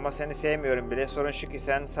 Ama seni sevmiyorum bile. Sorun şu ki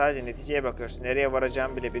sen sadece neticeye bakıyorsun. Nereye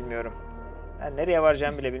varacağımı bile bilmiyorum. Ben nereye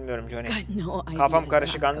varacağımı bile bilmiyorum Johnny. Kafam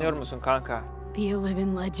karışık, anlıyor musun kanka? Be a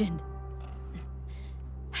living legend.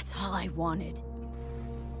 That's all I wanted.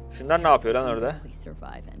 Şunlar ne yapıyor lan orada?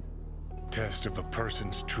 Test of a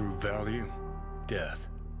person's true value. Death.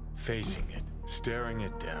 Facing it. Staring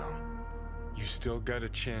it down. You still got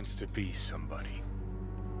a chance to be somebody.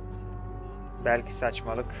 Belki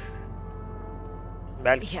saçmalık.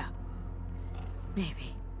 Belki. Yeah. Maybe.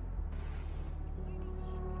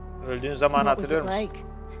 Öldüğün zamanı hatırlıyor musun? Like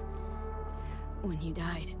when you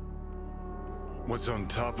died? What's on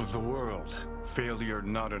top of the world?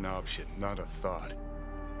 Failure not an option, not a thought.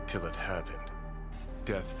 Till it happened.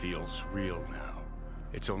 Death feels real now.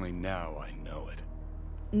 It's only now I know it.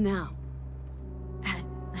 Now. Had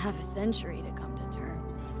half a century to come to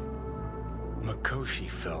terms. Mikoshi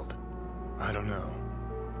felt, I don't know,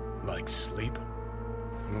 like sleep?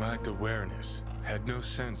 Lacked awareness, had no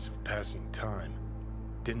sense of passing time.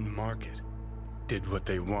 Didn't mark it. Did what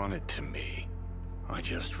they wanted to me. I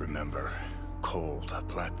just remember cold,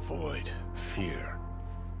 black void, fear.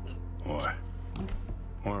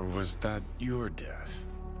 Or was that your death?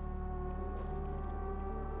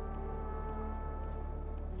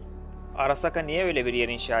 Arasaka niye öyle bir yer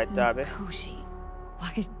inşa etti abi? Mikoshi.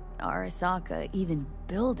 Why did Arasaka even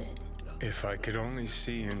build it? If I could only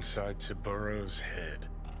see inside Saburo's head.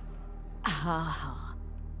 Aha.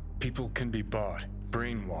 People can be bought,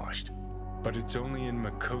 brainwashed, but it's only in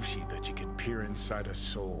Mikoshi that you can peer inside a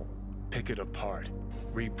soul, pick it apart,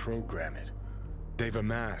 reprogram it. They've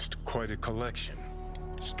amassed quite a collection.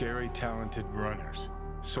 Scary, talented runners,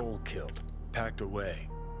 soul killed, packed away,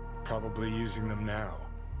 probably using them now.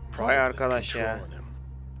 Vay arkadaş ya.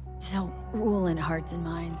 So, ruling hearts and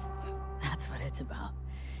minds. That's what it's about.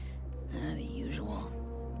 The usual.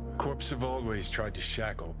 Corps have always tried to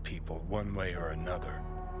shackle people one way or another.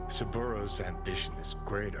 Saburo's ambition is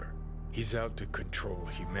greater. He's out to control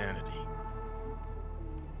humanity.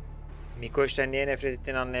 Mikoş'tan niye nefret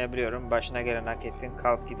ettiğini anlayabiliyorum. Başına gelen hak ettin,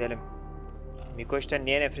 kalk gidelim. Mikoş'tan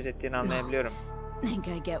niye nefret ettiğini anlayabiliyorum. Think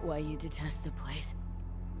I get why you detest the place.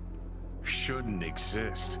 Shouldn't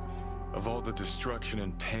exist. Of all the destruction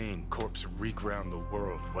and pain corps wreak round the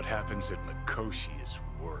world, what happens at Mikoshi is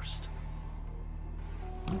worst.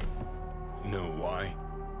 Know why?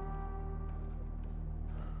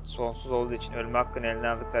 Sonsuz olduğu için, ölme hakkını eline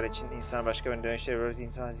aldıkları için, insana başka bir dönüşler veriyoruz.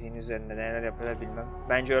 İnsan zihni üzerinde neler yapıyorlar bilmem.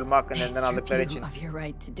 Bence ölme hakkını elinden aldıkları için.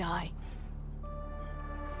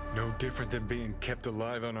 No different than being kept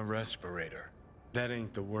alive on a respirator. That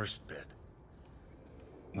ain't the worst bit.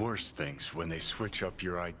 Worse things when they switch up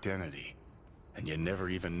your identity, and you never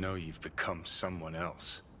even know you've become someone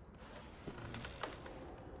else.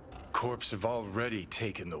 Corps have already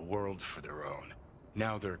taken the world for their own.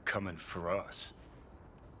 Now they're coming for us.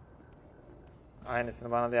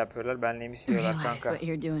 Aynısını bana da yapıyorlar. Benliğimi siliyorlar kanka. What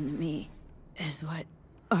you're doing to me is what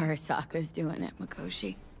Arasaka's doing at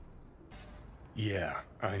Mikoshi. Yeah,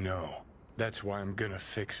 I know. That's why I'm gonna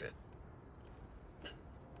fix it.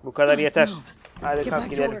 Bu kadar yeter. Hadi kalk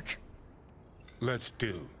gidelim. Let's do.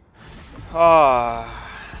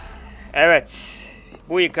 Evet.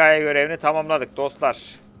 Bu hikaye görevini tamamladık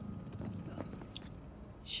dostlar.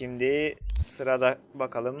 Şimdi sırada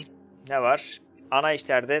bakalım ne var? Ana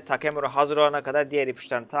işlerde Takemura hazır olana kadar diğer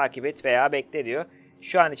ipuçlarını takip et veya bekle diyor.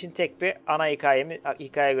 Şu an için tek bir ana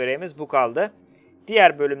hikaye görevimiz bu kaldı.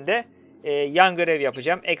 Diğer bölümde yan görev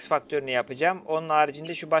yapacağım. X faktörünü yapacağım. Onun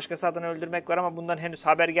haricinde şu başkası adını öldürmek var ama bundan henüz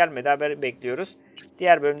haber gelmedi. Haber bekliyoruz.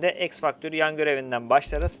 Diğer bölümde X faktörü yan görevinden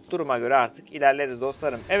başlarız. Duruma göre artık ilerleriz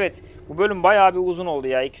dostlarım. Evet, bu bölüm bayağı bir uzun oldu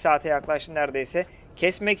ya. 2 saate yaklaştı neredeyse.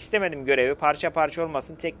 Kesmek istemedim görevi. Parça parça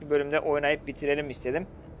olmasın. Tek bir bölümde oynayıp bitirelim istedim.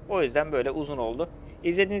 O yüzden böyle uzun oldu.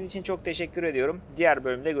 İzlediğiniz için çok teşekkür ediyorum. Diğer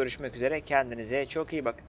bölümde görüşmek üzere. Kendinize çok iyi bakın.